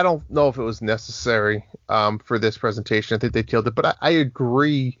don't know if it was necessary for this presentation. I think they killed it, but I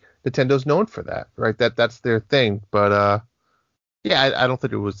agree. Nintendo's known for that, right? That's their thing. But I don't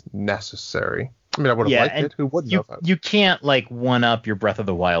think it was necessary. I mean, I would have liked it. Who wouldn't have? You can't one up your Breath of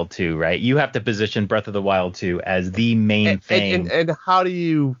the Wild 2, right? You have to position Breath of the Wild 2 as the main thing. And how do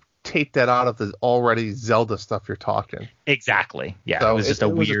you take that out of the already Zelda stuff you're talking? Exactly. Yeah, so it was just a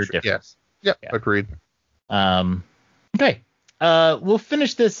weird difference. Yes. Yep. Agreed. Okay. We'll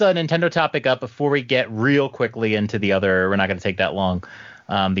finish this Nintendo topic up before we get real quickly into the other. We're not going to take that long.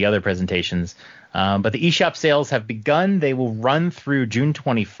 The other presentations. But the eShop sales have begun. They will run through June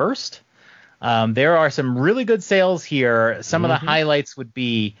 21st. There are some really good sales here. Some of the highlights would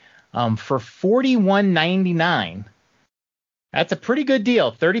be for $41.99. That's a pretty good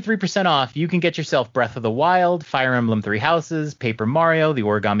deal. 33% off. You can get yourself Breath of the Wild, Fire Emblem Three Houses, Paper Mario, The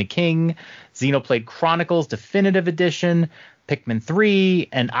Origami King, Xenoblade Chronicles Definitive Edition, Pikmin 3,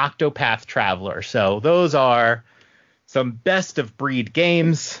 and Octopath Traveler. So those are some best of breed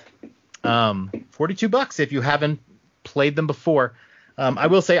games. $42 if you haven't played them before. I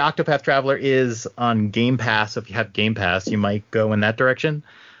will say Octopath Traveler is on Game Pass. So if you have Game Pass, you might go in that direction.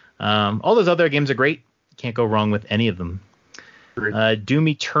 All those other games are great. Can't go wrong with any of them. Doom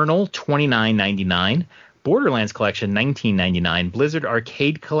Eternal, $29.99. Borderlands Collection, $19.99. Blizzard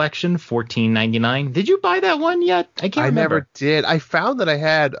Arcade Collection, $14.99. Did you buy that one yet? I can't remember. I never did. I found that I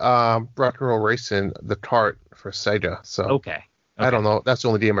had Rock and Roll Racing, the cart for Sega. So okay. I don't know. That's the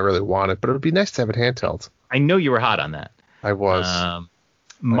only game I really wanted, but it would be nice to have it handheld. I know you were hot on that. I was.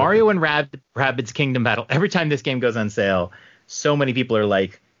 Mario and Rabbids Kingdom Battle. Every time this game goes on sale, so many people are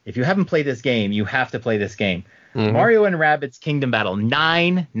like, if you haven't played this game, you have to play this game. Mario and Rabbids Kingdom Battle,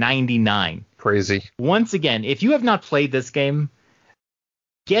 $9.99. Crazy. Once again, if you have not played this game,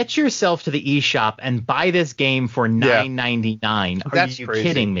 get yourself to the eShop and buy this game for $9.99. Are you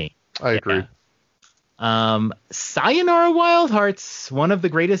kidding me? I agree. Sayonara Wild Hearts, one of the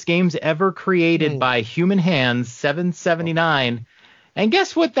greatest games ever created by human hands, $7.79. And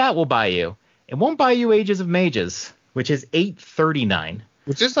guess what that will buy you? It won't buy you Ages of Mages, which is $8.39.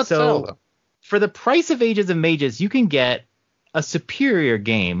 Which is not so though. For the price of Ages of Mages, you can get a superior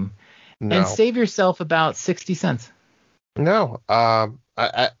game and save yourself about 60 cents. No.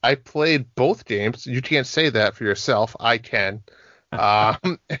 I played both games. You can't say that for yourself. I can.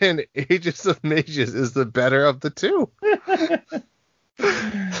 And Ages of Mages is the better of the two.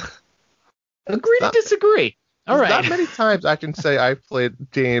 Agree to disagree. All right. Not many times I can say I've played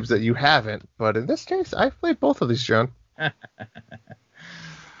games that you haven't, but in this case, I've played both of these, John.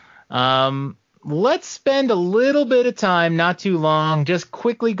 Let's spend a little bit of time, not too long, just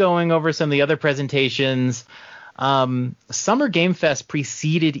quickly going over some of the other presentations. Summer Game Fest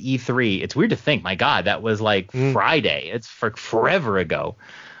preceded E3. It's weird to think, my God, that was like Friday. It's forever ago.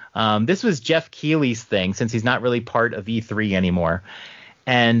 This was Jeff Keighley's thing, since he's not really part of E3 anymore.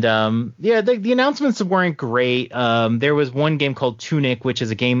 And the announcements weren't great. There was one game called Tunic, which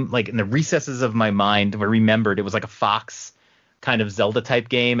is a game like in the recesses of my mind. I remembered it was like a Fox kind of Zelda type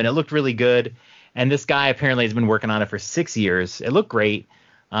game, and it looked really good. And this guy apparently has been working on it for 6 years. It looked great.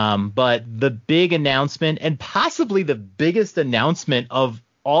 But the big announcement, and possibly the biggest announcement of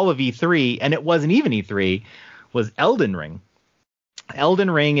all of E3, and it wasn't even E3, was Elden Ring.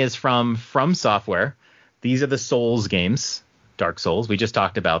 Elden Ring is from Software. These are the Souls games. Dark Souls. We just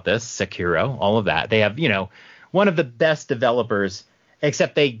talked about this. Sekiro, all of that. They have, one of the best developers,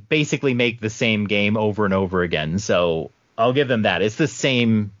 except they basically make the same game over and over again. So I'll give them that. It's the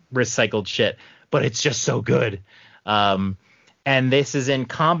same recycled shit, but it's just so good. And this is in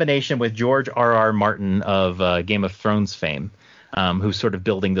combination with George R.R. Martin of Game of Thrones fame, who's sort of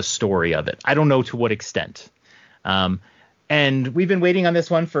building the story of it. I don't know to what extent. And we've been waiting on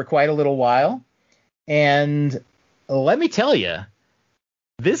this one for quite a little while. And let me tell you,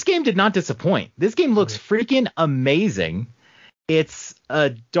 this game did not disappoint. This game looks freaking amazing. It's a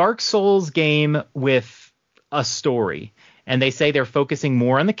Dark Souls game with a story. And they say they're focusing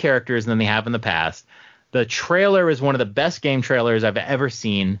more on the characters than they have in the past. The trailer is one of the best game trailers I've ever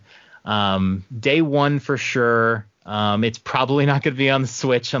seen. Day one for sure. It's probably not going to be on the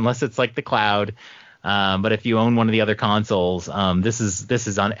Switch unless it's like the cloud. But if you own one of the other consoles, this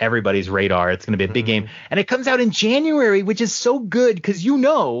is on everybody's radar. It's going to be a big game. And it comes out in January, which is so good because,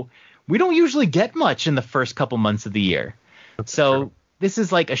 we don't usually get much in the first couple months of the year. So this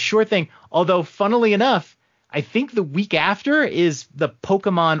is like a sure thing. Although, funnily enough, I think the week after is the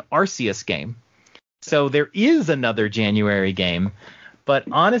Pokemon Arceus game. So there is another January game. But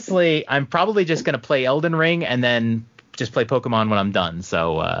honestly, I'm probably just going to play Elden Ring and then just play Pokemon when I'm done.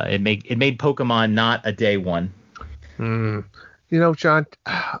 So it made Pokemon not a day one. John,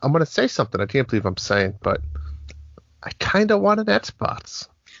 I'm going to say something I can't believe I'm saying, but I kind of want an Xbox.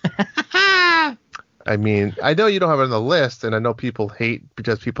 I mean, I know you don't have it on the list, and I know people hate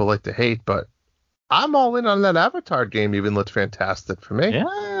because people like to hate, but I'm all in on that Avatar game. Even looked fantastic for me.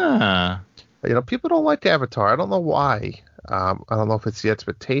 Yeah. People don't like Avatar. I don't know why. I don't know if it's the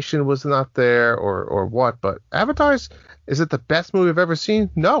expectation was not there or what, but Avatar is it the best movie I've ever seen?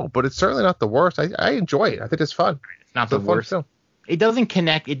 No, but it's certainly not the worst. I enjoy it. I think it's fun. It's not the worst. Film. It doesn't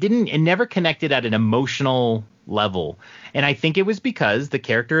connect. It never connected at an emotional level. And I think it was because the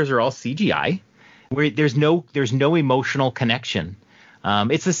characters are all CGI, where there's no emotional connection.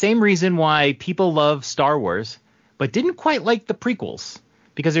 It's the same reason why people love Star Wars, but didn't quite like the prequels,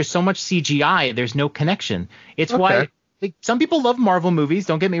 because there's so much CGI. There's no connection. It's why some people love Marvel movies.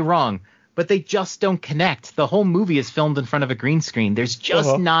 Don't get me wrong, but they just don't connect. The whole movie is filmed in front of a green screen. There's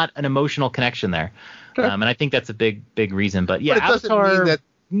just not an emotional connection there. Okay. And I think that's a big reason. But yeah, but it doesn't mean that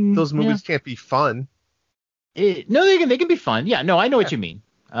those movies can't be fun. No, they can be fun. Yeah, no, I know what you mean.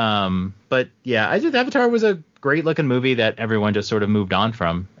 But yeah, I think Avatar was a great looking movie that everyone just sort of moved on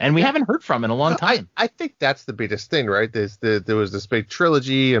from, and we haven't heard from in a long time. I think that's the biggest thing, right? There was this big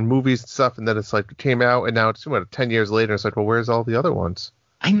trilogy and movies and stuff, and then it's like it came out, and now it's 10 years later. It's like, well, where's all the other ones?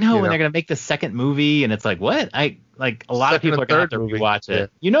 I know, and they're gonna make the second movie, and it's like, what? A lot of people are gonna have to rewatch it.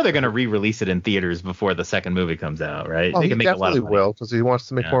 Yeah. They're gonna re-release it in theaters before the second movie comes out, right? They can make a lot of money. Will, because he wants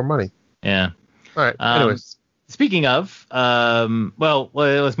to make more money. Yeah. All right. Anyways. Speaking of,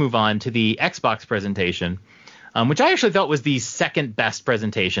 let's move on to the Xbox presentation, which I actually thought was the second best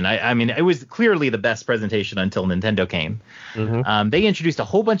presentation. I mean, it was clearly the best presentation until Nintendo came. Mm-hmm. They introduced a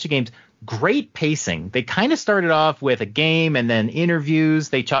whole bunch of games. Great pacing. They kind of started off with a game and then interviews.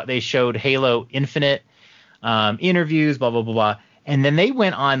 They showed Halo Infinite, interviews, blah, blah, blah, blah. And then they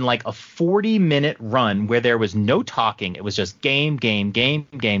went on like a 40-minute run where there was no talking. It was just game.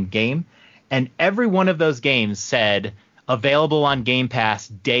 And every one of those games said available on Game Pass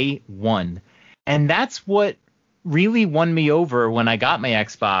day one. And that's what really won me over when I got my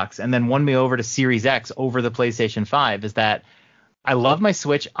Xbox, and then won me over to Series X over the PlayStation 5, is that I love my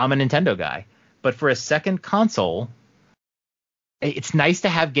Switch. I'm a Nintendo guy. But for a second console, it's nice to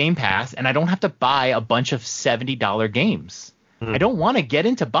have Game Pass, and I don't have to buy a bunch of $70 games. I don't want to get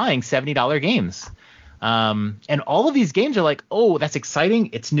into buying $70 games. And all of these games are like, oh, that's exciting.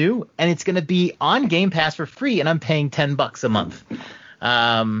 It's new, and it's going to be on Game Pass for free, and I'm paying $10 a month.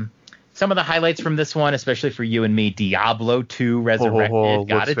 Some of the highlights from this one, especially for you and me, Diablo 2 Resurrected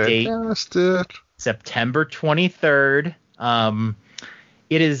got a date, fantastic. September 23rd.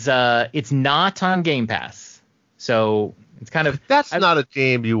 It's not on Game Pass, so it's kind of not a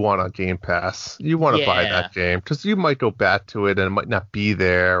game you want on Game Pass. You want to buy that game because you might go back to it and it might not be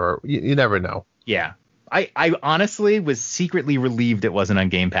there, or you never know. Yeah. I honestly was secretly relieved it wasn't on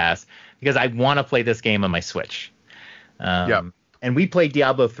Game Pass because I want to play this game on my Switch. And we played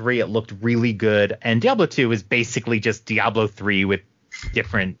Diablo 3. It looked really good. And Diablo 2 is basically just Diablo 3 with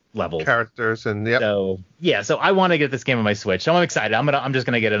different levels. Characters and So I want to get this game on my Switch. So I'm excited. I'm just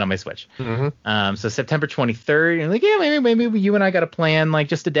gonna get it on my Switch. Mm-hmm. So September 23rd, and maybe you and I got a plan like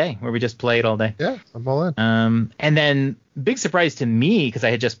just a day where we just play it all day. Yeah, I'm all in. And then big surprise to me because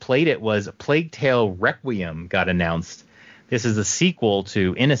I had just played it was Plague Tale Requiem got announced. This is a sequel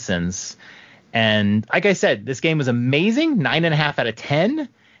to Innocence. And like I said, this game was amazing, 9.5 out of 10.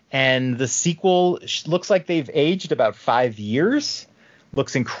 And the sequel looks like they've aged about 5 years.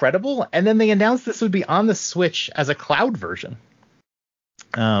 Looks incredible. And then they announced this would be on the Switch as a cloud version.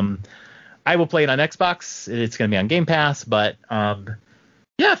 I will play it on Xbox. It's going to be on Game Pass. But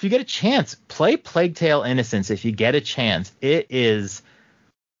if you get a chance, play Plague Tale Innocence if you get a chance. It is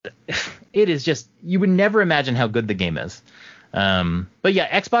just, you would never imagine how good the game is. But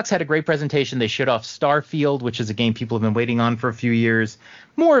yeah, Xbox had a great presentation. They showed off Starfield, which is a game people have been waiting on for a few years.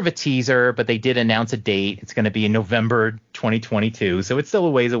 More of a teaser, but they did announce a date. It's going to be in November 2022, so it's still a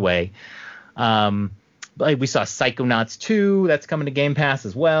ways away. But we saw Psychonauts 2, that's coming to Game Pass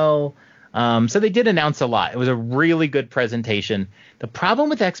as well. So they did announce a lot. It was a really good presentation. The problem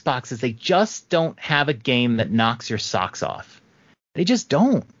with Xbox is they just don't have a game that knocks your socks off. They just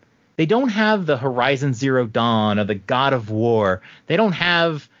don't. They don't have the Horizon Zero Dawn or the God of War. They don't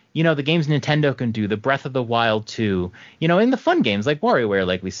have, the games Nintendo can do, the Breath of the Wild 2, and the fun games like WarioWare,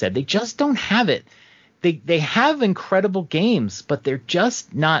 like we said. They just don't have it. They have incredible games, but they're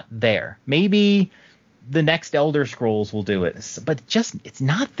just not there. Maybe the next Elder Scrolls will do it, but it's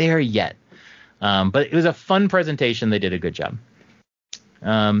not there yet. But it was a fun presentation. They did a good job.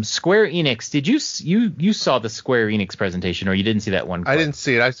 Square Enix, did you saw the Square Enix presentation, or you didn't see that one? I didn't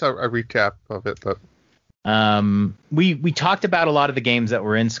see it. I saw a recap of it, but we talked about a lot of the games that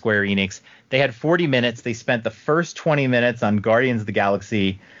were in Square Enix. They had 40 minutes. They spent the first 20 minutes on Guardians of the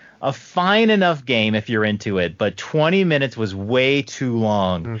Galaxy, a fine enough game if you're into it, but 20 minutes was way too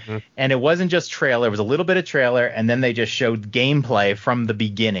long. Mm-hmm. And it wasn't just trailer. It was a little bit of trailer, and then they just showed gameplay from the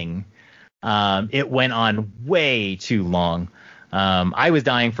beginning. It went on way too long. I was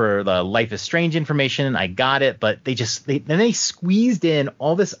dying for the Life is Strange information. I got it, but they squeezed in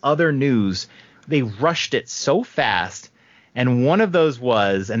all this other news. They rushed it so fast. And one of those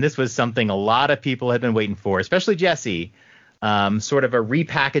was, and this was something a lot of people had been waiting for, especially Jesse, sort of a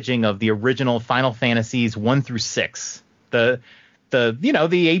repackaging of the original Final Fantasies 1 through 6, the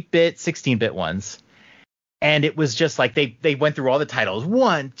 8-bit, 16-bit ones. And it was just like they went through all the titles,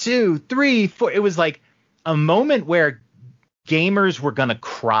 1, 2, 3, 4. It was like a moment where gamers were going to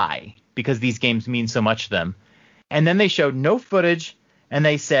cry because these games mean so much to them. And then they showed no footage, and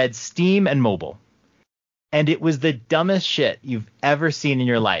they said Steam and mobile. And it was the dumbest shit you've ever seen in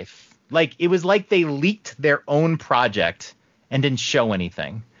your life. Like, it was like they leaked their own project and didn't show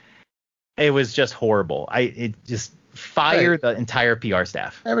anything. It was just horrible. It just fired the entire PR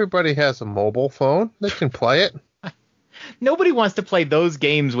staff. Everybody has a mobile phone. They can play it. Nobody wants to play those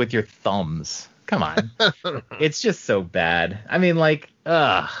games with your thumbs. Come on. It's just so bad. I mean,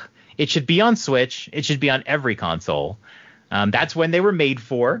 it should be on Switch. It should be on every console. That's when they were made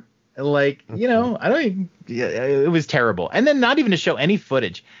for. It was terrible. And then not even to show any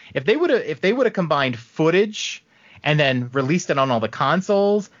footage. If they would have combined footage and then released it on all the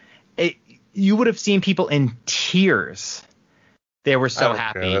consoles, you would have seen people in tears. They were so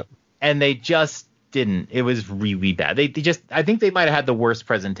happy. And they just didn't. It was really bad. I think they might have had the worst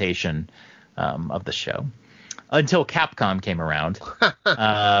presentation of the show until Capcom came around.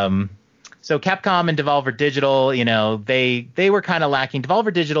 So Capcom and Devolver Digital, they were kind of lacking.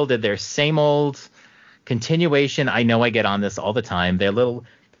 Devolver Digital did their same old continuation. I know I get on this all the time.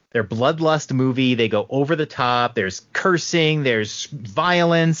 Their Bloodlust movie, they go over the top. There's cursing, there's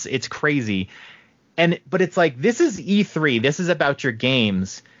violence. It's crazy. But it's like, this is E3. This is about your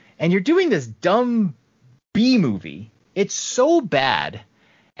games. And you're doing this dumb B movie. It's so bad.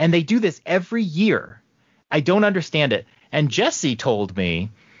 And they do this every year. I don't understand it. And Jesse told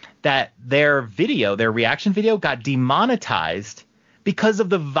me that their reaction video got demonetized because of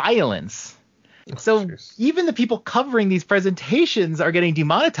the violence. So even the people covering these presentations are getting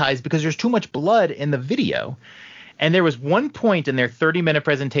demonetized because there's too much blood in the video. And there was one point in their 30-minute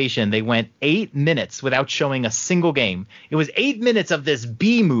presentation, they went 8 minutes without showing a single game. It was 8 minutes of this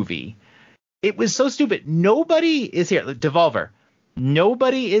B movie. It was so stupid. Nobody is here. Devolver.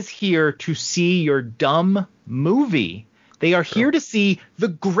 Nobody is here to see your dumb movie. They are here to see the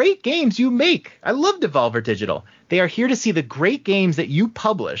great games you make. I love Devolver Digital. They are here to see the great games that you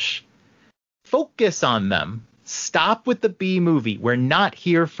publish. Focus on them. Stop with the B movie. We're not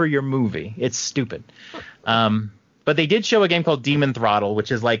here for your movie. It's stupid. But they did show a game called Demon Throttle,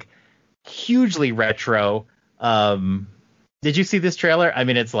 which is like hugely retro. Did you see this trailer? I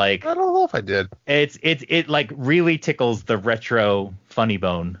mean, it's like, I don't know if I did. It like really tickles the retro funny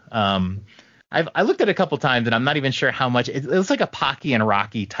bone. I looked at it a couple times and I'm not even sure how much. It looks like a Pocky and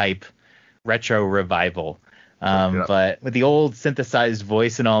Rocky type retro revival. But with the old synthesized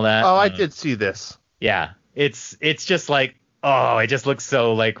voice and all that. Oh, I did see this. Yeah. It's just like, oh, it just looks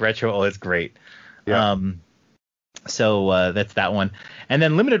so like retro. Oh, it's great. Yeah. So that's that one. And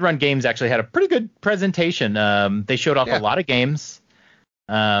then Limited Run Games actually had a pretty good presentation. They showed off a lot of games.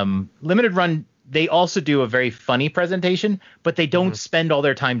 Limited Run, they also do a very funny presentation, but they don't spend all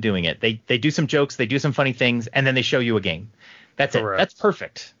their time doing it. They do some jokes, they do some funny things, and then they show you a game. That's Correct. It. That's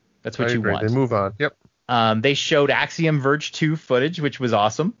perfect. That's what you want. They move on. Yep. They showed Axiom Verge 2 footage, which was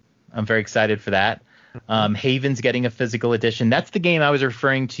awesome. I'm very excited for that. Haven's getting a physical edition. That's the game I was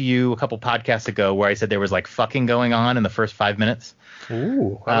referring to you a couple podcasts ago where I said there was like fucking going on in the first 5 minutes.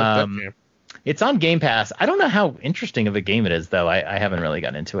 Ooh, I like that game. It's on Game Pass. I don't know how interesting of a game it is, though. I haven't really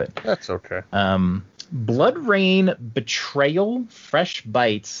gotten into it. That's okay. Blood Rain Betrayal Fresh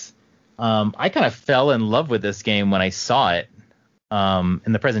Bites. I kind of fell in love with this game when I saw it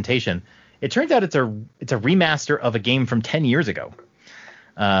in the presentation. It turns out it's a remaster of a game from 10 years ago.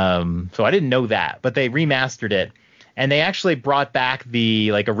 So I didn't know that, but they remastered it, and they actually brought back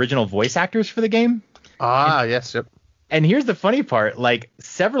the like original voice actors for the game. Yes, yep. And here's the funny part: like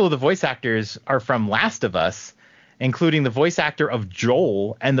several of the voice actors are from Last of Us, including the voice actor of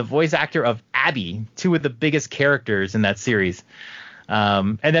Joel and the voice actor of Abby, two of the biggest characters in that series.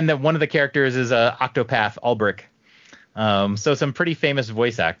 And then one of the characters is Octopath Ulbrich. So some pretty famous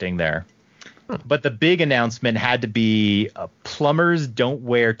voice acting there. But the big announcement had to be Plumbers Don't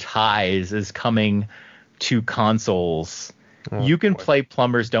Wear Ties is coming to consoles. You can play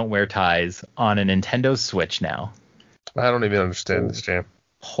Plumbers Don't Wear Ties on a Nintendo Switch now. I don't even understand this game.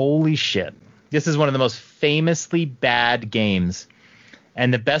 Holy shit. This is one of the most famously bad games.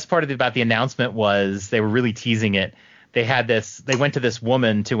 And the best part about the announcement was they were really teasing it. They went to this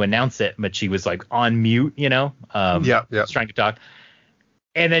woman to announce it, but she was like on mute, you know? Just trying to talk.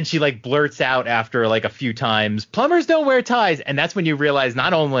 And then she like blurts out after like a few times, Plumbers Don't Wear Ties. And that's when you realize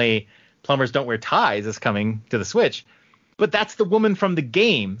not only Plumbers Don't Wear Ties is coming to the Switch, but that's the woman from the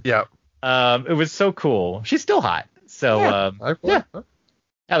game. Yeah. It was so cool. She's still hot. So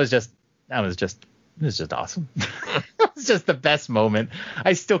that was just awesome. It was just the best moment.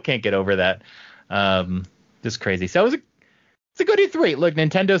 I still can't get over that. Just crazy. So it's a good E3. Look,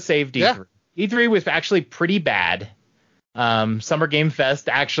 Nintendo saved E3. Yeah. E3 was actually pretty bad. Summer Game Fest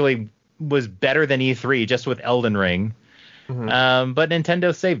actually was better than E3 just with Elden Ring. But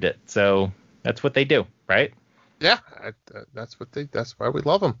Nintendo saved it. So that's what they do, right? Yeah, that's why we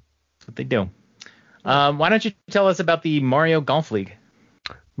love them. That's what they do. Why don't you tell us about the Mario Golf League?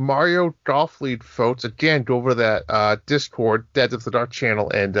 Mario Golf League, folks. Again, go over to that Discord, Dads After Dark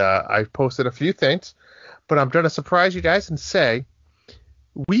channel, and I've posted a few things. But I'm going to surprise you guys and say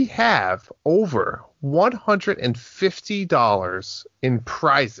we have over $150 in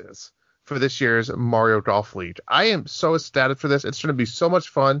prizes for this year's Mario Golf League. I am so ecstatic for this. It's going to be so much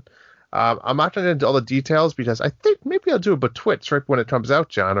fun. I'm not going to get into all the details because I think maybe I'll do a Betwitch right when it comes out,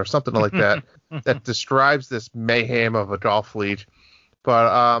 John, or something like that that describes this mayhem of a golf league.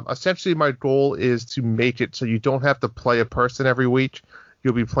 But essentially my goal is to make it so you don't have to play a person every week.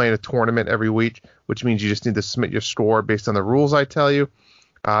 You'll be playing a tournament every week, which means you just need to submit your score based on the rules I tell you.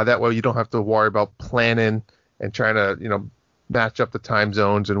 That way you don't have to worry about planning and trying to, match up the time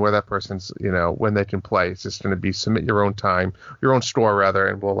zones and where that person's, when they can play. It's just going to be submit your own time, your own score rather,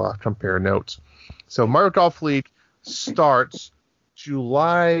 and we'll compare notes. So Mario Golf League starts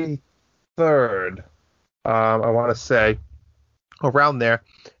July 3rd, I want to say, around there,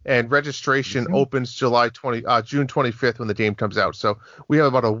 and registration opens June 25th when the game comes out. So we have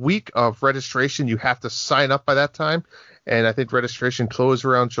about a week of registration. You have to sign up by that time, and I think registration closes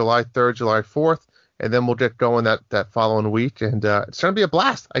around July 3rd, July 4th, and then we'll get going that following week, and it's going to be a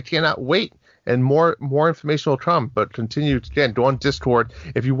blast. I cannot wait, and more information will come, but continue, again, go on Discord.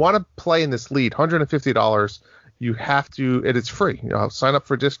 If you want to play in this league, $150, you have to, and it's free. Sign up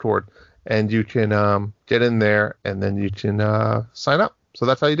for Discord, and you can get in there, and then you can sign up. So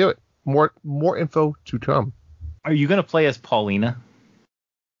that's how you do it. More info to come. Are you gonna play as Paulina?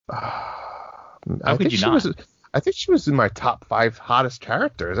 How could you not? I think she was in my top 5 hottest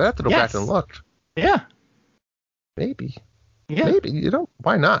characters. I have to go back and look. Yeah. Maybe. Yeah. Maybe.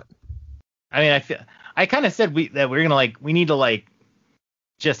 Why not? I mean, I kind of said we need to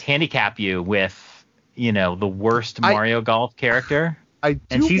just handicap you with, the worst Mario Golf character. And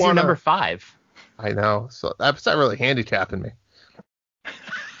she's your number 5. I know. So that's not really handicapping me.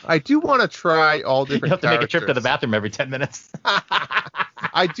 I do want to try all different characters. You have to make a trip to the bathroom every 10 minutes.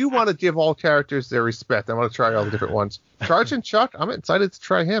 I do want to give all characters their respect. I want to try all the different ones. Charge and Chuck, I'm excited to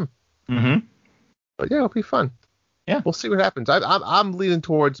try him. Mm-hmm. But yeah, it'll be fun. Yeah. We'll see what happens. I'm leaning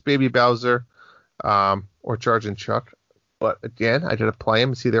towards Baby Bowser or Charge and Chuck. But again, I gotta play them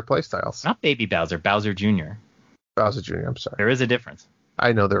and see their play styles. Not Baby Bowser, Bowser Jr. Bowser Jr., I'm sorry. There is a difference.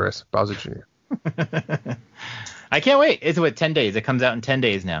 I know there is. Bowser Jr. I can't wait. It's 10 days. It comes out in 10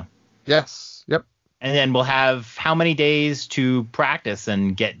 days now. Yes. Yep. And then we'll have how many days to practice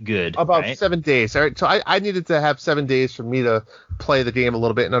and get good? About 7 days. All right. So I needed to have 7 days for me to play the game a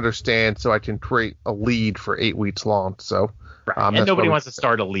little bit and understand so I can create a lead for 8 weeks long. So and nobody wants to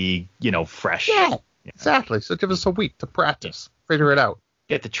start a league, fresh. Yeah. Exactly. So give us a week to practice. Figure it out.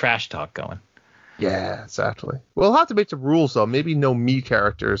 Get the trash talk going. Yeah, exactly. We'll have to make some rules, though. Maybe no me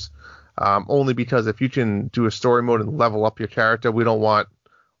characters. Only because if you can do a story mode and level up your character, we don't want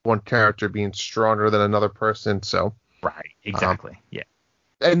one character being stronger than another person. So right, exactly. Yeah,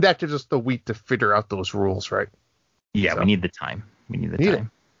 and that gives us the week to figure out those rules, right? Yeah, we need the time.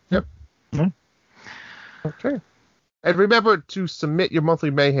 Yep. Mm-hmm. Okay. And remember to submit your monthly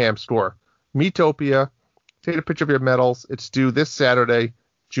Mayhem score. Metopia. Take a picture of your medals. It's due this Saturday,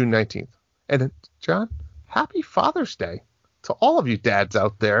 June 19th. And John, happy Father's Day to all of you dads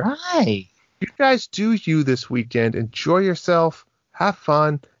out there. Hi. You guys do you this weekend. Enjoy yourself. Have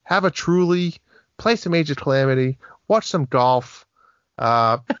fun. Have a truly. Play some Age of Calamity. Watch some golf. Do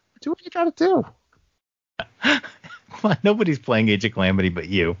what you gotta do. Nobody's playing Age of Calamity but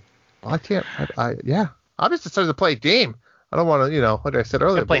you. Well, I can't. Yeah. I'm just decided to play a game. I don't want to, like I said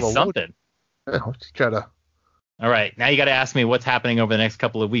earlier. Play something. Just gotta. All right. Now you got to ask me what's happening over the next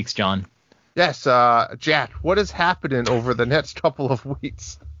couple of weeks, John. Yes, Jack, what is happening over the next couple of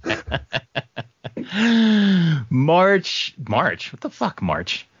weeks? March? What the fuck,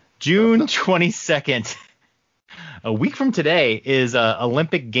 March? June 22nd. A week from today is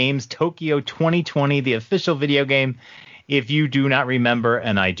Olympic Games Tokyo 2020, the official video game. If you do not remember,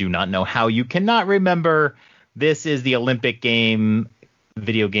 and I do not know how you cannot remember, this is the Olympic game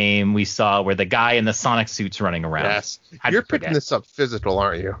video game we saw where the guy in the Sonic suit's running around. Yes. You're picking this up physical,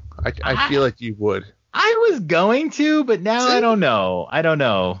 aren't you? I feel like you would. I was going to, but now I don't know.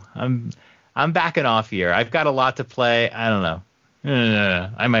 I'm backing off here. I've got a lot to play. I don't know.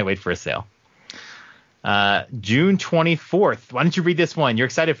 I might wait for a sale. June 24th. Why don't you read this one? You're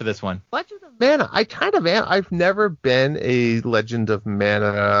excited for this one. Legend of Mana. I kind of am. I've never been a Legend of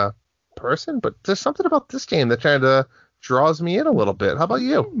Mana person, but there's something about this game that kind of draws me in a little bit. How about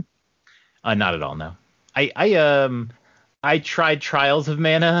you? Not at all, no. I tried Trials of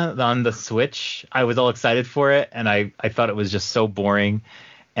Mana on the Switch. I was all excited for it, and I thought it was just so boring.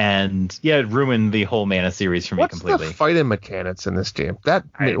 And yeah, it ruined the whole Mana series for me completely. What's the fighting mechanics in this game? That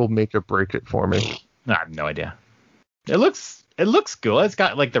will make or break it for me. I have no idea. It looks cool. It's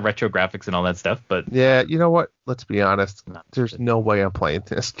got like the retro graphics and all that stuff, but yeah, you know what? Let's be honest. There's no way I'm playing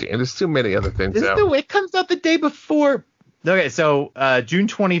this game. There's too many other things out. It comes out the day before. Okay, so June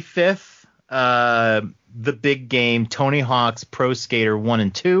 25th, the big game, Tony Hawk's Pro Skater 1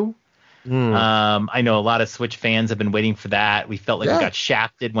 and 2. I know a lot of Switch fans have been waiting for that. We felt like we got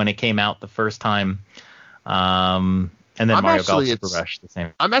shafted when it came out the first time. And then Mario Golf Super Rush the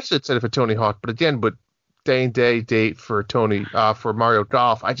same. I'm actually excited for Tony Hawk, but again, with day and date for for Mario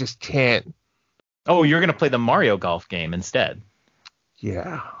Golf, I just can't. Oh, you're gonna play the Mario Golf game instead.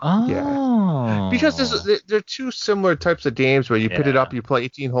 Yeah. Oh. Yeah. Because they're two similar types of games where you pit it up, you play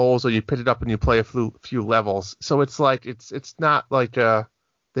 18 holes, or you pit it up and you play a few levels. So it's like it's not like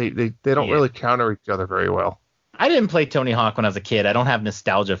they don't really counter each other very well. I didn't play Tony Hawk when I was a kid. I don't have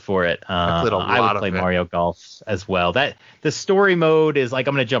nostalgia for it. I would play Mario Golf as well. That the story mode is like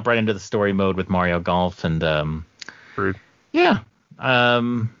I'm gonna jump right into the story mode with Mario Golf and Rude. Yeah.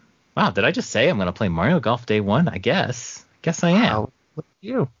 Wow, did I just say I'm gonna play Mario Golf day one? I guess I am. Wow. Look at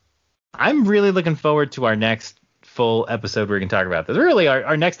you. I'm really looking forward to our next full episode where we can talk about this. Really,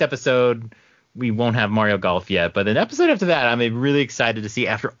 our next episode, we won't have Mario Golf yet, but an episode after that, I'm really excited to see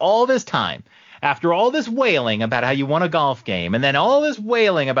after all this time, after all this wailing about how you won a golf game, and then all this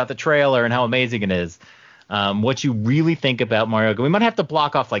wailing about the trailer and how amazing it is, what you really think about Mario. We might have to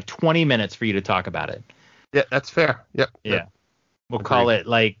block off like 20 minutes for you to talk about it. Yeah, that's fair. Yep. Yeah. We'll call it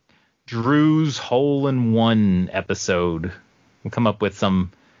like Drew's Hole-in-One episode. We'll come up with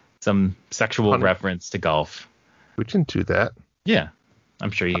some sexual reference to golf. We can do that. Yeah.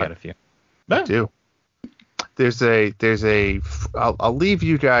 I'm sure you got a few. I do. I'll leave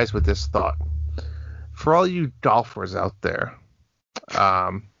you guys with this thought. For all you golfers out there,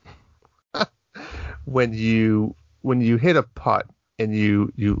 when you hit a putt and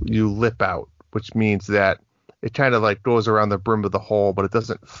you lip out, which means that it kind of like goes around the brim of the hole, but it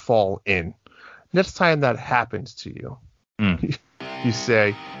doesn't fall in. Next time that happens to you, you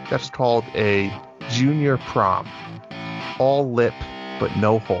say, that's called a junior prom. All lip, but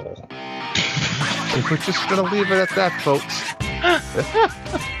no hole. And we're just going to leave it at that, folks.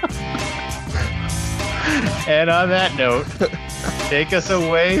 And on that note, take us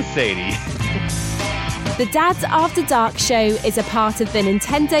away, Sadie. The Dads After Dark show is a part of the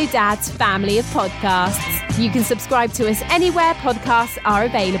Nintendo Dads family of podcasts. You can subscribe to us anywhere podcasts are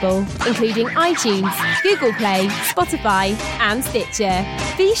available, including iTunes, Google Play, Spotify, and Stitcher.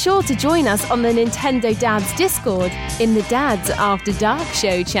 Be sure to join us on the Nintendo Dads Discord in the Dads After Dark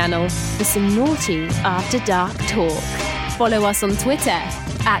show channel for some naughty After Dark talk. Follow us on Twitter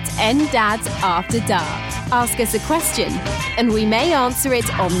 @NDadsAfterDark. Ask us a question, and we may answer it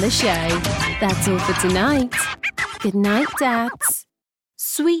on the show. That's all for tonight. Good night, Dads.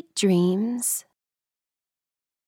 Sweet dreams.